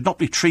record, should not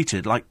be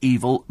treated like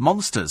evil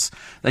monsters.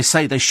 They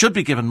say they should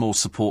be given more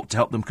support to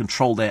help them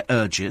control their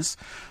urges.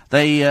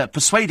 They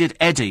persuaded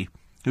Eddie,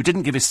 who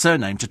didn't give his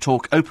surname, to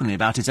talk openly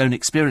about his own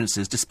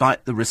experiences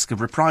despite the risk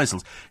of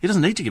reprisals. He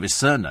doesn't need to give his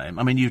surname.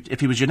 I mean, if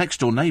he was your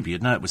next-door neighbour,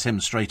 you'd know it was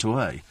him straight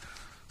away.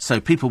 So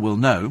people will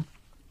know.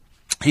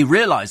 He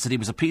realised that he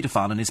was a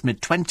paedophile in his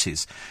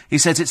mid-20s. He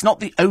says, it's not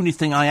the only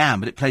thing I am,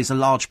 but it plays a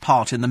large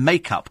part in the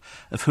makeup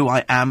of who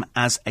I am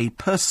as a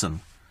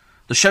person.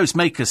 The show's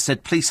makers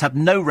said police have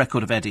no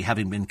record of Eddie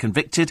having been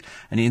convicted,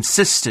 and he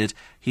insisted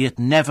he had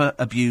never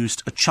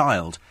abused a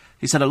child.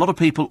 He said, a lot of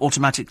people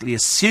automatically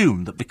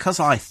assume that because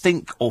I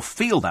think or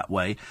feel that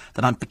way,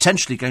 that I'm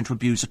potentially going to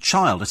abuse a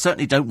child. I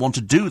certainly don't want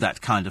to do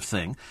that kind of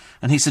thing.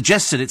 And he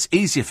suggested it's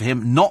easier for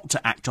him not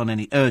to act on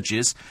any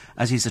urges,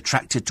 as he's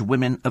attracted to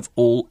women of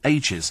all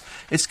ages.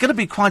 It's going to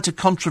be quite a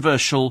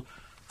controversial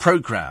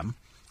programme,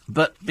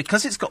 but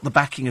because it's got the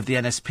backing of the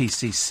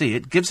NSPCC,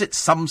 it gives it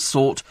some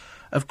sort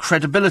of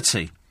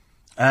credibility.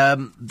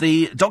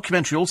 The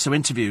documentary also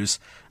interviews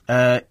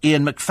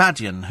Ian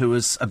McFadden, who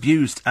was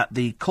abused at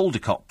the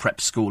Caldecott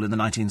Prep School in the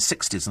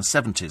 1960s and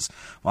 70s,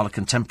 while a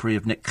contemporary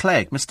of Nick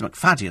Clegg. Mr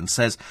McFadden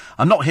says,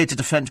 I'm not here to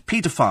defend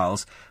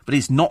paedophiles, but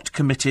he's not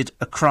committed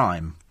a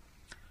crime.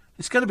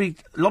 It's going to be,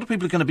 a lot of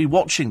people are going to be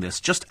watching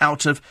this just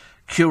out of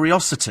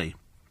curiosity.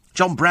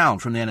 John Brown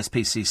from the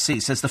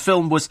NSPCC says the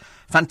film was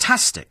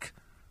fantastic,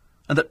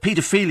 and that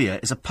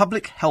paedophilia is a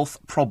public health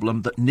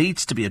problem that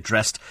needs to be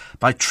addressed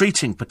by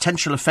treating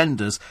potential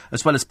offenders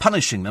as well as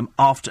punishing them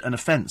after an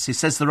offence. He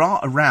says there are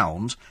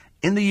around,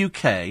 in the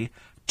UK,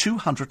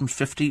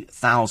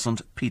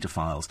 250,000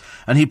 paedophiles,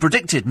 and he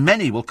predicted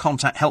many will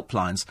contact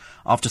helplines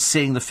after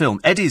seeing the film.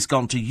 Eddie's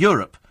gone to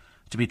Europe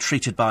to be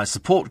treated by a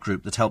support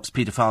group that helps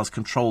paedophiles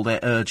control their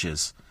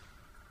urges.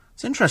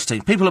 It's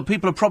interesting. People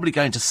are probably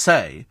going to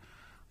say,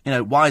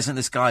 why isn't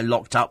this guy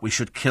locked up? We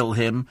should kill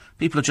him.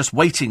 People are just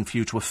waiting for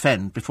you to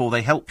offend before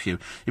they help you.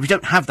 If you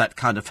don't have that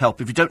kind of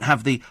help, if you don't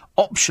have the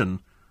option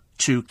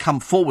to come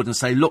forward and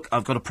say, look,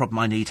 I've got a problem,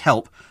 I need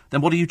help, then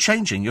what are you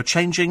changing? You're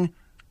changing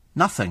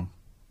nothing.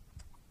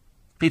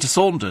 Peter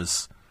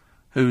Saunders,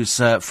 who's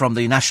from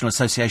the National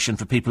Association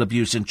for People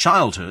Abused in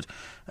Childhood,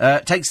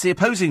 takes the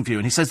opposing view,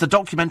 and he says the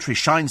documentary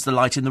shines the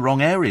light in the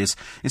wrong areas.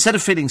 Instead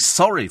of feeling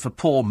sorry for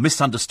poor,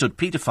 misunderstood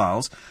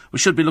paedophiles, we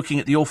should be looking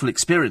at the awful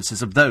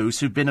experiences of those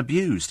who've been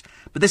abused.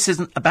 But this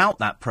isn't about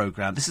that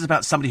programme. This is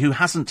about somebody who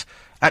hasn't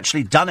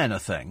actually done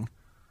anything.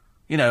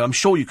 I'm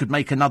sure you could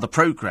make another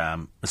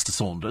programme, Mr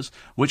Saunders,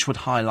 which would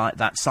highlight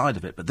that side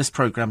of it, but this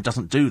programme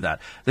doesn't do that.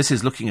 This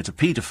is looking at a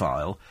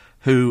paedophile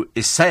who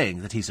is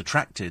saying that he's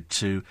attracted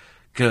to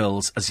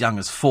girls as young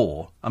as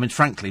 4. I mean,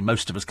 frankly,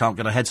 most of us can't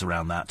get our heads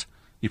around that.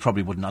 You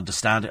probably wouldn't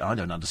understand it. I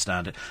don't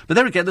understand it. But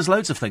there again, there's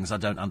loads of things I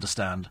don't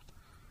understand.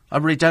 I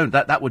really don't.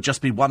 That would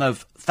just be one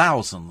of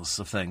thousands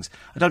of things.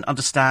 I don't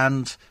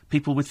understand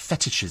people with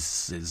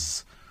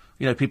fetishes.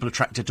 You know, people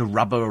attracted to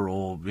rubber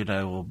or, you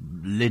know, or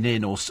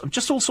linen or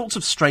just all sorts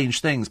of strange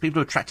things. People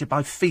are attracted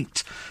by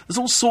feet. There's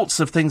all sorts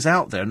of things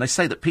out there, and they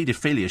say that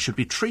paedophilia should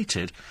be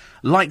treated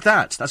like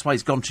that. That's why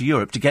he's gone to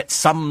Europe, to get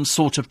some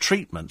sort of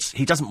treatment.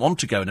 He doesn't want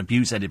to go and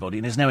abuse anybody,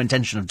 and there's no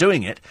intention of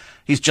doing it.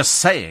 He's just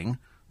saying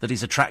that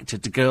he's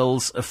attracted to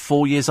girls of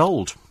 4 years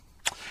old.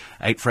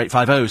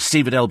 84850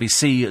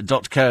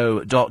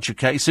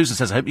 steve@lbc.co.uk. Susan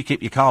says, I hope you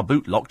keep your car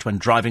boot locked when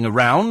driving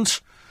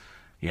around.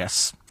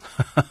 Yes.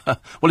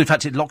 Well, in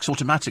fact, it locks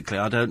automatically.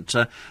 I don't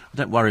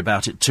worry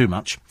about it too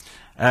much.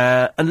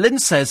 And Lynn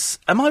says,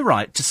 am I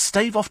right to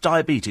stave off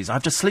diabetes? I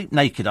have to sleep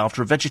naked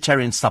after a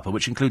vegetarian supper,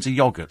 which includes a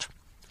yoghurt.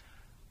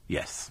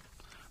 Yes.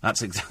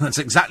 That's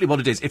exactly what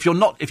it is. If you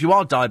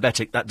are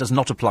diabetic, that does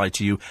not apply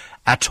to you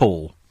at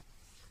all.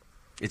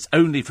 It's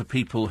only for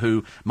people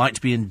who might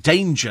be in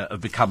danger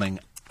of becoming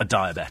a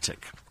diabetic.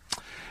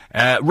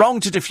 Wrong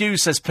to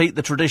diffuse, says Pete,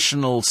 the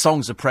traditional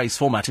songs of praise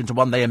format into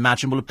one they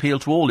imagine will appeal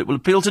to all. It will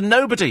appeal to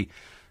nobody.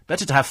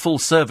 Better to have full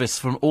service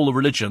from all the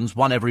religions,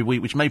 one every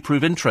week, which may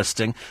prove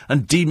interesting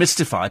and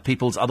demystify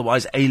people's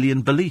otherwise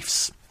alien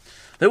beliefs.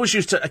 They always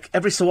used to,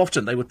 every so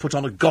often, they would put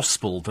on a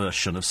gospel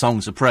version of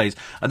Songs of Praise,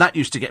 and that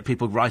used to get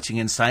people writing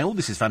in saying, oh,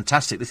 this is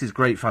fantastic, this is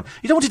great fun.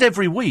 You don't want it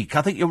every week.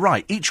 I think you're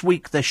right. Each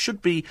week there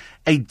should be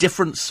a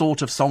different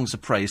sort of Songs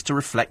of Praise to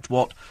reflect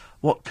what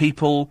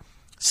people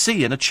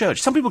see in a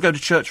church. Some people go to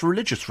church for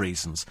religious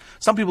reasons.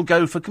 Some people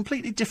go for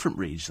completely different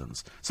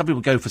reasons. Some people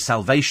go for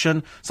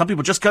salvation. Some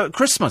people just go at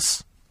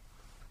Christmas.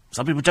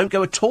 Some people don't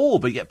go at all,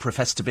 but yet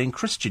profess to being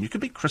Christian. You could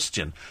be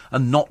Christian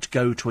and not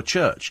go to a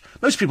church.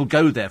 Most people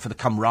go there for the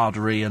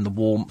camaraderie and the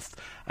warmth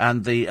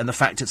and the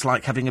fact it's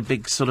like having a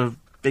big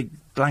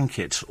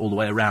blanket all the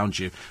way around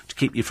you to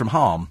keep you from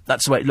harm.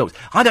 That's the way it looks.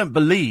 I don't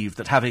believe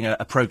that having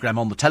a programme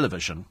on the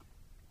television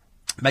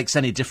makes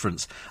any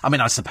difference. I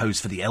mean, I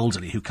suppose for the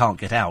elderly who can't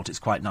get out, it's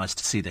quite nice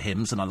to see the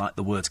hymns, and I like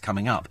the words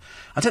coming up.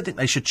 I don't think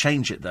they should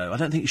change it, though. I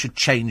don't think you should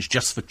change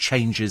just for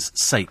change's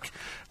sake,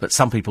 but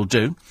some people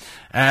do.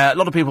 A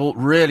lot of people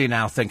really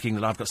now thinking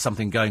that I've got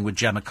something going with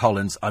Gemma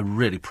Collins. I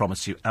really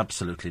promise you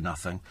absolutely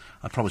nothing.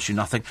 I promise you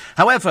nothing.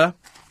 However,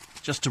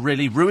 just to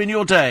really ruin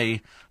your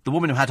day, the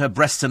woman who had her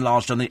breasts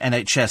enlarged on the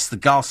NHS, the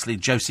ghastly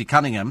Josie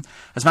Cunningham,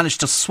 has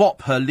managed to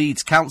swap her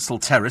Leeds Council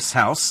terrace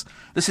house.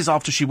 This is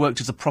after she worked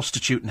as a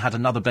prostitute and had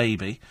another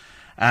baby,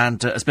 and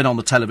has been on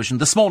the television.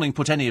 This morning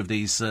put any of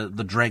these,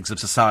 the dregs of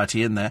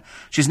society in there.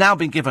 She's now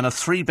been given a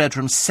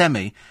 3-bedroom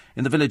semi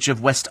in the village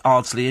of West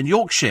Ardsley in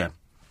Yorkshire.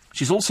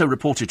 She's also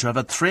reported to have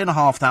a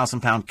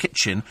 £3,500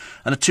 kitchen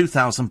and a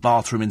 2,000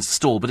 bathroom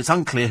installed, but it's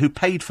unclear who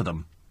paid for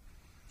them.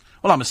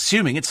 Well, I'm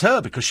assuming it's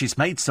her, because she's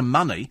made some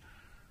money.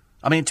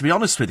 I mean, to be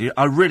honest with you,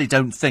 I really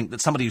don't think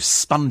that somebody who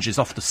sponges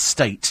off the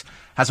state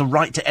has a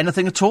right to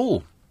anything at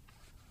all.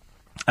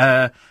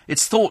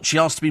 It's thought she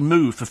asked to be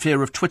moved for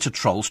fear of Twitter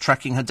trolls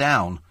tracking her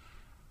down.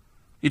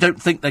 You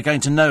don't think they're going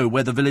to know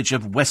where the village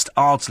of West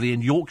Ardsley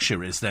in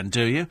Yorkshire is then,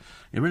 do you?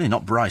 You're really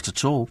not bright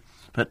at all.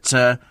 But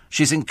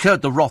she's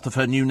incurred the wrath of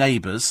her new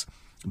neighbours.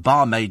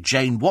 Barmaid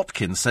Jane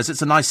Watkins says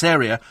it's a nice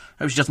area.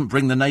 Hope she doesn't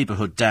bring the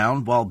neighbourhood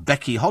down. While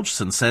Becky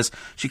Hodgson says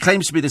she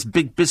claims to be this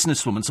big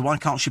businesswoman, so why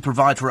can't she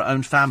provide for her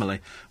own family?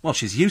 Well,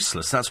 she's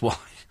useless, that's why.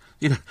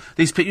 You know,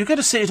 these people, you're going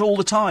to see it all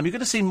the time. You're going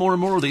to see more and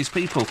more of these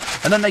people.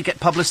 And then they get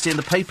publicity in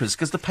the papers,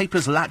 because the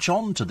papers latch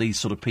on to these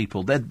sort of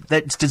people.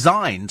 It's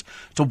designed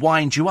to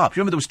wind you up.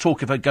 You remember there was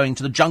talk of her going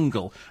to the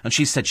jungle, and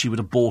she said she would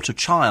abort a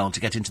child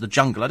to get into the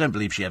jungle. I don't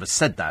believe she ever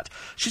said that.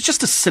 She's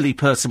just a silly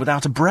person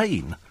without a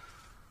brain.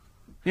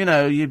 You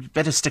know, you'd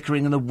better stick her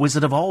in the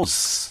Wizard of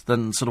Oz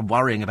than sort of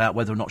worrying about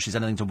whether or not she's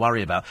anything to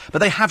worry about. But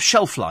they have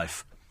shelf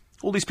life.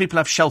 All these people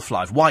have shelf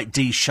life. White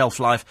D's shelf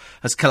life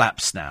has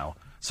collapsed now.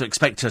 So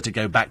expect her to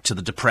go back to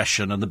the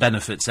depression and the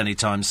benefits any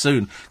time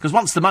soon. Because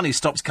once the money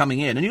stops coming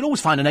in, and you'll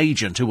always find an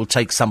agent who will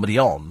take somebody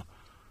on,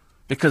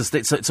 because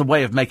it's a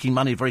way of making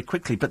money very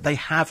quickly, but they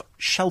have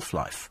shelf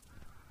life.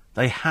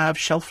 They have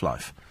shelf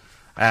life.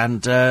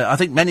 And I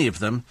think many of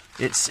them,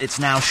 it's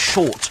now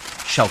short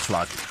shelf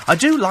life. I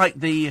do like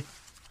the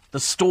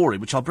story,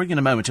 which I'll bring in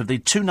a moment, of the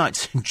 2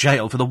 nights in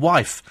jail for the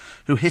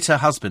wife who hit her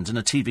husband in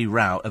a TV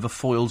row over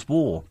foils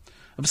war.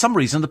 And for some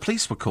reason, the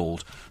police were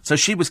called, so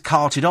she was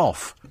carted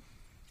off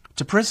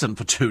to prison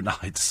for 2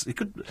 nights.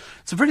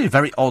 It's a really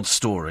very odd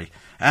story.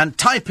 And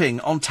typing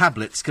on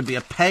tablets can be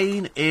a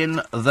pain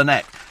in the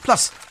neck.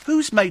 Plus,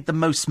 who's made the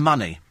most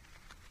money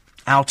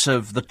out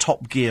of the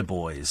Top Gear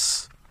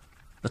boys?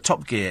 The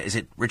Top Gear, is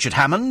it Richard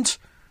Hammond?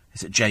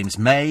 Is it James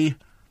May?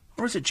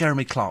 Or is it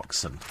Jeremy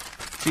Clarkson?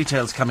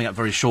 Details coming up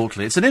very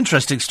shortly. It's an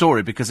interesting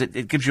story because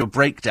it gives you a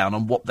breakdown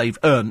on what they've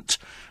earned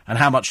and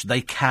how much they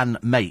can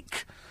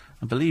make.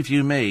 And believe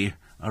you me,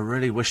 I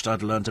really wished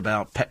I'd learnt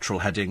about petrol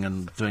heading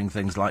and doing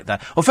things like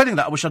that. Or failing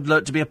that, I wish I'd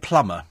learnt to be a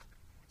plumber.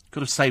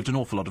 Could have saved an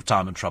awful lot of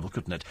time and trouble,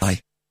 couldn't it? Bye.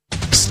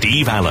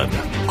 Steve Allen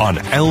on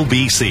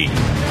LBC.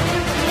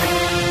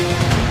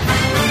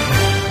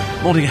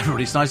 Morning,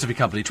 everybody. It's nice to have your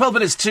company. 12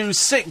 minutes to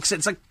 6.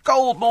 It's a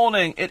cold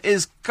morning. It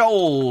is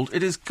cold.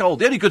 It is cold.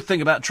 The only good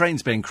thing about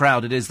trains being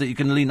crowded is that you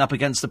can lean up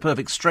against a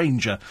perfect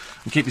stranger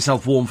and keep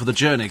yourself warm for the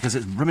journey, because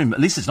at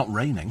least it's not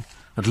raining.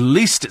 At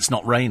least it's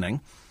not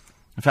raining.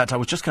 In fact, I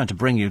was just going to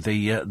bring you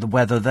the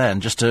weather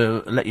then, just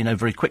to let you know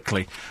very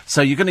quickly.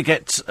 So you're going to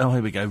get, oh,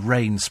 here we go,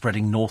 rain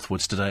spreading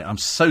northwards today. I'm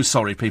so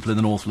sorry, people in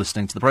the north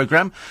listening to the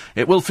programme.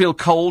 It will feel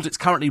cold. It's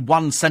currently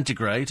 1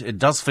 centigrade. It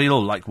does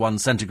feel like 1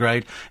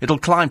 centigrade. It'll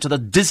climb to the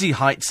dizzy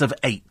heights of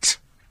 8.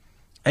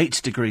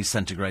 8 degrees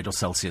centigrade or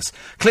Celsius.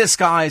 Clear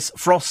skies,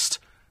 frost,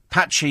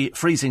 patchy,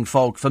 freezing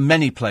fog for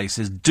many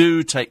places.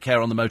 Do take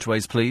care on the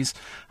motorways, please.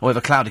 However,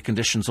 cloudy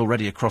conditions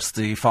already across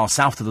the far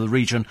south of the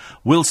region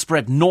will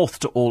spread north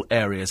to all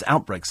areas.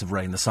 Outbreaks of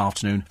rain this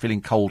afternoon.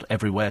 Feeling cold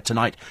everywhere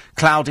tonight.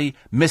 Cloudy,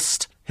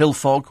 mist, hill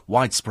fog,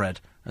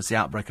 widespread. As the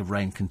outbreak of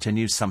rain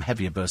continues, some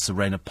heavier bursts of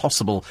rain are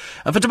possible.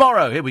 And for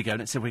tomorrow, here we go.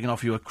 Let's see if we can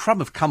offer you a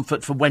crumb of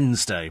comfort for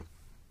Wednesday.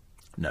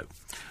 No.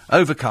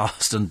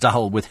 Overcast and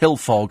dull with hill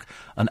fog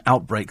and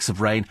outbreaks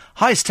of rain.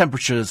 Highest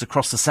temperatures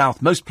across the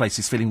south, most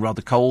places feeling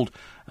rather cold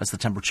as the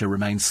temperature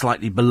remains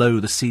slightly below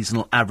the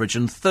seasonal average.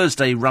 And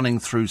Thursday running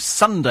through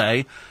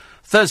Sunday.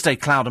 Thursday,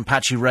 cloud and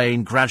patchy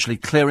rain, gradually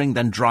clearing,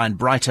 then dry and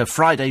brighter.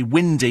 Friday,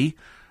 windy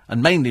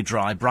and mainly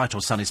dry, bright or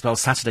sunny spells.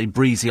 Saturday,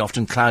 breezy,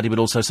 often cloudy, but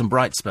also some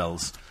bright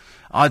spells.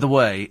 Either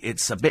way,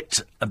 it's a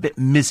bit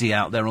mizzy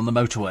out there on the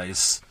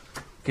motorways.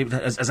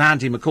 As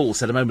Andy McCall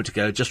said a moment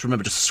ago, just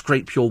remember to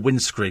scrape your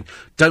windscreen.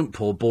 Don't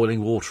pour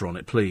boiling water on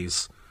it,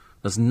 please.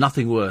 There's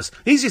nothing worse.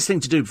 Easiest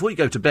thing to do before you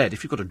go to bed,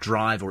 if you've got to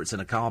drive or it's in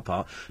a car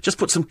park, just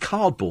put some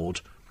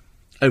cardboard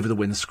over the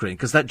windscreen,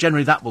 because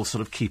that will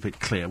sort of keep it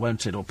clear,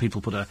 won't it? Or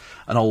people put an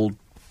old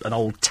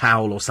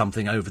towel or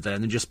something over there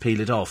and then just peel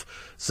it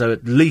off. So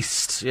at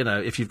least, you know,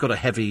 if you've got a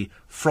heavy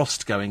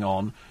frost going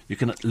on, you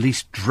can at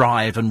least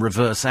drive and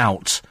reverse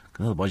out.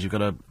 Otherwise you've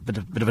got a bit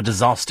of a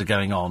disaster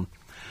going on.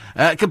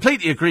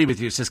 Completely agree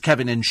with you, says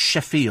Kevin in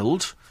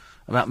Sheffield,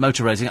 about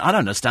motor racing. I don't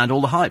understand all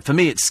the hype. For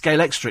me, it's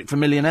scale extric for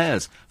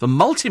millionaires, for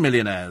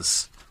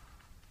multi-millionaires.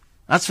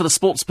 As for the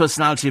sports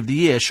personality of the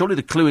year, surely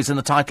the clue is in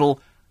the title,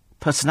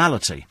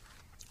 personality.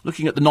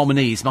 Looking at the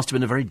nominees, must have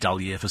been a very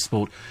dull year for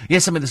sport.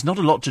 Yes, I mean, there's not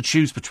a lot to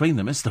choose between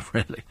them, is there,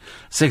 really?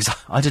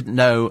 I didn't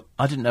know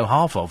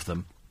half of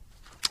them,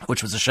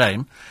 which was a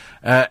shame.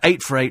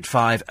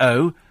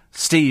 84850,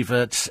 Steve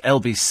at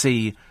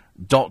lbc.co.uk.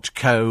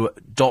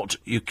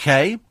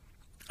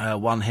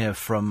 One here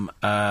from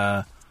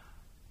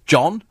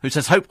John, who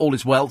says, hope all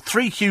is well.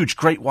 3 huge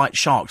great white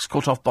sharks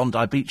caught off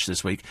Bondi Beach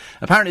this week.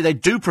 Apparently they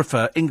do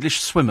prefer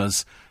English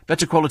swimmers,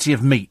 better quality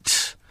of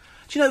meat.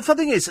 Do you know, the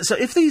funny thing is, so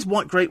if these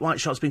great white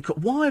sharks have been caught,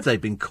 why have they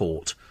been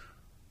caught?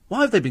 Why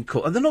have they been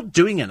caught? And they're not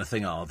doing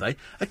anything, are they?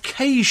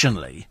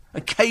 Occasionally,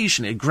 a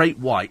great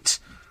white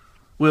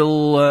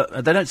will...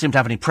 they don't seem to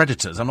have any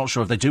predators. I'm not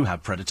sure if they do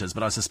have predators,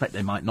 but I suspect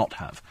they might not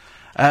have.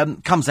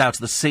 Comes out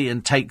of the sea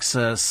and takes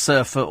a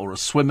surfer or a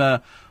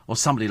swimmer or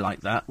somebody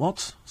like that.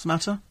 What's the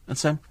matter? And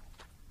so,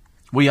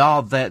 we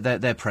are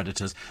their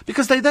predators.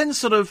 Because they then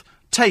sort of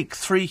take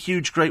 3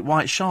 huge great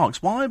white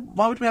sharks. Why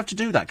would we have to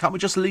do that? Can't we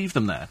just leave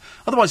them there?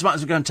 Otherwise, we might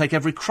as well go and take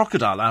every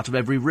crocodile out of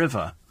every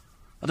river.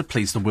 That'd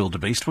please the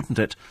wildebeest, wouldn't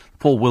it?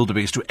 Poor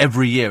wildebeest, who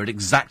every year at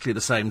exactly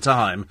the same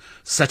time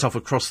set off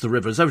across the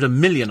river. There's over 1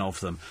 million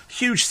of them.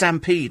 Huge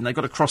stampede, and they've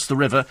got to cross the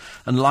river,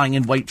 and lying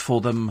in wait for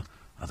them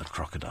are the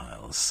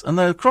crocodiles. And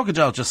the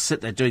crocodiles just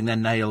sit there doing their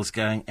nails,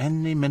 going,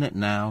 any minute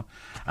now.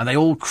 And they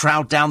all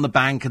crowd down the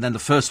bank, and then the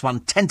first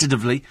one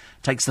tentatively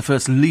takes the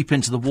first leap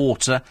into the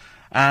water,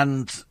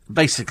 and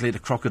basically the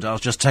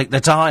crocodiles just take their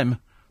time.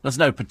 There's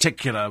no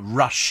particular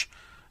rush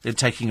in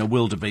taking a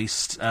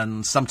wildebeest,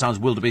 and sometimes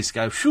wildebeest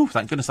go, phew,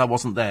 thank goodness I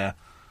wasn't there,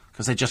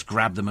 because they just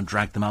grab them and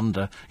drag them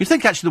under. You'd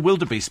think actually the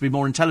wildebeest would be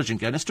more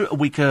intelligent, going, let's do it a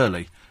week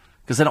early,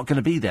 because they're not going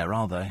to be there,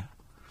 are they?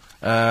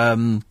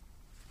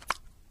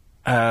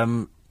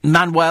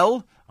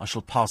 Manuel, I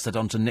shall pass that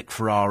on to Nick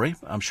Ferrari.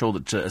 I'm sure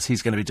that as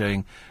he's going to be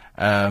doing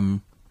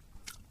the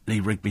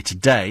Rigby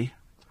today,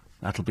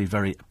 that'll be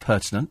very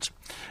pertinent.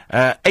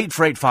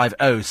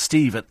 84850,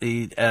 Steve at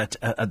the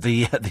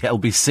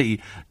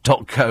lbc.co.uk.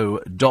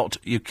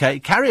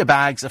 Carrier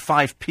bags are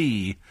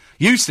 5p.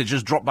 Usage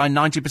has dropped by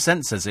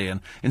 90%, says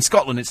Ian. In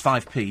Scotland, it's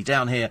 5p.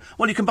 Down here,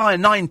 well, you can buy a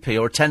 9p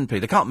or a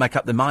 10p. They can't make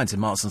up their minds in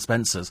Marks and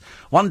Spencer's.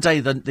 One day,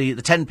 the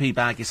 10p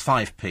bag is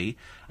 5p,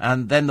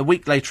 and then the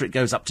week later it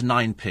goes up to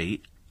 9p,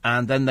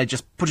 and then they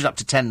just put it up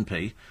to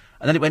 10p,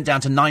 and then it went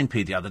down to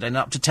 9p the other day, and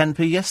up to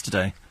 10p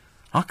yesterday.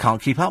 I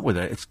can't keep up with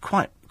it. It's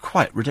quite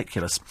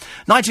ridiculous.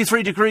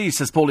 93 degrees,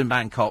 says Paul in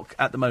Bangkok,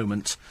 at the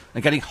moment.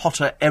 They're getting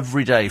hotter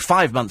every day.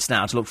 5 months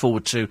now to look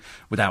forward to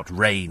without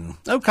rain.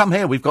 Oh, come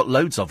here. We've got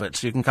loads of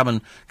it. You can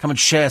come and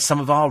share some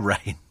of our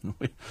rain.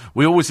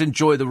 We always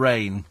enjoy the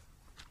rain.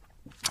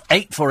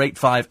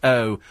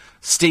 84850,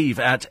 Steve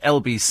at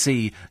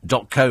lbc.co.uk.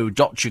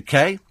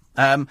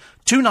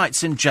 2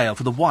 nights in jail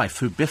for the wife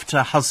who biffed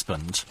her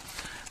husband,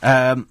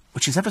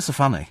 which is ever so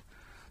funny.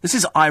 This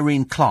is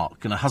Irene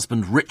Clark and her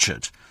husband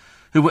Richard,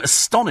 who were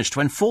astonished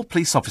when 4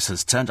 police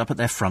officers turned up at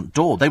their front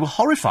door. They were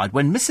horrified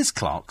when Mrs.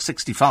 Clark,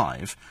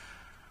 65,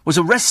 was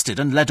arrested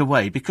and led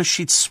away because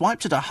she'd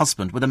swiped at her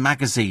husband with a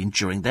magazine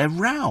during their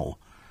row.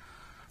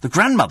 The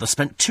grandmother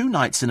spent 2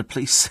 nights in a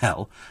police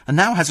cell and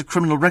now has a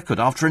criminal record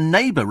after a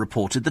neighbour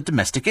reported the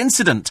domestic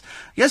incident.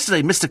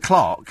 Yesterday, Mr.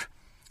 Clark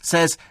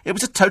says, "It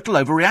was a total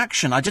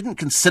overreaction. I didn't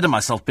consider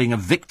myself being a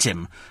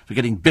victim for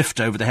getting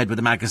biffed over the head with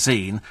a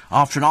magazine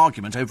after an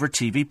argument over a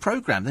TV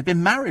programme. They've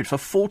been married for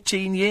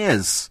 14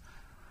 years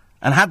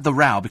and had the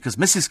row because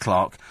Mrs.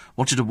 Clark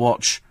wanted to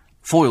watch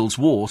Foyle's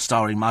War,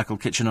 starring Michael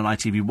Kitchen on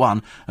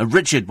ITV1, and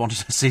Richard wanted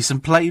to see some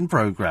plane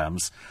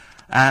programmes.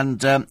 And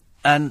the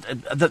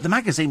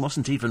magazine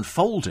wasn't even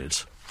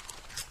folded,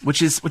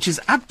 which is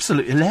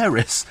absolutely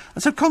hilarious.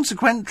 And so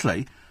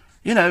consequently,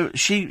 you know,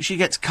 she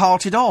gets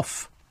carted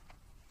off.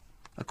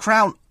 A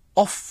Crown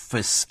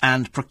Office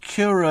and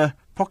Procurator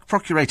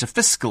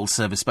Fiscal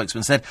Service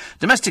spokesman said,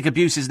 "Domestic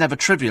abuse is never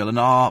trivial and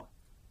our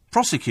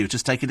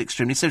prosecutors take it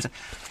extremely seriously."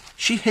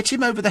 She hit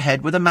him over the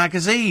head with a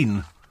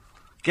magazine.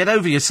 Get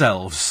over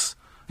yourselves.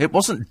 It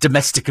wasn't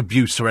domestic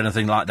abuse or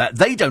anything like that.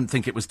 They don't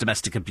think it was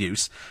domestic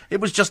abuse.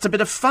 It was just a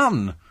bit of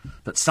fun.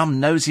 But some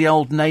nosy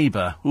old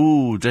neighbour,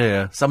 ooh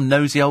dear, some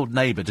nosy old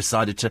neighbour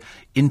decided to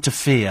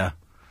interfere.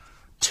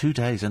 2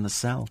 days in the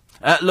cell.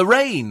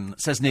 Lorraine,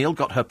 says Neil,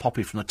 got her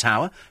poppy from the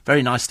tower.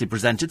 Very nicely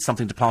presented.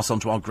 Something to pass on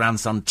to our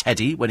grandson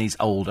Teddy when he's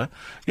older.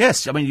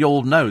 Yes, I mean, you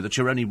all know that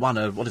you're only one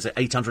of,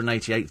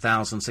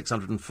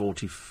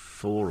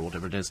 888,644 or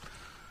whatever it is.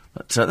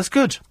 But that's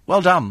good. Well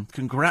done.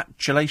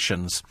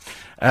 Congratulations.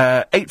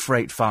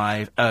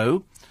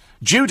 84850.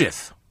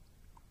 Judith.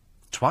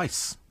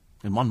 Twice.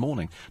 In one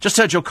morning. Just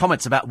heard your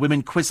comments about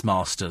women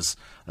quizmasters.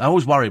 I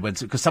always worry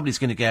because somebody's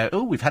going to go,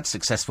 "Oh, we've had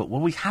successful..."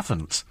 Well, we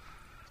haven't.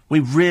 We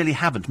really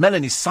haven't.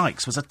 Melanie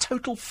Sykes was a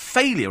total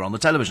failure on the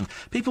television.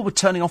 People were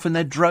turning off in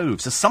their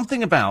droves. There's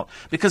something about...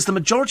 Because the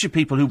majority of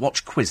people who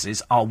watch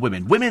quizzes are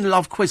women. Women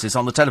love quizzes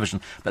on the television,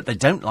 but they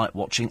don't like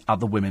watching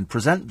other women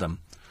present them.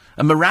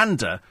 And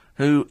Miranda,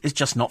 who is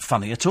just not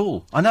funny at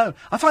all. I know.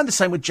 I find the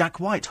same with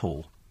Jack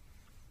Whitehall.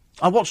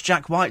 I watch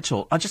Jack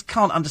Whitehall. I just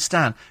can't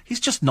understand.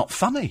 He's just not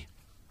funny.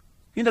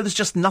 You know, there's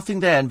just nothing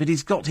there, but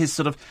he's got his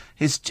sort of,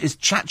 his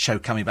chat show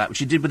coming back, which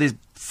he did with his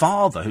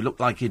father, who looked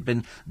like he'd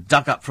been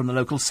dug up from the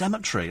local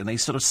cemetery, and they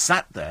sort of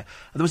sat there.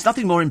 And there was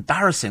nothing more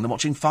embarrassing than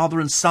watching father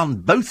and son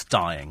both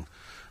dying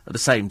at the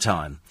same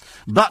time.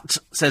 But,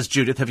 says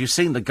Judith, have you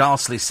seen the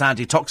ghastly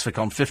Sandy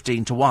Toksvig on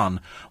 15-1?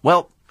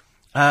 Well,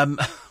 I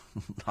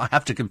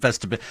have to confess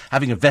to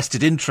having a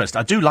vested interest.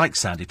 I do like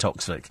Sandy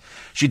Toksvig.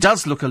 She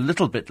does look a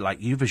little bit like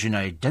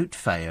Visionary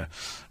Doubtfire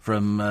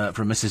from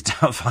Mrs.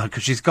 Doubtfire,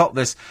 because she's got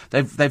this...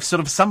 They've sort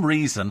of, some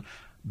reason,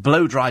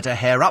 blow-dried her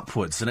hair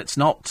upwards, and it's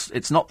not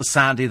the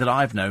Sandy that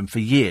I've known for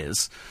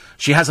years.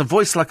 She has a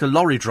voice like a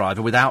lorry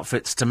driver with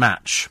outfits to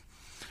match.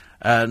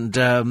 And,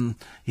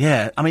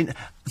 yeah, I mean,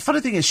 the funny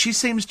thing is, she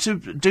seems to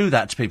do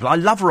that to people. I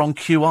love her on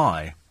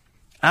QI.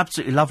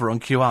 Absolutely love her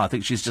on QI. I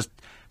think she's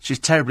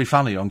terribly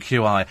funny on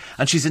QI,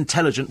 and she's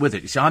intelligent with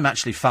it. You see, I'm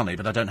actually funny,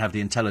 but I don't have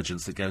the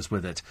intelligence that goes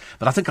with it.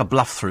 But I think I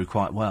bluff through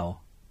quite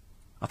well.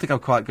 I think I'm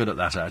quite good at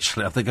that,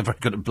 actually. I think I'm very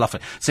good at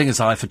bluffing. Seeing as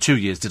I, for 2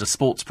 years, did a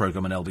sports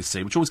programme on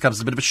LBC, which always comes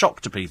as a bit of a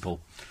shock to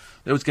people.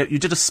 They always go, "You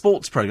did a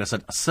sports programme?" I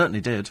said, "I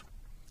certainly did.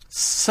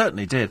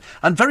 Certainly did.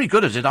 And very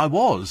good at it, I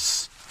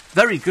was.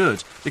 Very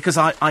good. Because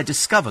I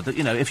discovered that,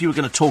 you know, if you were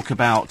going to talk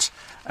about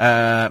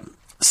Samir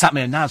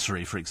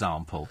Nasri, for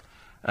example...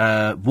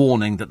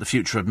 warning that the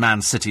future of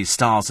Man City's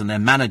stars and their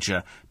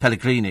manager,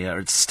 Pellegrini, are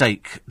at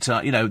stake.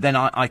 Then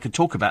I could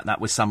talk about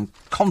that with some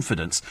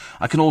confidence.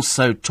 I can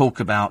also talk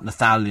about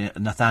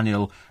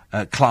Nathaniel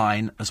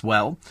Klein as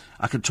well.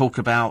 I could talk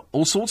about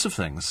all sorts of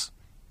things.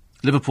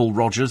 Liverpool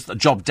Rodgers, the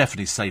job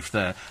definitely safe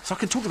there. So I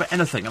can talk about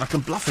anything, and I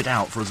can bluff it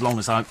out for as long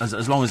as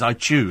I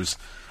choose.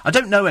 I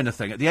don't know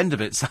anything. At the end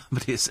of it,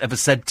 somebody has ever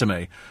said to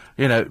me,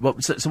 you know,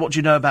 so what do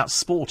you know about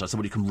sport? I said,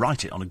 well, you can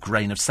write it on a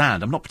grain of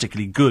sand. I'm not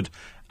particularly good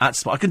at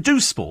sport. I can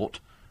do sport,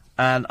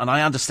 and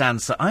I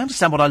understand. So I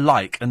understand what I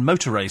like, and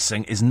motor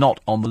racing is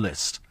not on the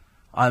list.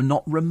 I'm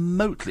not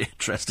remotely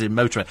interested in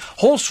motor racing.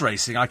 Horse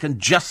racing I can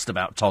just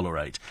about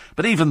tolerate,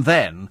 but even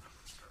then,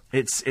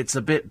 it's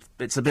a bit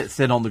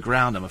thin on the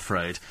ground, I'm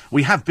afraid.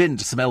 We have been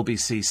to some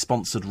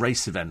LBC-sponsored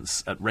race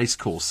events at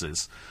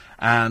racecourses,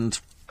 and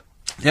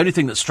the only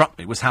thing that struck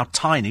me was how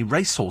tiny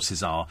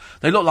racehorses are.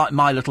 They look like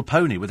My Little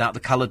Pony without the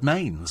coloured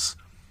manes.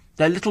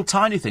 They're little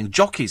tiny things.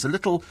 Jockeys are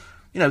little...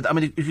 You know, I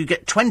mean, if you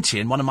get 20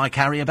 in one of my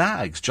carrier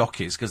bags,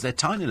 jockeys, because they're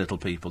tiny little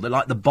people. They're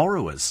like the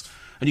borrowers.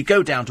 And you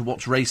go down to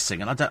watch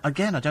racing, and I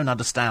don't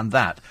understand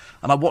that.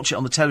 And I watch it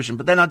on the television,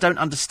 but then I don't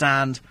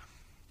understand...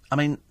 I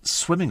mean,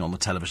 swimming on the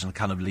television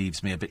kind of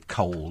leaves me a bit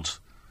cold.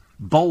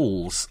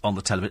 Bowls on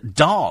the television.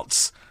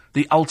 Darts.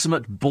 The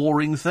ultimate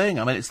boring thing.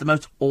 I mean, it's the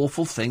most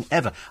awful thing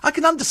ever. I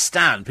can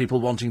understand people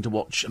wanting to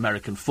watch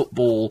American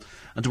football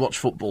and to watch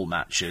football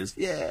matches.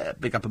 Yeah,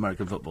 big up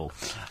American football.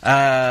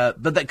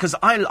 But because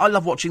I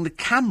love watching the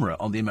camera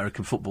on the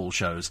American football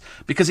shows,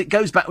 because it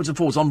goes backwards and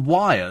forwards on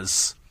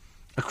wires.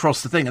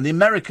 across the thing. And the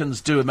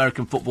Americans do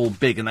American football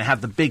big, and they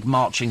have the big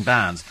marching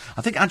bands.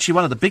 I think actually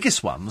one of the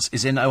biggest ones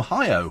is in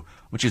Ohio,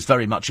 which is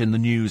very much in the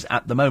news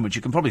at the moment.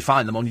 You can probably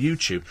find them on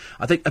YouTube.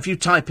 I think if you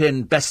type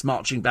in best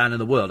marching band in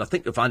the world, I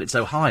think you'll find it's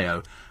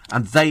Ohio,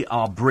 and they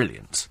are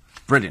brilliant.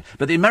 Brilliant.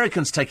 But the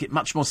Americans take it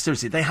much more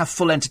seriously. They have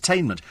full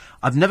entertainment.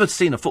 I've never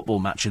seen a football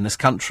match in this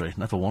country.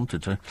 Never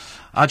wanted to.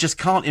 I just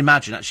can't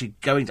imagine actually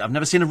going to... I've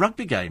never seen a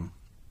rugby game.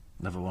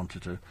 Never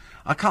wanted to.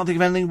 I can't think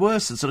of anything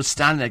worse than sort of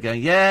standing there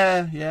going,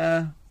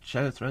 yeah,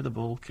 throw the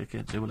ball, kick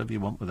it, do whatever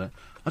you want with it.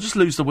 I just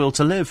lose the will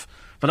to live.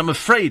 But I'm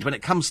afraid when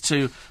it comes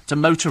to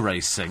motor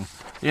racing,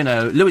 you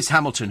know, Lewis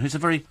Hamilton, who's a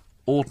very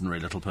ordinary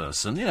little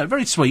person, you know,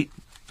 very sweet,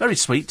 very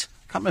sweet.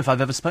 Can't remember if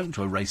I've ever spoken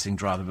to a racing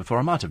driver before.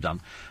 I might have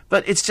done.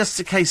 But it's just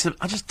a case of,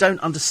 I just don't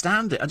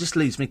understand it. It just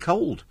leaves me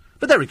cold.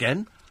 But there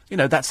again, you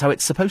know, that's how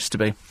it's supposed to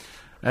be.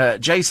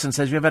 Jason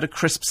says, have you ever had a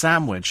crisp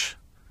sandwich?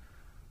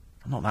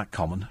 Not that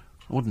common.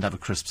 I wouldn't have a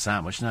crisp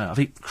sandwich, no. I've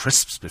eaten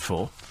crisps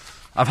before.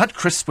 I've had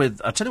crisp with...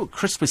 I tell you what,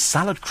 crisp with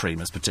salad cream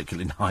is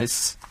particularly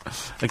nice.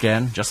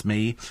 Again, just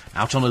me,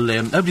 out on a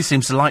limb. Nobody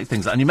seems to like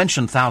things. And you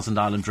mentioned Thousand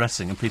Island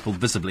dressing, and people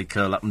visibly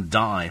curl up and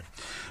die.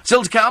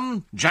 Still to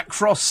come, Jack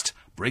Frost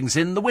brings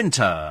in the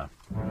winter.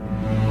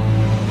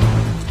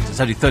 There's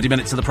only 30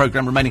 minutes of the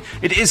programme remaining.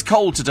 It is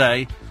cold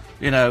today.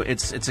 You know,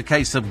 it's a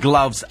case of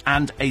gloves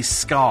and a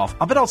scarf.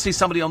 I bet I'll see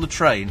somebody on the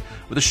train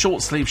with a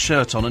short-sleeve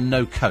shirt on and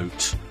no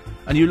coat.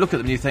 And you look at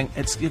them and you think,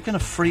 you're going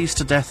to freeze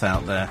to death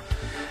out there.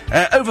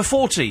 Over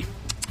 40,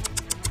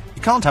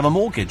 you can't have a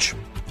mortgage.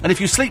 And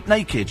if you sleep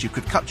naked, you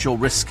could cut your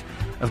risk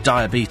of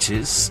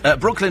diabetes.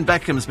 Brooklyn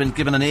Beckham's been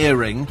given an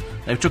earring.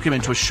 They took him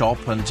into a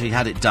shop and he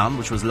had it done,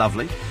 which was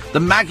lovely.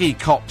 The Maggie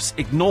cops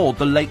ignored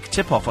the lake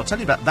tip-off. I'll tell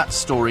you about that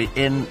story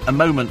in a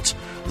moment.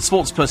 The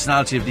sports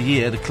personality of the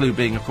year, the clue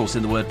being, of course,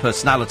 in the word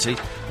personality,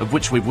 of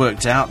which we've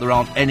worked out there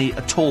aren't any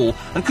at all.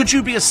 And could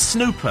you be a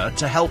snooper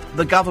to help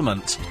the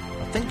government?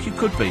 I think you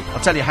could be. I'll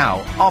tell you how,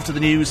 after the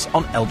news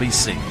on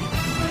LBC.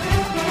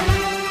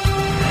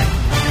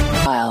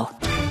 Wow.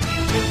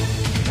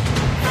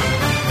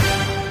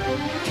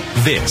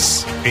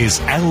 This is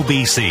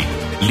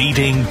LBC,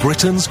 leading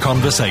Britain's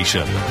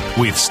conversation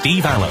with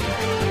Steve Allen.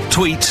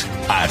 Tweet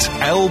at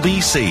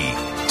LBC.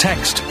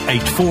 Text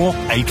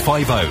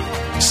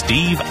 84850.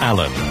 Steve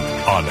Allen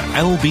on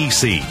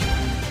LBC.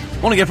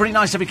 Morning, everybody.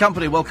 Nice to have your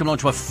company. Welcome on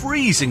to a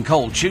freezing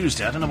cold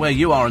Tuesday. I don't know where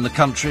you are in the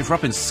country. If you're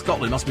up in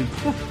Scotland, it must be,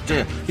 oh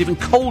dear, even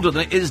colder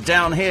than it is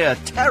down here.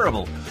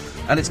 Terrible.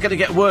 And it's going to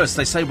get worse.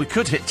 They say we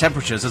could hit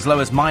temperatures as low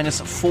as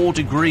 -4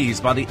 degrees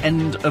by the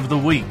end of the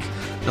week.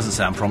 Doesn't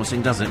sound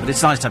promising, does it? But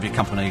it's nice to have your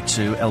company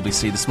to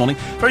LBC this morning.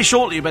 Very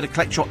shortly, you better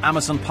collect your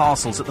Amazon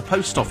parcels at the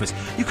post office.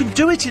 You can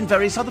do it in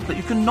various other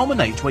places. You can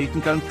nominate where you can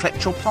go and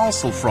collect your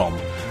parcel from.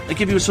 They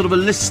give you a sort of a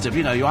list of,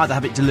 you know, you either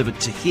have it delivered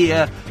to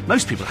here.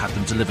 Most people have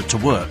them delivered to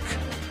work.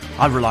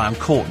 I rely on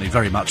Courtney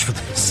very much for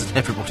this and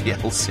everybody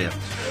else here.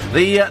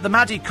 The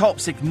Maddie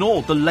cops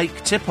ignored the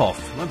lake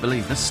tip-off. I won't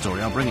believe this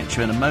story. I'll bring it to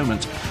you in a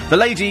moment. The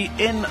lady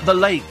in the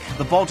lake,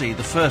 the body,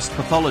 the first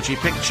pathology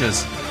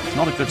pictures.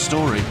 Not a good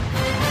story.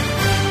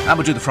 And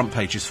we'll do the front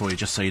pages for you,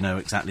 just so you know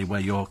exactly where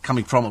you're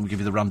coming from, and we'll give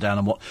you the rundown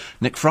on what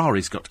Nick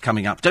Ferrari's got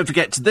coming up. Don't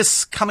forget,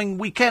 this coming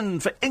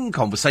weekend for In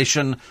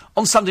Conversation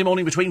on Sunday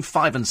morning between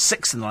 5 and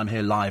 6, and I'm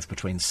here live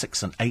between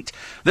 6 and 8.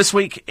 This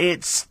week,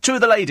 it's two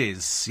of the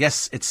ladies.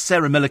 Yes, it's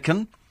Sarah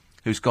Millican,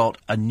 who's got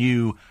a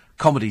new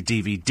comedy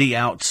DVD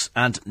out,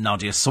 and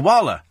Nadia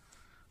Sawalha,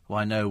 who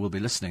I know will be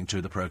listening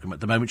to the programme at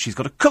the moment. She's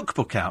got a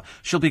cookbook out.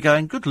 She'll be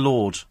going, good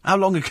Lord, how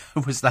long ago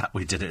was that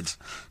we did it?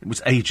 It was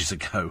ages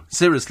ago.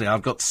 Seriously,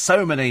 I've got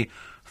so many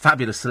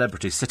fabulous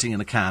celebrities sitting in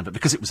the can, but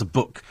because it was a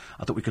book,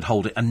 I thought we could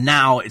hold it, and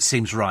now it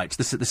seems right.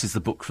 This is the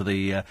book for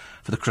the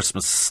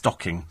Christmas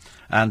stocking,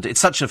 and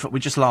it's such a... We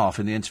just laugh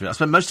in the interview. I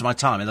spent most of my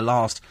time in the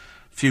last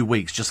few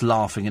weeks just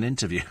laughing in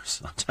interviews.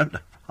 I don't know.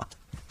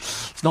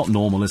 It's not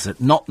normal, is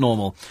it? Not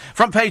normal.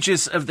 Front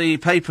pages of the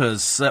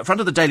papers. Front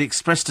of the Daily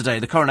Express today,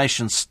 the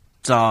Coronation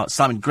star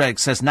Simon Gregg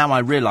says, now I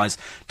realise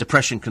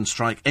depression can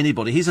strike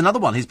anybody. He's another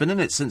one. He's been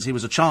in it since he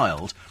was a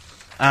child.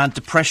 And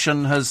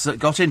depression has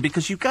got in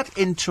because you get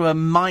into a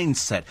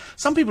mindset.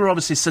 Some people are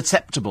obviously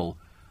susceptible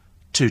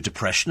to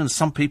depression and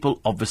some people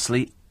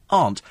obviously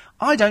aren't.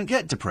 I don't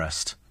get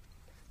depressed.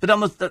 But on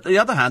the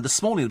other hand,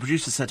 this morning the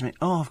producer said to me,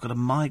 oh, I've got a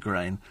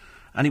migraine.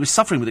 And he was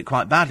suffering with it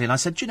quite badly. And I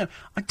said, you know,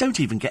 I don't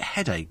even get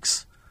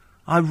headaches.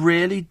 I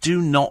really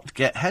do not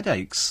get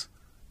headaches.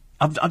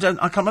 I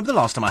can't remember the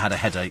last time I had a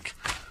headache.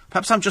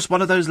 Perhaps I'm just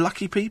one of those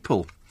lucky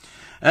people.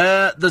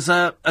 There's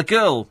a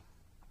girl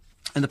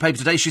in the paper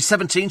today. She's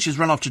 17. She's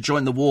run off to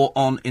join the war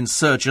on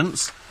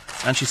insurgents.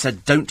 And she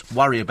said, don't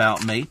worry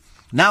about me.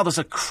 Now there's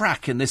a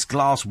crack in this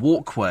glass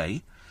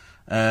walkway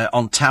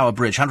on Tower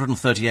Bridge,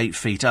 138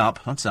 feet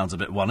up. That sounds a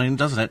bit worrying,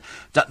 doesn't it?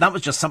 That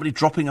was just somebody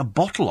dropping a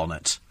bottle on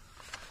it.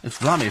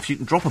 If you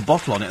can drop a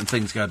bottle on it and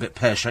things go a bit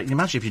pear-shaped, you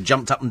imagine if you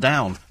jumped up and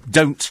down.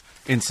 Don't,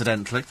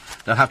 incidentally.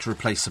 They'll have to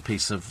replace a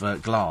piece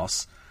of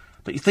glass.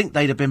 But you think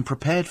they'd have been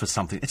prepared for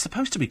something. It's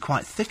supposed to be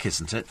quite thick,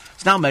 isn't it?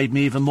 It's now made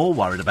me even more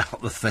worried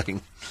about the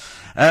thing.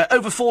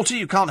 Over 40,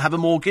 you can't have a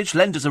mortgage.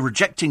 Lenders are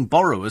rejecting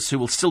borrowers who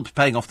will still be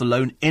paying off the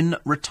loan in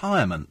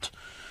retirement.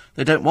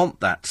 They don't want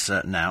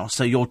that now,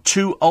 so you're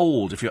too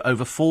old if you're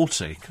over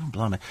 40. God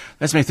blimey.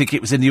 Makes me think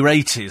it was in your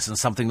 80s and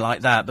something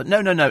like that. But no.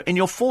 In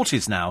your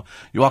 40s now,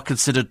 you are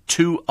considered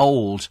too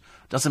old.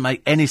 Doesn't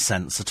make any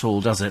sense at all,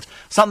 does it?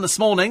 Sun this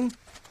morning,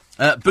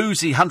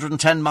 boozy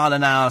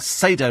 110-mile-an-hour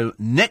Sado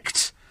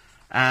nicked.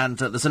 And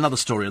there's another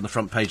story on the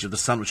front page of The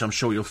Sun, which I'm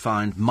sure you'll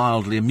find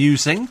mildly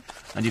amusing.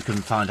 And you can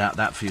find out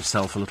that for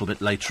yourself a little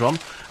bit later on.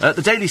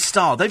 The Daily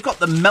Star, they've got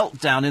the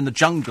meltdown in the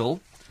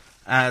jungle,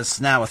 as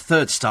now a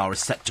third star is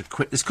set to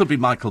quit. This could be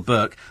Michael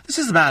Burke. This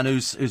is the man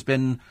who's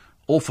been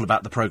awful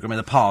about the programme in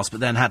the past, but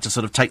then had to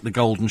sort of take the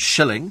golden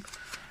shilling.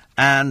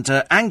 And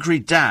angry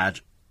dad,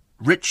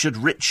 Richard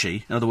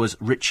Ritchie, in other words,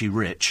 Richie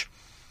Rich.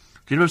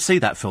 Did you ever see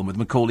that film with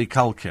Macaulay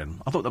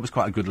Culkin? I thought that was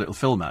quite a good little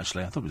film,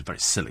 actually. I thought it was very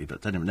silly,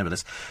 but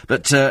nevertheless.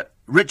 But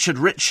Richard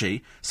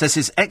Ritchie says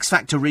his X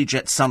Factor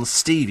reject son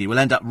Stevie will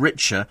end up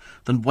richer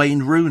than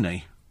Wayne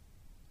Rooney.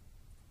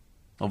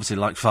 Obviously,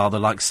 like father,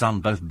 like son,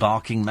 both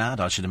barking mad,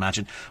 I should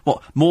imagine.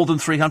 What, more than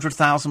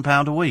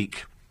 £300,000 a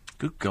week?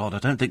 Good God, I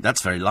don't think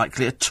that's very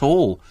likely at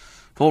all.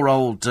 Poor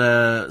old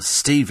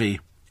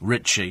Stevie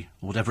Ritchie,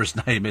 whatever his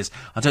name is.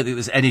 I don't think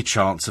there's any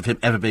chance of him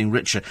ever being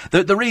richer.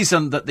 The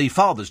reason that the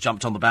fathers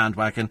jumped on the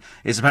bandwagon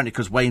is apparently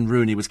because Wayne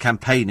Rooney was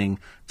campaigning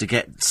to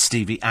get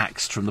Stevie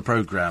axed from the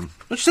programme.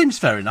 Which seems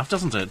fair enough,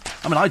 doesn't it?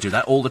 I mean, I do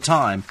that all the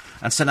time.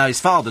 And so now his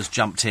father's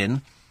jumped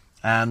in,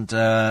 and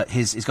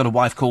he's got a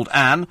wife called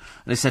Anne,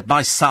 and he said,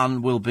 my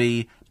son will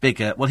be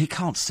bigger. Well, he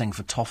can't sing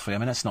for toffee. I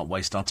mean, let's not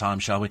waste our time,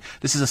 shall we?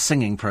 This is a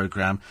singing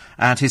programme,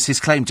 and his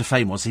claim to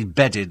fame was he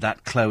bedded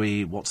that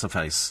Chloe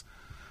what's-her-face.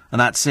 And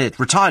that's it.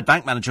 Retired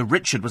bank manager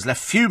Richard was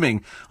left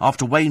fuming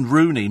after Wayne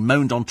Rooney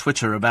moaned on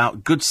Twitter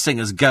about good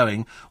singers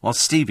going while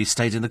Stevie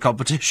stayed in the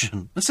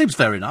competition. That seems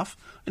fair enough.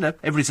 You know,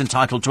 everybody's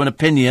entitled to an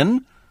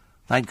opinion.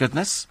 Thank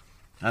goodness.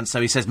 And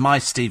so he says, my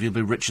Stevie will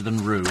be richer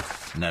than Roo.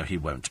 No, he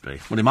won't be.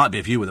 Well, he might be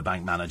if you were the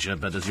bank manager,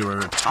 but as you're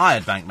a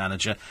retired bank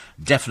manager,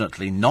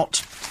 definitely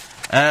not.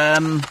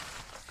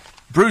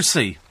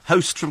 Brucey,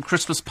 host from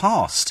Christmas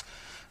Past.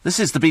 This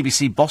is the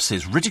BBC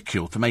bosses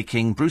ridiculed for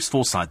making Bruce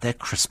Forsyth their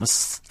Christmas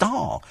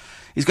star.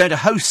 He's going to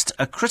host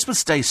a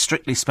Christmas Day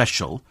Strictly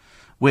special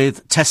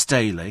with Tess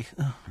Daly,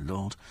 oh,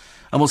 Lord,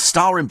 and will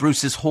star in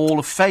Bruce's Hall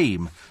of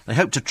Fame. They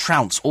hope to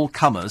trounce all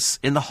comers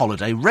in the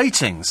holiday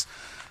ratings.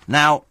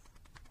 Now,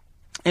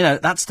 you know,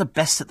 that's the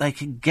best that they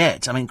can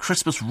get. I mean,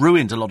 Christmas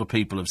ruined, a lot of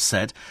people have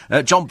said.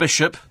 John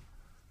Bishop,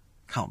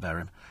 can't bear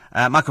him.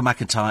 Michael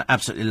McIntyre,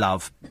 absolutely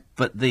love.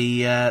 But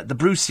the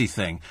Brucey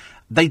thing,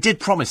 they did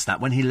promise that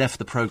when he left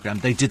the programme.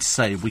 They did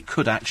say we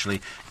could actually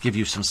give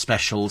you some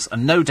specials.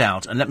 And no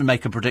doubt, and let me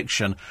make a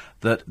prediction,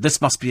 that this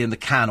must be in the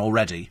can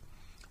already.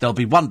 There'll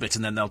be one bit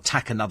and then they'll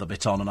tack another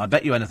bit on. And I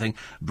bet you anything,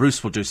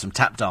 Bruce will do some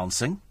tap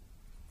dancing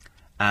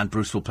and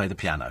Bruce will play the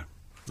piano.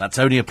 That's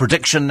only a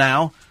prediction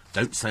now.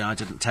 Don't say I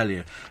didn't tell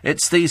you.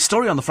 It's the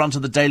story on the front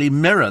of the Daily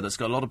Mirror that's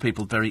got a lot of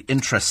people very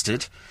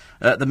interested.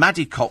 The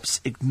Maddie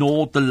cops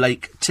ignored the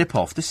lake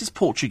tip-off. This is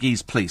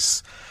Portuguese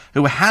police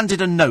who were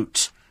handed a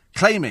note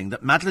claiming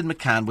that Madeleine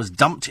McCann was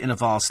dumped in a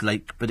vast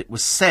lake, but it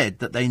was said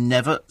that they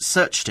never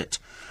searched it.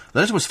 The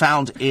letter was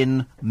found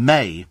in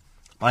May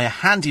by a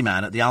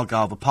handyman at the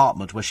Algarve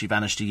apartment where she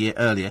vanished a year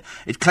earlier.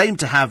 It claimed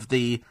to have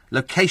the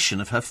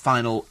location of her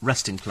final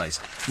resting place.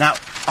 Now,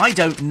 I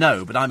don't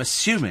know, but I'm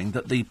assuming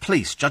that the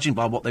police, judging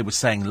by what they were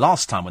saying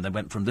last time when they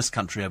went from this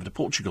country over to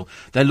Portugal,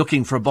 they're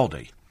looking for a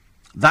body.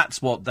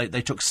 That's what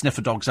they took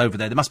sniffer dogs over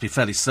there. They must be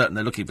fairly certain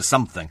they're looking for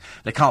something.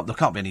 There can't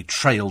be any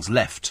trails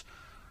left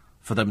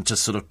for them to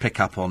sort of pick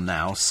up on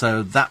now,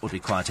 so that would be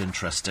quite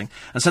interesting.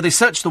 And so they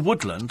searched the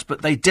woodland,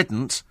 but they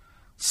didn't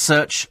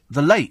search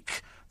the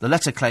lake. The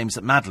letter claims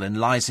that Madeleine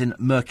lies in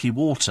murky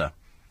water.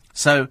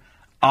 So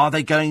are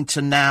they going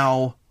to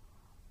now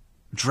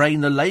drain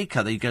the lake?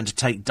 Are they going to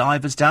take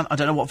divers down? I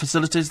don't know what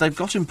facilities they've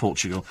got in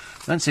Portugal.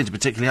 They don't seem to be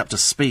particularly up to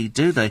speed,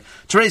 do they?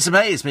 Theresa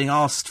May is being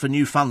asked for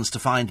new funds to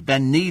find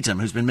Ben Needham,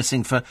 who's been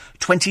missing for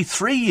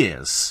 23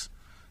 years.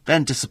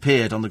 Ben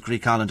disappeared on the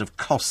Greek island of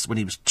Kos when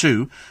he was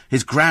 2.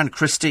 His Grand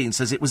Christine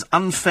says it was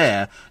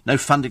unfair no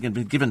funding had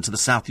been given to the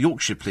South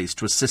Yorkshire Police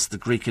to assist the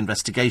Greek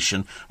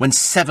investigation when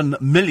 £7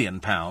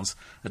 million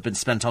had been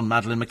spent on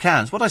Madeleine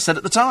McCann. It's what I said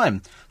at the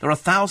time. There are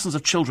thousands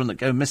of children that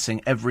go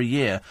missing every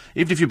year.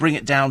 Even if you bring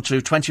it down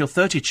to 20 or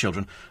 30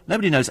 children,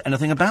 nobody knows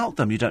anything about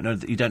them. You don't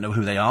know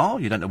who they are.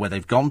 You don't know where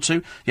they've gone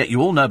to. Yet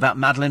you all know about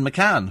Madeleine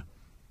McCann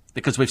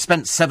because we've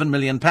spent £7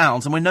 million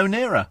and we're no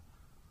nearer.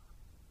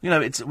 You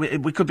know,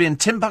 we could be in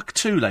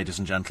Timbuktu, ladies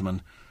and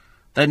gentlemen.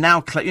 They're now,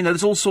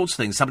 there's all sorts of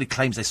things. Somebody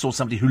claims they saw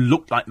somebody who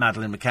looked like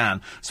Madeleine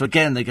McCann. So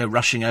again, they go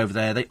rushing over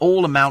there. They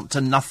all amount to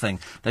nothing.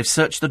 They've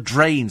searched the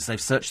drains. They've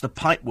searched the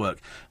pipework.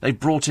 They've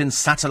brought in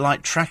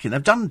satellite tracking.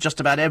 They've done just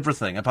about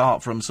everything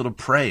apart from sort of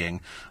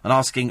praying and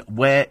asking,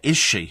 where is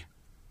she?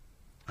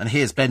 And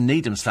here's Ben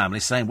Needham's family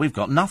saying, we've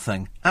got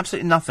nothing.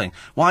 Absolutely nothing.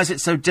 Why is it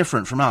so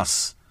different from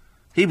us?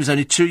 He was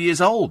only 2 years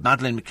old.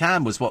 Madeleine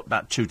McCann was,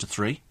 about 2 to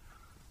 3?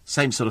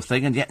 Same sort of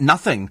thing, and yet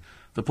nothing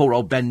for poor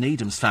old Ben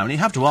Needham's family. You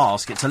have to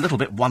ask, it's a little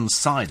bit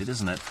one-sided,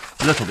 isn't it?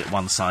 A little bit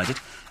one-sided.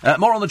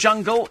 More on the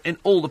jungle in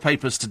all the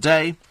papers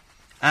today.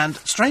 And,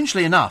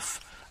 strangely enough,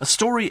 a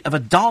story of a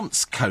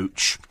dance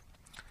coach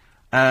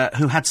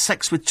who had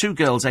sex with 2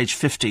 girls aged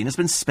 15 has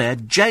been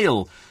spared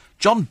jail.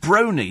 John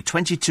Broney,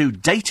 22,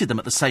 dated them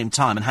at the same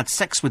time and had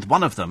sex with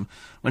one of them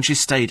when she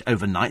stayed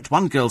overnight.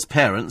 One girl's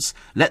parents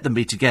let them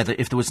be together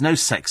if there was no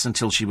sex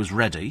until she was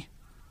ready.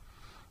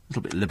 A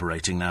little bit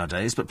liberating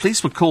nowadays, but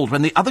police were called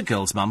when the other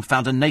girl's mum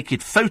found a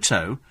naked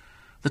photo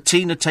the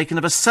teen had taken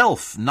of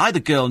herself. Neither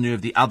girl knew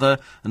of the other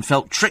and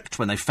felt tricked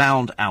when they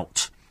found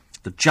out.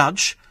 The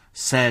judge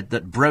said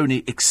that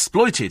Broney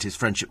exploited his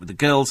friendship with the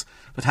girls,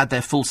 but had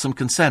their fulsome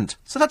consent.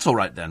 So that's all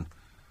right then.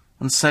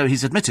 And so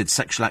he's admitted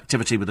sexual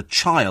activity with a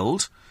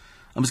child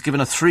and was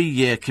given a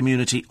 3-year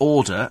community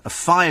order, a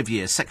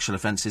 5-year sexual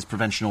offences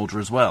prevention order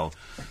as well.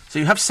 So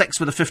you have sex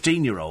with a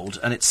 15-year-old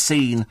and it's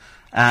seen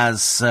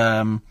as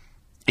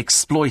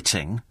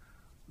exploiting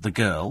the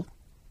girl.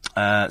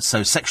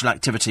 So sexual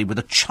activity with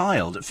a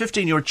child. At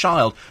 15 you're a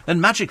child,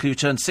 then magically you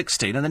turn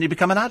 16 and then you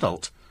become an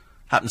adult.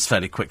 Happens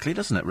fairly quickly,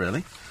 doesn't it,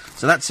 really?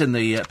 So that's in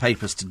the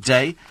papers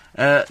today.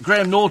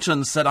 Graham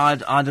Norton said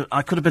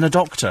I could have been a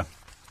doctor.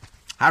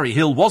 Harry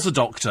Hill was a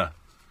doctor.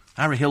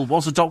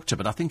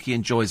 But I think he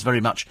enjoys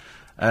very much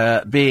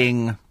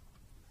being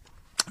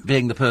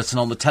the person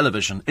on the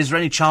television. Is there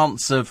any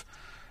chance of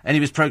any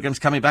of his programmes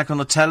coming back on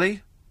the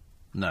telly?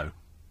 No.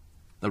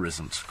 There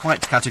isn't.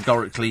 Quite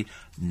categorically,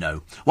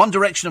 no. One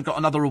Direction have got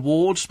another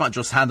award. Might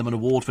just hand them an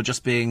award for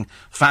just being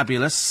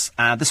fabulous.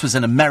 This was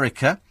in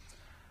America.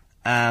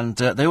 And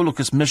they all look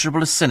as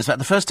miserable as sin. It's about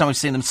the first time we've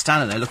seen them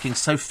standing there looking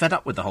so fed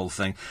up with the whole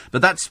thing.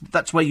 But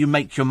that's where you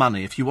make your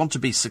money. If you want to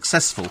be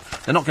successful,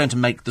 they're not going to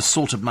make the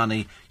sort of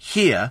money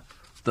here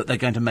that they're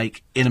going to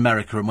make in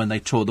America and when they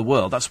tour the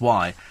world. That's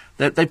why.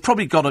 They've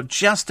probably got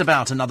just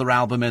about another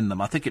album in them.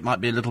 I think it might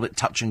be a little bit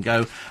touch and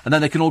go. And then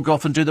they can all go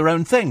off and do their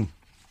own thing.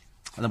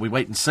 And then we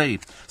wait and see.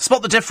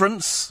 Spot the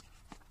difference.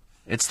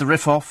 It's the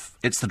riff-off.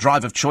 It's the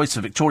drive of choice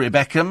for Victoria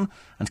Beckham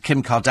and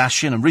Kim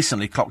Kardashian, and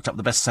recently clocked up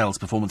the best sales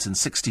performance in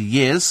 60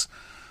 years.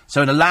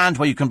 So in a land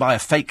where you can buy a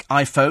fake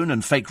iPhone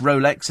and fake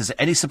Rolex, is it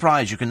any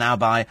surprise you can now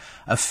buy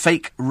a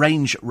fake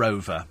Range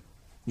Rover?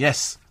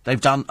 Yes, they've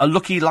done a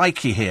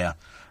looky-likey here.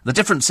 The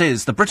difference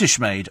is the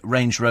British-made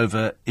Range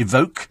Rover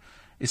Evoque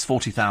is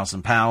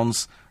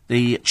 £40,000.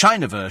 The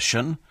China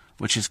version,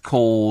 which is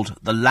called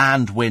the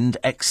Landwind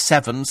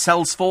X7,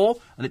 sells for,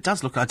 and it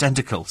does look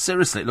identical.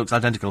 Seriously, it looks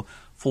identical.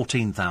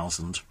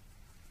 14,000.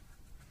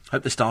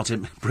 Hope they start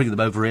bringing them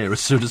over here as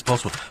soon as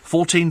possible.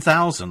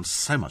 14,000.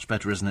 So much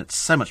better, isn't it?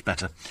 So much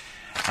better.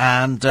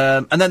 And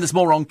then there's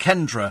more on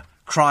Kendra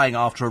crying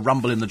after a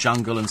rumble in the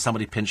jungle and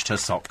somebody pinched her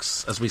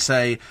socks. As we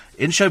say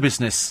in show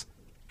business,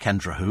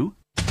 Kendra who?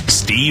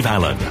 Steve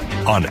Allen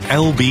on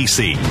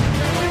LBC.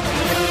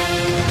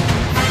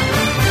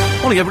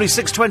 Morning, everybody.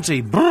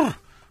 6:20. Brr.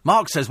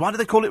 Mark says, why do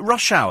they call it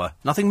rush hour?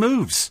 Nothing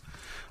moves.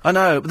 I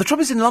know, but the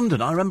trouble is in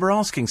London, I remember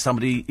asking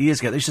somebody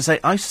years ago, I used to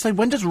say,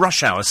 when does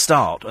rush hour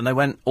start? And they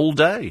went, all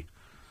day.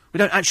 We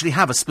don't actually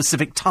have a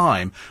specific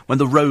time when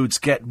the roads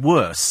get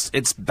worse.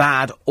 It's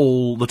bad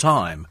all the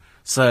time.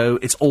 So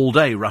it's all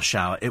day rush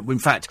hour. In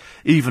fact,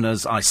 even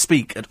as I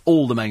speak at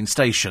all the main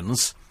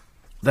stations,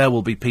 there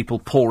will be people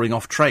pouring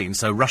off trains.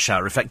 So rush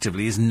hour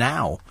effectively is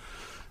now.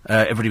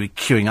 Everybody will be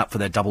queuing up for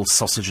their double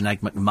sausage and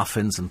egg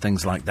McMuffins and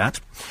things like that.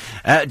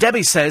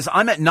 Debbie says,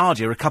 I met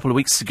Nadia a couple of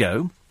weeks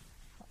ago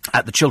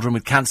at the Children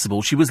with Cancer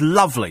Ball. She was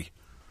lovely.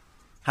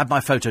 Had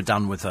my photo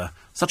done with her.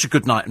 Such a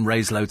good night and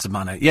raised loads of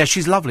money. Yeah,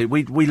 she's lovely.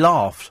 We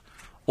laughed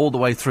all the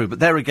way through. But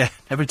there again,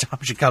 every time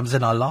she comes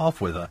in, I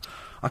laugh with her.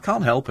 I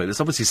can't help it. It's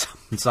obviously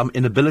some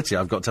inability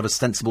I've got to have a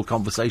sensible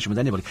conversation with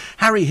anybody.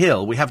 Harry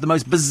Hill, we have the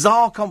most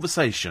bizarre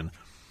conversation,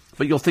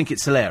 but you'll think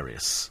it's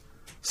hilarious.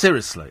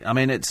 Seriously. I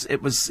mean,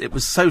 it was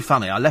so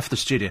funny. I left the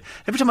studio.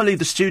 Every time I leave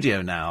the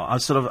studio now,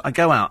 I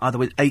go out either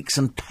with aches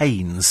and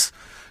pains,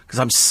 because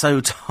I'm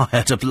so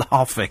tired of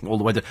laughing all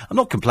the way through. I'm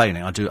not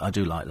complaining. I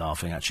do like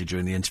laughing, actually,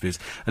 during the interviews.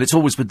 And it's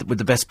always with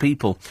the best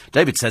people.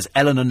 David says,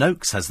 Eleanor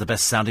Noakes has the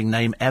best-sounding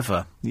name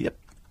ever. Yep.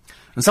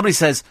 And somebody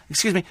says,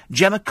 excuse me,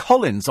 Gemma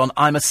Collins on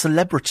I'm a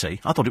Celebrity.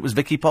 I thought it was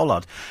Vicky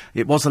Pollard.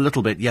 It was a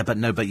little bit,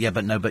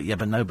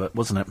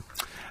 wasn't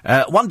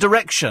it? One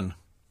Direction.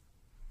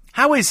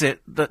 How is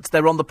it that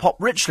they're on the pop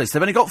rich list?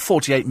 They've only got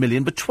 48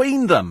 million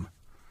between them.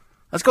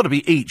 That's got to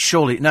be each,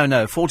 surely.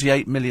 No,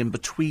 48 million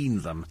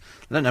between them.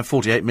 They don't have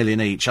 48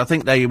 million each. I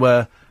think they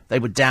were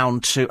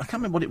down to, I can't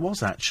remember what it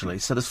was, actually.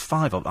 So there's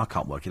 5 of them. I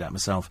can't work it out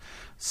myself.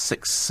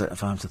 6,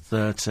 5 to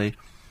 30.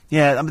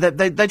 Yeah, I mean,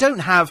 they don't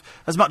have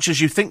as much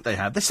as you think they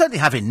have. They certainly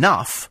have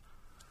enough,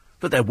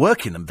 but they're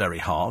working them very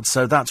hard,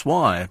 so that's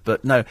why.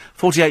 But no,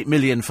 48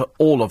 million for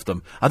all of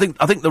them. I think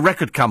the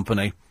record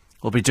company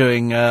will be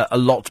doing a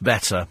lot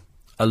better.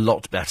 A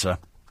lot better.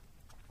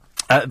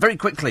 Very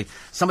quickly,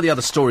 some of the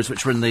other stories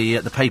which were in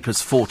the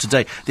papers for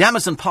today. The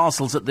Amazon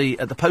parcels at the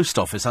post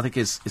office, I think,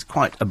 is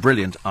quite a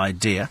brilliant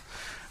idea.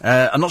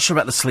 I'm not sure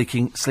about the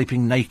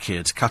sleeping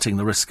naked, cutting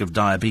the risk of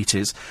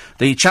diabetes.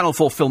 The Channel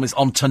 4 film is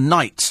on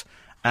tonight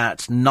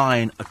at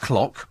 9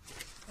 o'clock.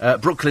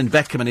 Brooklyn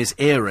Beckham and his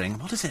earring.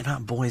 What is it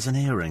about boys and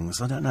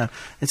earrings? I don't know.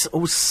 It's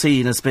always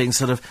seen as being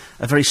sort of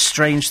a very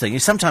strange thing. You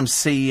sometimes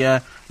see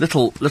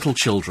little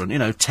children,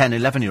 10,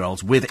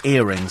 11-year-olds with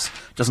earrings.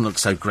 Doesn't look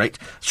so great.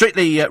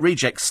 Strictly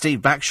reject Steve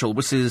Backshall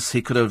wishes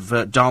he could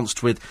have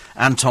danced with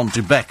Anton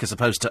Dubek as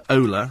opposed to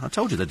Ola. I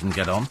told you they didn't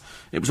get on.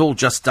 It was all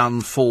just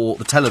done for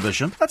the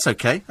television. That's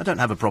okay. I don't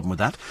have a problem with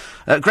that.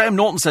 Graham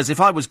Norton says, if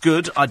I was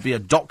good, I'd be a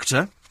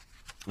doctor.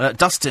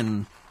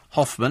 Dustin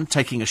Hoffman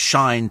taking a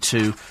shine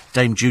to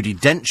Dame Judi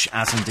Dench,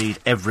 as indeed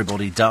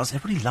everybody does.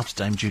 Everybody loves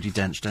Dame Judi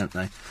Dench, don't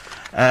they?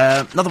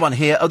 Another one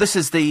here. Oh, this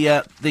is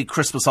the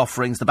Christmas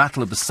offerings, the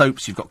Battle of the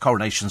Soaps. You've got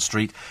Coronation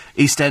Street,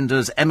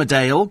 EastEnders,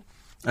 Emmerdale.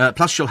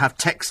 Plus you'll have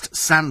Text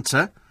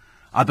Santa.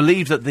 I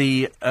believe that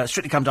the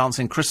Strictly Come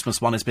Dancing Christmas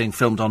one is being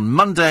filmed on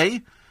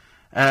Monday.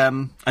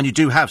 And you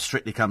do have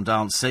Strictly Come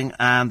Dancing,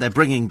 and they're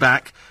bringing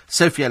back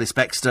Sophie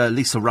Ellis-Bextor,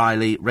 Lisa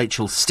Riley,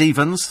 Rachel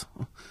Stevens,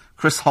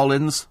 Chris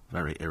Hollins,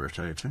 very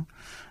irritating,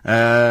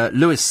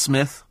 Lewis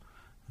Smith,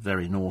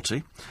 very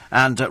naughty,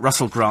 and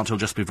Russell Grant, who'll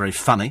just be very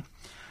funny.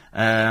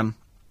 They've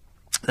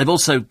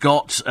also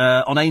got,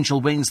 on Angel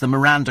Wings, the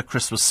Miranda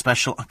Christmas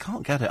special. I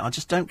can't get it, I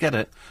just don't get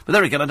it. But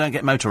there we go, I don't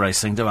get motor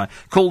racing, do I?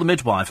 Call the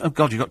Midwife. Oh,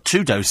 God, you've got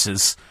 2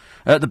 doses.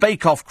 The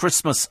Bake Off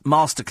Christmas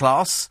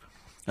Masterclass,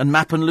 and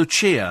Map and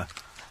Lucia.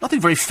 Nothing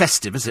very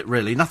festive, is it,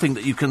 really? Nothing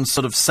that you can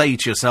sort of say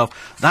to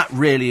yourself, that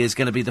really is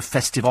going to be the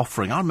festive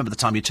offering. I remember the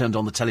time you turned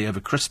on the telly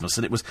over Christmas,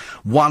 and it was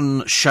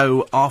one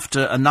show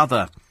after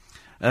another.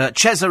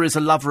 Cheza is a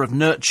lover of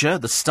nurture.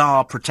 The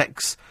star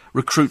protects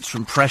recruits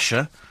from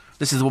pressure.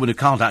 This is a woman who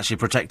can't actually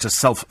protect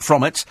herself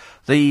from it.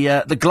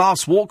 The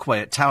glass walkway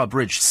at Tower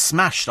Bridge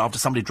smashed after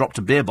somebody dropped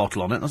a beer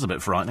bottle on it. That's a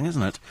bit frightening,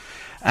 isn't it?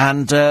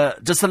 And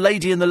does the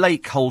lady in the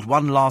lake hold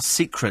one last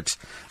secret?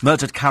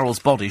 Murdered Carol's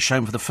body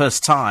shown for the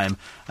first time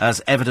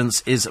as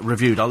evidence is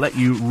reviewed. I'll let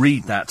you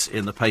read that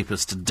in the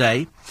papers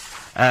today.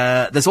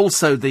 There's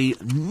also the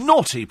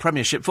naughty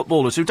Premiership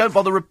footballers who don't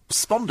bother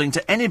responding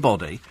to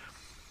anybody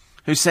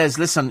who says,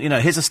 listen,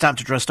 here's a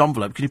stamped addressed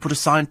envelope, can you put a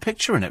signed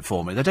picture in it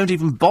for me? They don't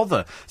even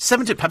bother.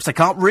 Perhaps they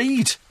can't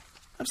read.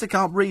 Perhaps they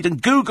can't read.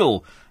 And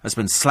Google has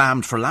been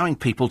slammed for allowing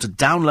people to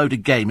download a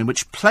game in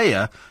which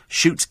player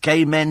shoots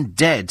gay men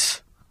dead.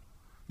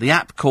 The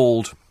app,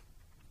 called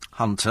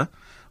Hunter,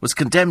 was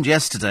condemned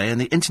yesterday,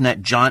 and the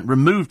internet giant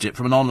removed it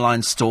from an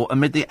online store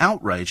amid the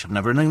outrage. I've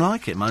never anything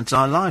like it in my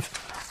entire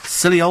life.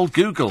 Silly old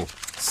Google.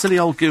 Silly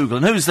old Google.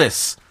 And who's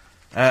this?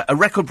 A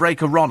record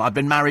breaker, Ron. I've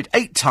been married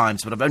 8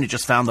 times, but I've only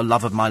just found the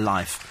love of my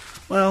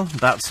life. Well,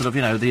 that's sort of,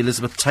 the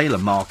Elizabeth Taylor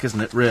mark, isn't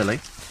it, really?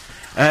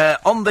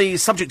 On the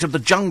subject of the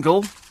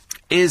jungle,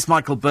 is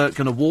Michael Burke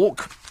going to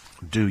walk?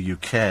 Do you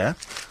care?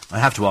 I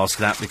have to ask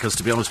that because,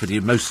 to be honest with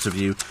you, most of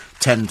you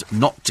tend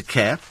not to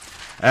care.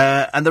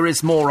 And there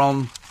is more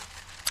on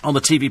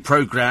the TV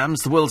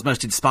programmes. The world's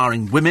most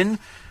inspiring women.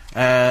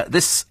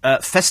 This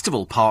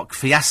festival park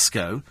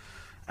fiasco.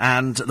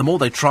 And the more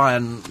they try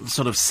and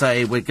sort of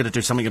say we're going to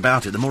do something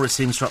about it, the more it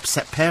seems to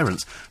upset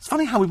parents. It's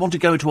funny how we want to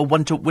go into a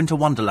winter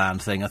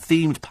wonderland thing, a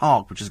themed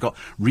park which has got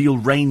real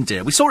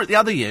reindeer. We saw it the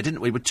other year,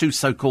 didn't we, with 2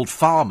 so-called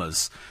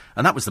farmers.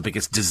 And that was the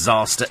biggest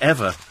disaster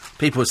ever.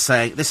 People were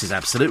saying, this is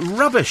absolute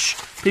rubbish.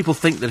 People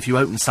think that if you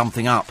open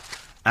something up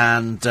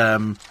and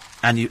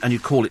you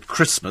call it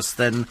Christmas,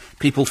 then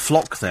people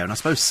flock there. And I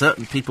suppose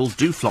certain people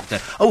do flock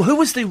there. Oh, who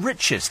was the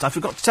richest? I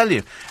forgot to tell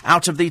you.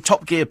 Out of the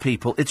Top Gear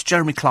people, it's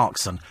Jeremy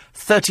Clarkson.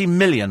 30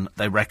 million,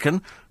 they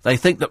reckon. They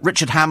think that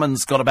Richard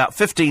Hammond's got about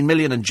 15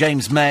 million and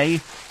James May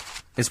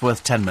is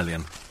worth 10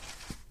 million.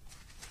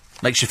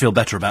 Makes you feel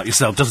better about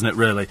yourself, doesn't it,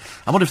 really?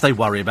 I wonder if they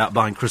worry about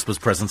buying Christmas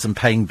presents and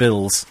paying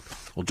bills.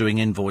 Or doing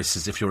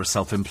invoices if you're a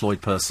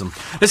self-employed person.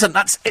 Listen,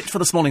 that's it for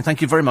this morning.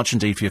 Thank you very much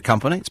indeed for your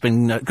company. It's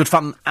been good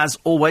fun, as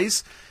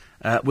always.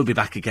 We'll be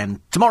back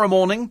again tomorrow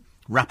morning.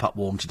 Wrap up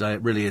warm today,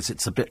 it really is.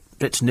 It's a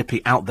bit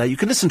nippy out there. You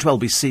can listen to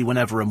LBC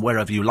whenever and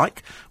wherever you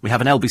like. We have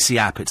an LBC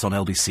app. It's on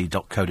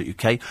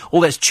lbc.co.uk.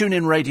 Or there's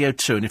TuneIn Radio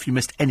too. And if you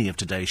missed any of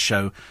today's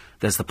show,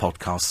 there's the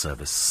podcast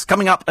service.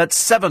 Coming up at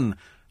 7,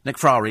 Nick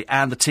Ferrari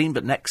and the team.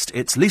 But next,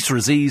 it's Lisa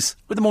Aziz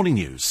with the morning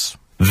news.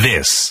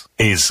 This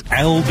is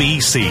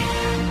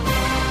LBC.